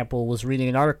 for example, was reading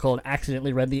an article and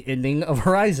accidentally read the ending of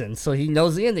Horizon. So he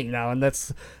knows the ending now, and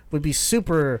that's would be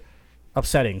super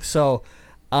upsetting. So,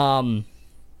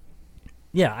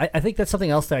 yeah, I think that's something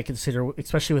else that I consider,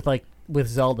 especially with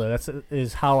Zelda.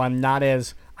 Is how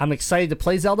I'm excited to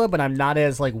play Zelda, but I'm not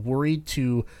as like worried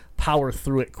to power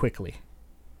through it quickly.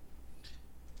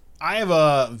 I have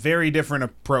a very different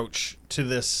approach to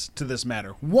this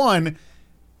matter. One,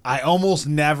 I almost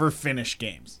never finish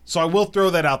games, so I will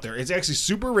throw that out there. It's actually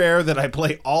super rare that I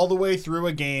play all the way through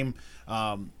a game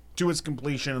to its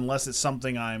completion, unless it's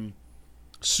something I'm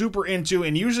super into,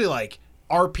 and usually like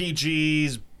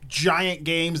RPGs, giant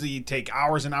games that you take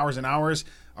hours and hours and hours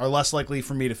are less likely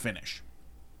for me to finish.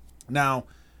 Now,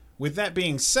 with that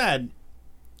being said,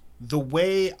 the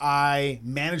way I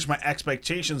manage my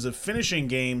expectations of finishing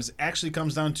games actually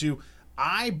comes down to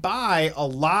I buy a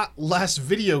lot less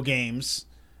video games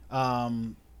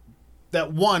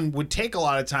that, one, would take a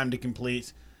lot of time to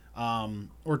complete,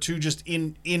 or two, just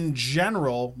in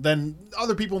general, than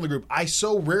other people in the group. I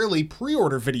so rarely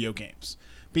pre-order video games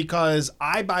because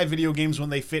I buy video games when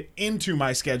they fit into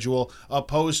my schedule,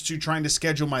 opposed to trying to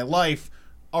schedule my life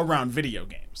around video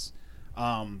games.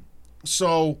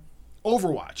 So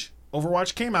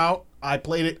Overwatch came out. I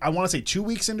played it, I want to say 2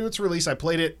 weeks into its release. I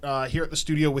played it here at the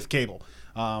studio with cable.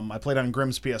 I played it on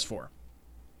Grimm's PS4.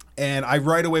 And I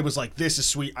right away was like, this is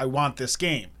sweet. I want this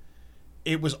game.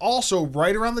 It was also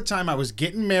right around the time I was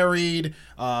getting married,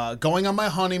 going on my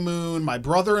honeymoon. My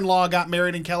brother-in-law got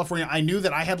married in California. I knew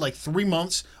that I had like 3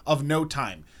 months of no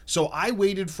time. So I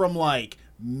waited from like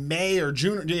May or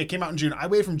June. It came out in June. I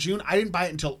waited from June. I didn't buy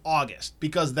it until August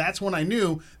because that's when I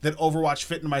knew that Overwatch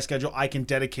fit into my schedule. I can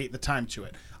dedicate the time to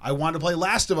it. I wanted to play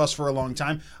Last of Us for a long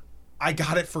time. I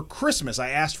got it for Christmas. I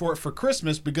asked for it for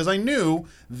Christmas because I knew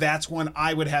that's when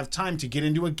I would have time to get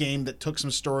into a game that took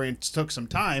some story and took some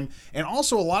time. And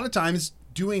also a lot of times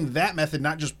doing that method,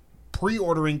 not just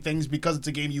pre-ordering things because it's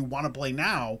a game you want to play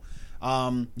now,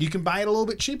 you can buy it a little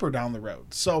bit cheaper down the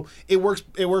road. So it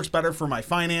works better for my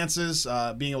finances,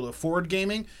 being able to afford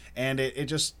gaming, and it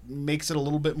just makes it a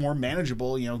little bit more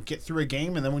manageable. You know, get through a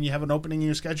game, and then when you have an opening in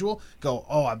your schedule, go,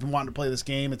 oh, I've been wanting to play this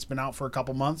game. It's been out for a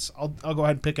couple months. I'll go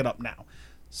ahead and pick it up now.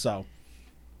 So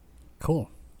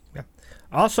cool. Yeah.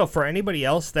 Also, for anybody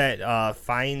else that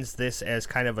finds this as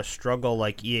kind of a struggle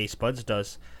like EA Spuds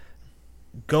does,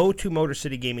 go to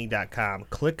MotorCityGaming.com,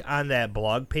 click on that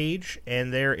blog page,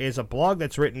 and there is a blog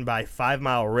that's written by 5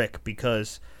 Mile Rick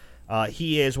because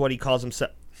he is what he calls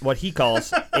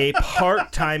a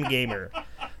part-time gamer.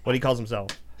 What he calls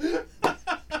himself. I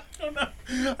don't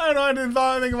know. I didn't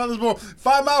find anything about this before.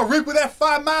 5 Mile Rick with that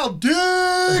 5 Mile dick.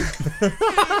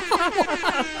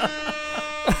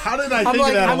 How did I think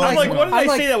of that? I'm like, what did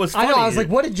I say that was funny? I know. I was like,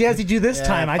 what did Jazzy do this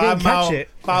time? I didn't catch it.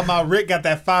 5 Mile Rick got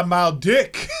that 5 Mile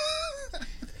dick.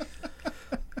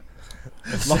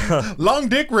 Long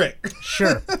Dick Rick.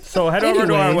 Sure. So head over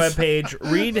to our webpage,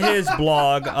 read his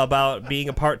blog about being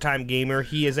a part-time gamer.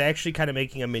 He is actually kind of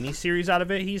making a mini-series out of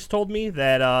it. He's told me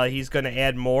that he's going to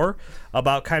add more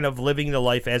about kind of living the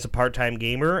life as a part-time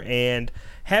gamer and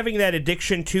having that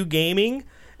addiction to gaming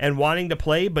and wanting to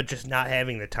play but just not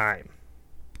having the time.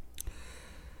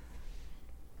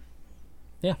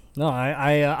 Yeah. No,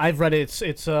 I've read it.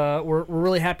 It's we're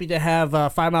really happy to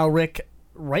have 5 Mile Rick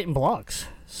writing blogs.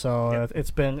 So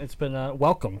it's been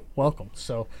welcome.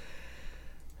 So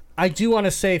I do want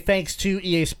to say thanks to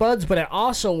EA Spuds, but I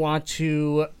also want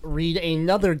to read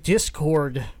another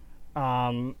Discord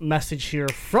message here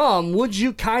from Would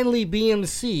You Kindly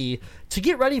BMC. To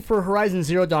get ready for Horizon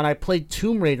Zero Dawn, I played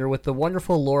Tomb Raider with the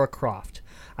wonderful Lara Croft.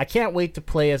 I can't wait to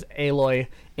play as Aloy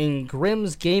in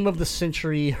Grimm's Game of the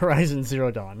Century Horizon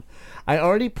Zero Dawn. I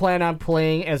already plan on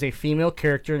playing as a female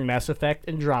character in Mass Effect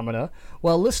Andromeda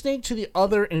while listening to the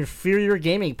other inferior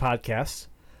gaming podcasts.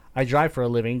 I drive for a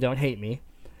living, don't hate me.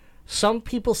 Some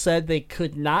people said they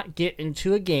could not get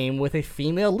into a game with a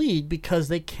female lead because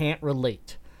they can't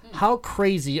relate. How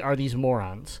crazy are these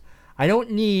morons? I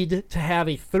don't need to have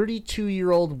a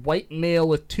 32-year-old white male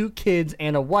with 2 kids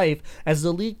and a wife as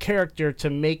the lead character to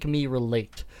make me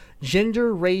relate.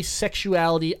 Gender, race,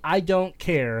 sexuality, I don't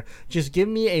care. Just give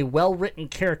me a well-written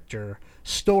character,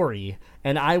 story,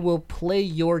 and I will play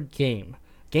your game.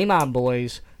 Game on,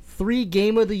 boys. 3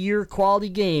 Game of the Year quality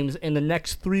games in the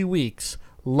next 3 weeks.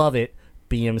 Love it,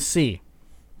 BMC.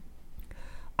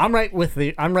 I'm right with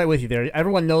you there.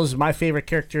 Everyone knows my favorite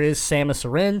character is Samus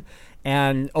Aran,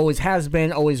 and always has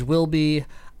been, always will be.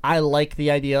 I like the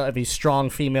idea of a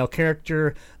strong female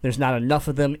character. There's not enough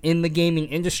of them in the gaming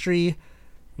industry.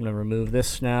 I'm going to remove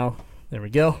this now. There we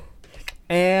go.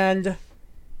 And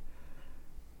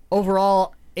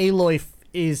overall, Aloy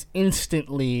is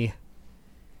instantly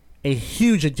a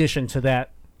huge addition to that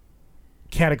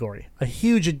category. A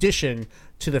huge addition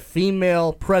to the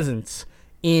female presence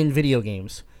in video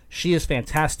games. She is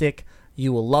fantastic.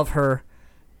 You will love her.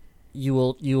 You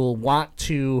will want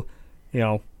to,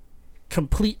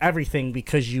 complete everything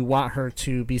because you want her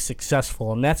to be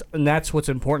successful, and that's what's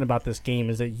important about this game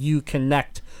is that you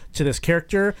connect to this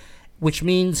character, which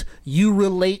means you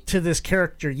relate to this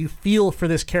character, you feel for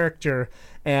this character,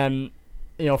 and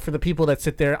for the people that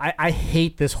sit there, I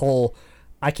hate this whole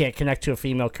I can't connect to a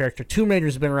female character. Tomb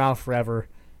Raider's been around forever.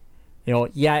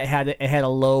 It had a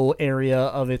low area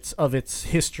of its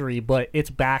history, but it's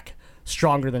back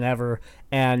stronger than ever,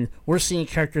 and we're seeing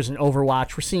characters in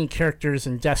Overwatch, we're seeing characters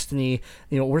in Destiny,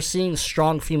 we're seeing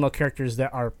strong female characters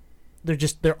that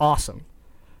they're awesome.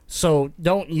 So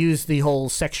don't use the whole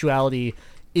sexuality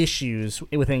issues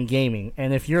within gaming.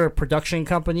 And if you're a production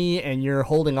company and you're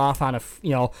holding off on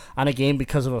a game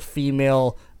because of a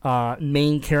female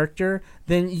main character,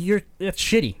 then that's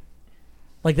shitty.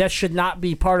 Like, that should not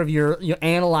be part of your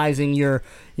analyzing your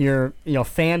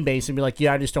fan base and be like,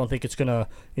 I just don't think it's gonna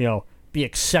be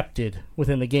accepted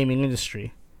within the gaming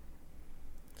industry.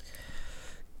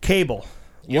 Cable,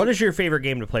 what is your favorite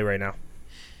game to play right now?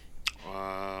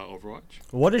 Overwatch.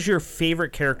 What is your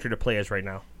favorite character to play as right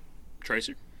now?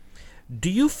 Tracer. Do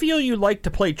you feel you like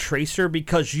to play Tracer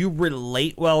because you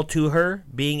relate well to her,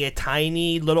 being a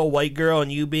tiny little white girl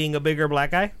and you being a bigger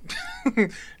black guy?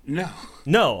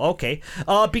 No, okay.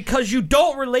 Because you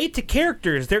don't relate to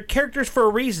characters. They're characters for a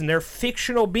reason. They're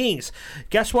fictional beings.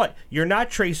 Guess what? You're not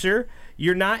Tracer.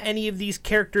 You're not any of these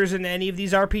characters in any of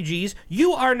these RPGs.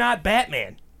 You are not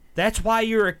Batman. That's why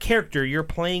you're a character. You're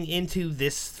playing into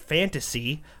this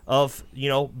fantasy of,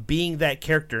 being that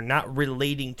character, not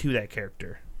relating to that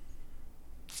character.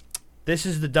 This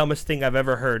is the dumbest thing I've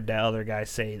ever heard that other guy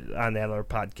say on that other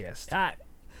podcast.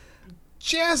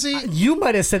 Jazzy, you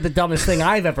might have said the dumbest thing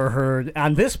I've ever heard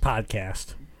on this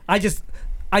podcast.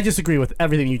 I disagree with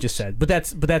everything you just said, but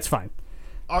that's fine.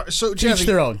 So Jazzy, each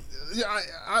their own.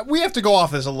 We have to go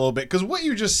off this a little bit because what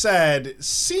you just said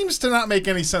seems to not make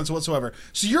any sense whatsoever.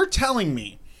 So you're telling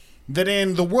me that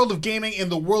in the world of gaming, in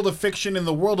the world of fiction, in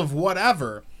the world of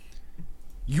whatever,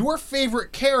 your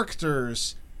favorite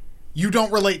characters you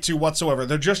don't relate to whatsoever.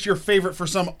 They're just your favorite for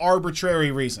some arbitrary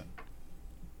reason.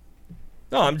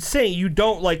 No, I'm saying you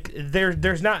don't like.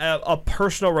 There's not a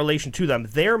personal relation to them.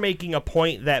 They're making a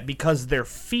point that because they're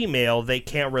female, they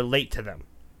can't relate to them.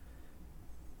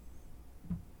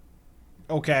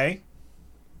 Okay.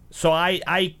 So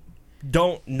I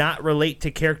don't not relate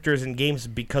to characters in games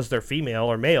because they're female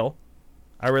or male.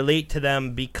 I relate to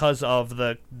them because of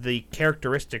the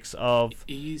characteristics of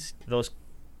those.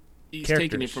 He's characters.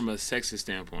 taking it from a sexist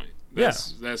standpoint.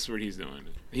 Yes, that's what he's doing.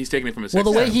 He's taking it from a sexist Well, the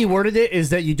way standpoint. he worded it is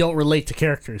that you don't relate to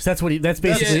characters. That's what he. That's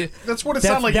basically. That's what it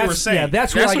sounded like you were saying. Yeah,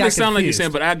 that's where That's I what got it sounded like you're confused.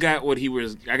 saying, but I got what he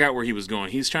was. I got where he was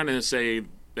going. He's trying to say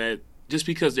that just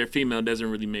because they're female doesn't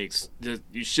really make.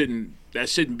 You shouldn't. That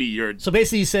shouldn't be your. So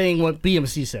basically, he's saying what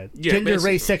BMC said. Yeah, Gender,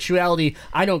 basically. race, sexuality,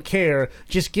 I don't care.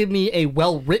 Just give me a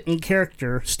well-written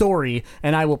character story,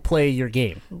 and I will play your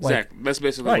game. Like, Exactly. That's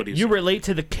basically right. what he's You saying. relate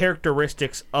to the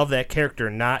characteristics of that character,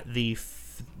 not the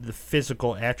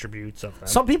physical attributes of them.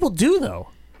 some people do, though.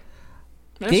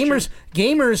 That's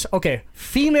Gamers, okay,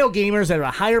 female gamers that are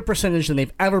a higher percentage than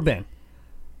they've ever been.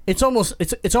 It's almost a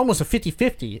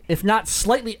 50-50, if not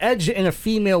slightly edged in a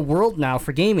female world now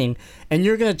for gaming. And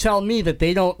you're gonna tell me that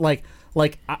they don't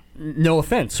no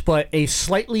offense, but a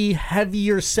slightly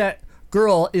heavier set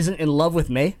girl isn't in love with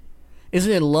May?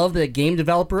 Isn't in love that a game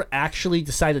developer actually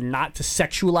decided not to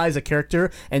sexualize a character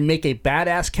and make a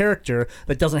badass character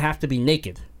that doesn't have to be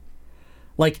naked?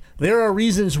 Like, there are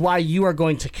reasons why you are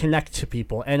going to connect to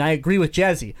people, and I agree with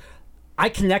Jazzy. I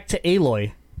connect to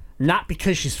Aloy not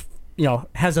because she's,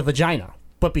 has a vagina,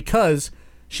 but because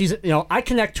she's, I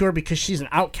connect to her because she's an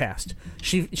outcast.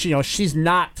 She's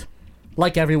not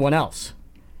like everyone else.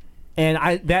 And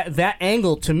that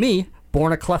angle, to me,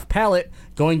 born a cleft palate,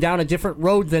 going down a different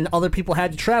road than other people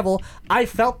had to travel, I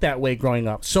felt that way growing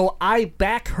up. So I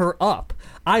back her up.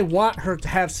 I want her to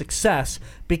have success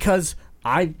because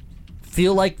I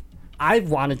feel like I've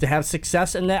wanted to have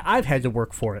success and that I've had to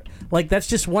work for it. Like, that's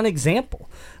just one example.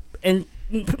 And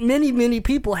many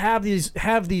people have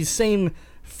these same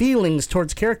feelings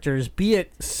towards characters, be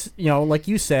it, like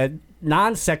you said,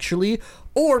 non-sexually,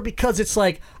 or because it's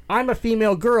like, I'm a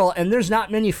female girl and there's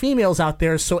not many females out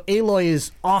there, so Aloy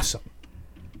is awesome.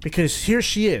 Because here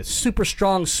she is, super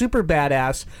strong, super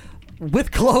badass,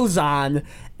 with clothes on,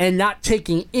 and not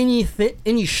taking any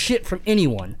shit from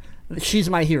anyone. She's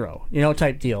my hero,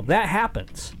 type deal. That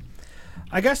happens.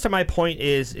 I guess to my point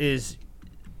is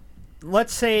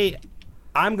let's say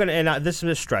I'm going to, and this is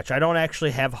a stretch. I don't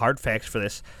actually have hard facts for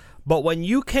this. But when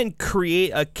you can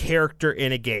create a character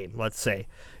in a game, let's say,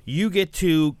 you get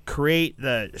to create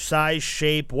the size,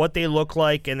 shape, what they look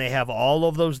like, and they have all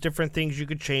of those different things you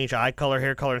could change, eye color,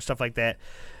 hair color, and stuff like that.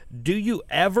 Do you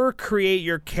ever create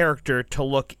your character to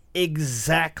look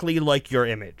exactly like your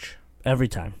image? Every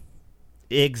time.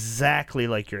 Exactly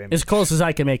like your image. As close as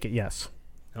I can make it, yes.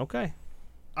 Okay.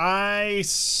 I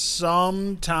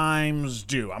sometimes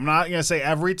do. I'm not going to say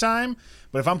every time,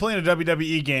 but if I'm playing a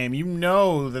WWE game, you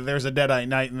know that there's a Deadite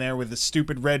Knight in there with a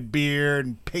stupid red beard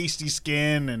and pasty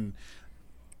skin and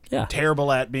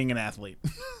terrible at being an athlete.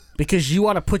 Because you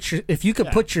want to put if you could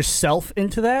put yourself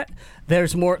into that,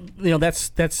 there's more,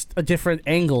 that's a different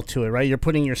angle to it, right? You're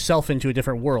putting yourself into a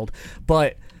different world.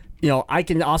 But, I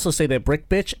can also say that Brick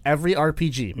Bitch, every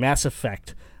RPG, Mass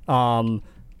Effect,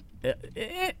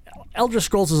 Elder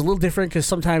Scrolls is a little different because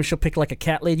sometimes she'll pick like a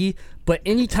cat lady, but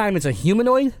anytime it's a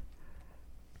humanoid,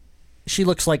 she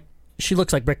looks like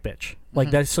Brick Bitch. Like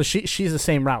that, so she's the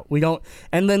same route. We don't,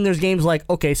 and then there's games like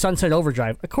Sunset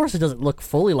Overdrive. Of course, it doesn't look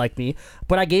fully like me,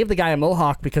 but I gave the guy a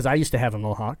mohawk because I used to have a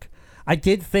mohawk. I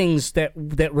did things that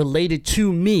related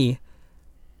to me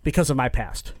because of my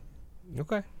past.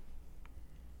 Okay.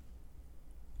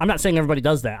 I'm not saying everybody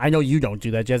does that. I know you don't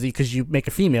do that, Jesse, because you make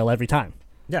a female every time.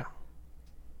 Yeah.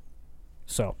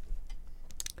 So,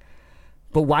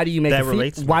 but why do you make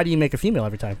why do you make a female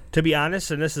every time? To be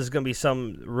honest, and this is going to be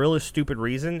some really stupid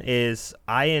reason, is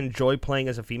I enjoy playing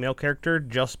as a female character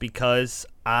just because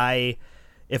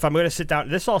if I'm going to sit down,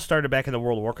 this all started back in the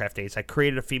World of Warcraft days. I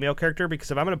created a female character because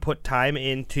if I'm going to put time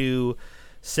into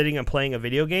sitting and playing a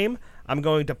video game, I'm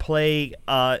going to play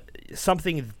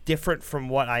something different from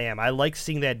what I am. I like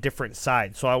seeing that different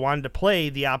side, so I wanted to play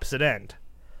the opposite end.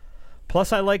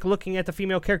 Plus, I like looking at the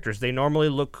female characters. They normally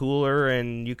look cooler,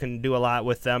 and you can do a lot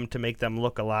with them to make them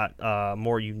look a lot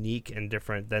more unique and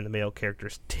different than the male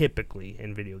characters typically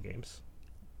in video games.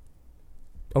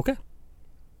 Okay.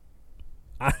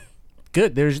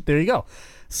 Good. There you go.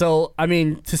 So, I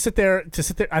mean, to sit there,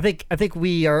 I think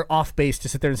we are off base to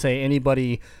sit there and say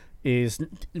anybody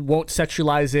won't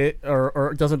sexualize it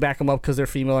or doesn't back them up because they're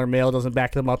female or male, doesn't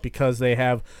back them up because they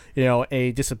have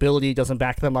a disability, doesn't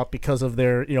back them up because of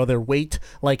their their weight.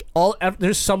 Like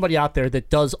there's somebody out there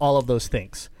that does all of those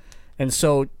things, And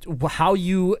so how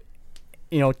you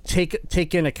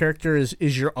take in a character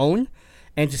is your own,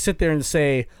 and to sit there and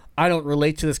say I don't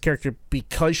relate to this character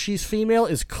because she's female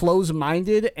is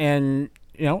close-minded, and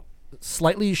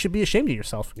slightly you should be ashamed of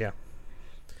yourself. Yeah.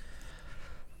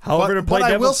 However, to play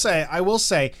I will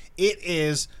say it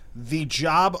is the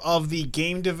job of the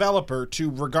game developer to,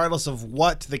 regardless of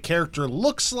what the character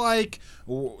looks like,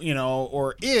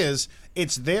 or is,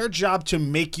 it's their job to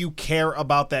make you care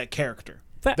about that character.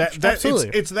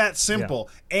 Absolutely. It's that simple.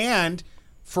 Yeah. And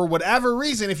for whatever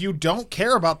reason, if you don't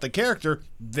care about the character,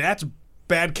 that's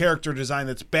bad character design,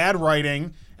 that's bad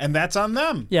writing, and that's on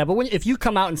them. Yeah, but if you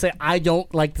come out and say, I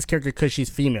don't like this character because she's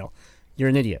female, you're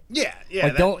an idiot. Yeah.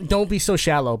 Like, don't be so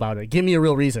shallow about it. Give me a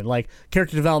real reason. Like,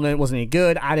 character development wasn't any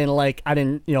good. I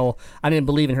didn't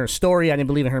believe in her story. I didn't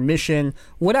believe in her mission.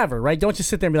 Whatever, right? Don't just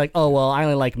sit there and be like, oh well, I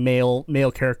only like male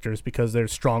characters because they're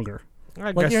stronger.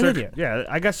 I guess you're an idiot. Yeah,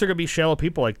 I guess there could be shallow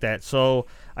people like that. So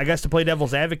I guess to play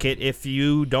devil's advocate, if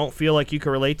you don't feel like you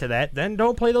can relate to that, then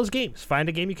don't play those games. Find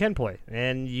a game you can play,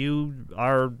 and you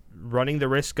are running the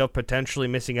risk of potentially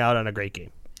missing out on a great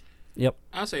game. Yep.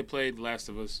 I'll say play The Last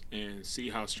of Us and see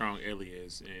how strong Ellie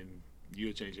is, and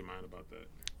you'll change your mind about that.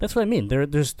 That's what I mean.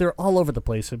 They're all over the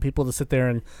place, and people to sit there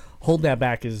and hold that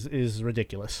back is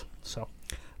ridiculous. So,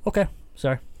 okay,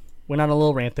 sorry, went on a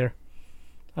little rant there.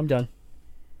 I'm done.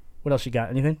 What else you got?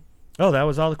 Anything? Oh, that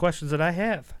was all the questions that I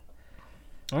have.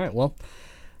 All right, well,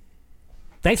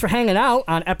 thanks for hanging out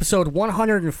on episode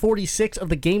 146 of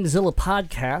the Gamezilla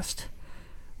podcast.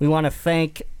 We want to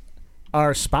thank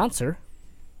our sponsor,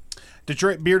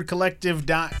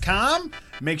 DetroitBeardCollective.com.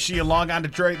 Make sure you log on to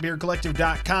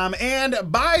DetroitBeardCollective.com and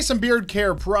buy some beard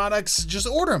care products. Just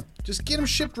order them. Just get them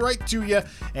shipped right to you,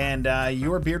 and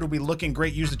your beard will be looking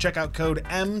great. Use the checkout code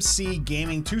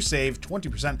MCGaming to save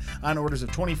 20% on orders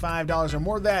of $25 or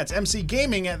more. That's MC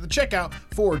Gaming at the checkout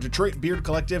for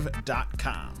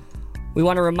DetroitBeardCollective.com. We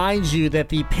want to remind you that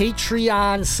the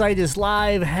Patreon site is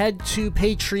live. Head to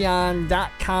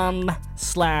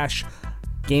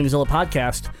patreon.com/Gamezilla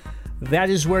Podcast. That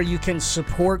is where you can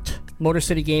support Motor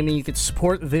City Gaming. You can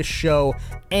support this show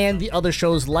and the other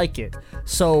shows like it.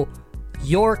 So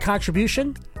your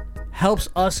contribution helps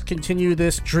us continue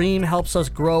this dream, helps us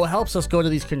grow, helps us go to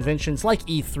these conventions like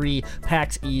E3,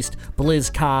 PAX East,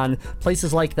 BlizzCon,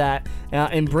 places like that,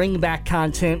 and bring back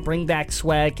content, bring back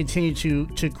swag, continue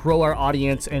to grow our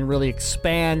audience and really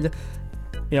expand,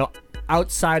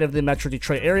 outside of the Metro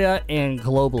Detroit area and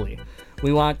globally.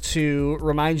 We want to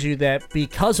remind you that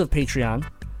because of Patreon,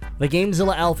 the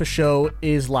Gamezilla Alpha Show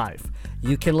is live.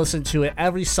 You can listen to it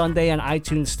every Sunday on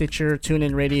iTunes, Stitcher,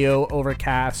 TuneIn Radio,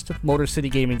 Overcast,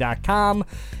 MotorCityGaming.com.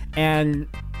 And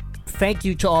thank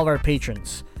you to all of our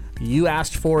patrons. You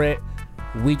asked for it.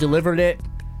 We delivered it.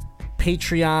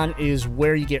 Patreon is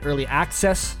where you get early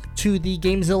access to the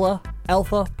Gamezilla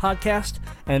Alpha podcast,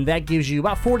 and that gives you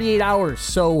about 48 hours.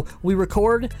 So we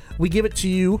record, we give it to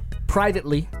you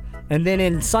privately, and then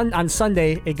on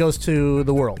Sunday, it goes to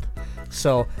the world.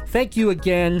 So thank you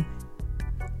again.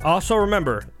 Also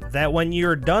remember that when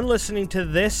you're done listening to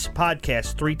this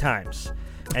podcast 3 times,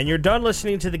 and you're done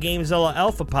listening to the Gamezilla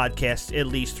Alpha podcast at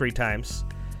least 3 times,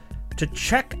 to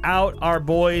check out our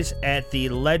boys at the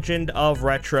Legend of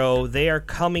Retro. They are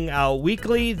coming out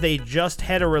weekly. They just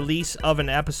had a release of an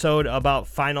episode about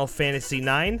Final Fantasy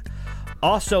IX.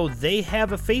 Also, they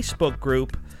have a Facebook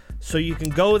group, so you can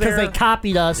go there. Because they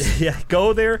copied us. Yeah,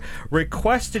 go there,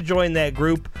 request to join that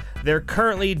group. They're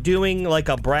currently doing like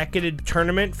a bracketed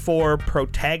tournament for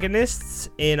protagonists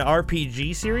in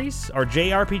RPG series, or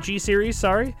JRPG series,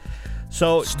 sorry.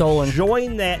 So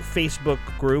join that Facebook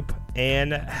group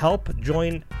and help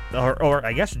join, or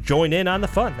I guess join in on the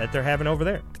fun that they're having over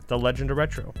there. The Legend of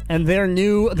Retro. And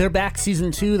they're back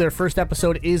season 2. Their first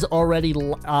episode is already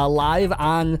live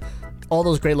on all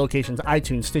those great locations: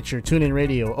 iTunes, Stitcher, TuneIn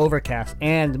Radio, Overcast,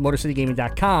 and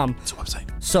MotorCityGaming.com. It's a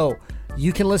website. So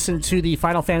you can listen to the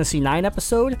Final Fantasy IX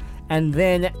episode, and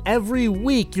then every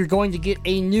week you're going to get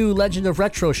a new Legend of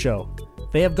Retro show.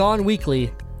 They have gone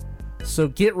weekly, so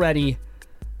get ready.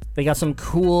 They got some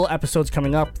cool episodes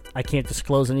coming up. I can't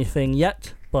disclose anything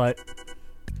yet, and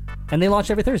they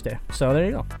launch every Thursday. So there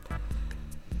you go.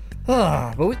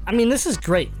 But this is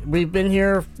great. We've been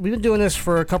doing this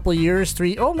for a couple of years,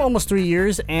 almost 3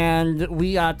 years, and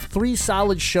we got 3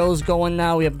 solid shows going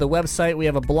now. We have the website, we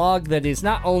have a blog that is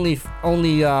not only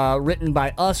written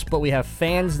by us, but we have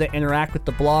fans that interact with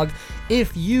the blog.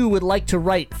 If you would like to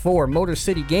write for Motor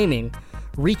City Gaming,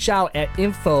 reach out at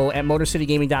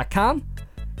info@motorcitygaming.com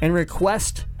and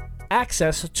request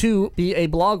access to be a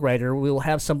blog writer. We will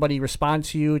have somebody respond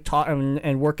to you, talk,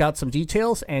 and work out some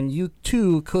details, and you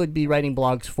too could be writing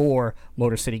blogs for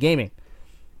Motor City Gaming.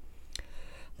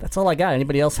 That's all I got.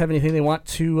 Anybody else have anything they want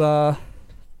to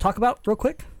talk about real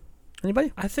quick?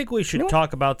 Anybody? I think we should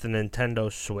talk about the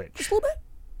Nintendo Switch. Just a little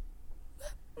bit?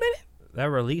 Maybe. That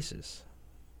releases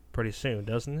pretty soon,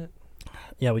 doesn't it?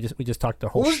 Yeah, we just talked the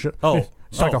whole show.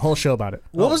 Talked a whole show about it.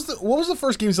 What was the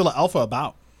first GameZilla Alpha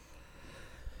about?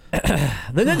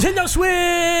 The Nintendo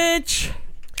Switch!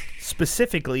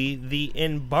 Specifically, the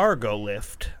embargo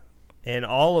lift and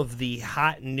all of the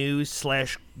hot news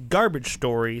 / garbage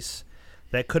stories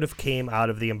that could have came out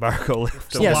of the embargo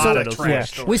lift.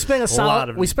 We spent a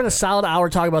solid hour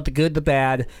talking about the good, the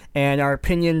bad, and our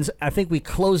opinions. I think we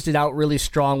closed it out really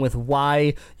strong with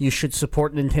why you should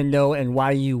support Nintendo and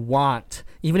why you want,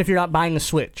 even if you're not buying a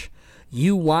Switch,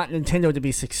 you want Nintendo to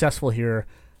be successful here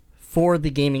for the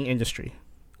gaming industry.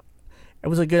 It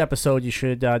was a good episode. You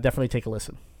should definitely take a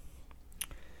listen.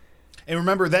 And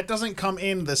remember, that doesn't come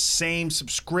in the same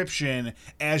subscription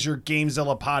as your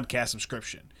GameZilla podcast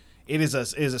subscription. It is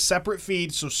a separate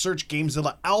feed, so search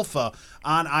GameZilla Alpha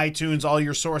on iTunes, all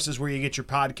your sources where you get your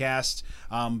podcasts.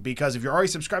 Because if you're already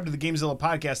subscribed to the GameZilla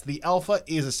podcast, the Alpha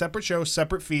is a separate show,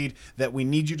 separate feed that we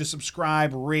need you to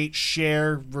subscribe, rate,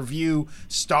 share, review,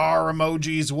 star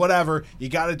emojis, whatever. You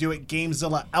got to do it.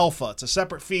 GameZilla Alpha. It's a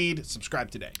separate feed. Subscribe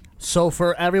today. So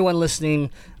for everyone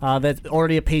listening that's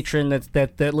already a patron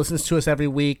that listens to us every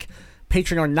week,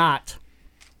 patron or not,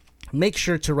 make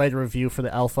sure to write a review for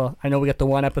the Alpha. I know we got the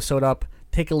one episode up.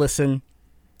 Take a listen.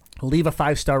 Leave a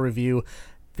 5-star review.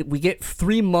 We get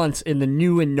 3 months in the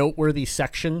new and noteworthy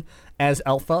section as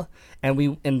Alpha,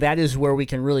 and that is where we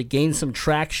can really gain some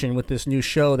traction with this new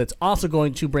show that's also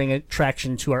going to bring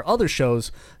traction to our other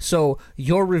shows. So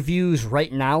your reviews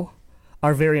right now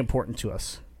are very important to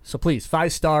us. So please,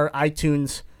 5-star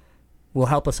iTunes will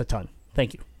help us a ton.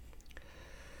 Thank you.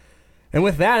 And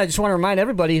with that, I just want to remind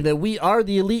everybody that we are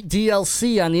the elite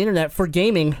DLC on the internet for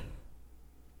gaming.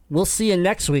 We'll see you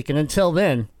next week, and until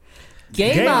then,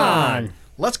 game on!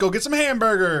 Let's go get some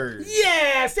hamburgers!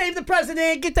 Yeah! Save the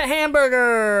president! Get the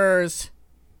hamburgers!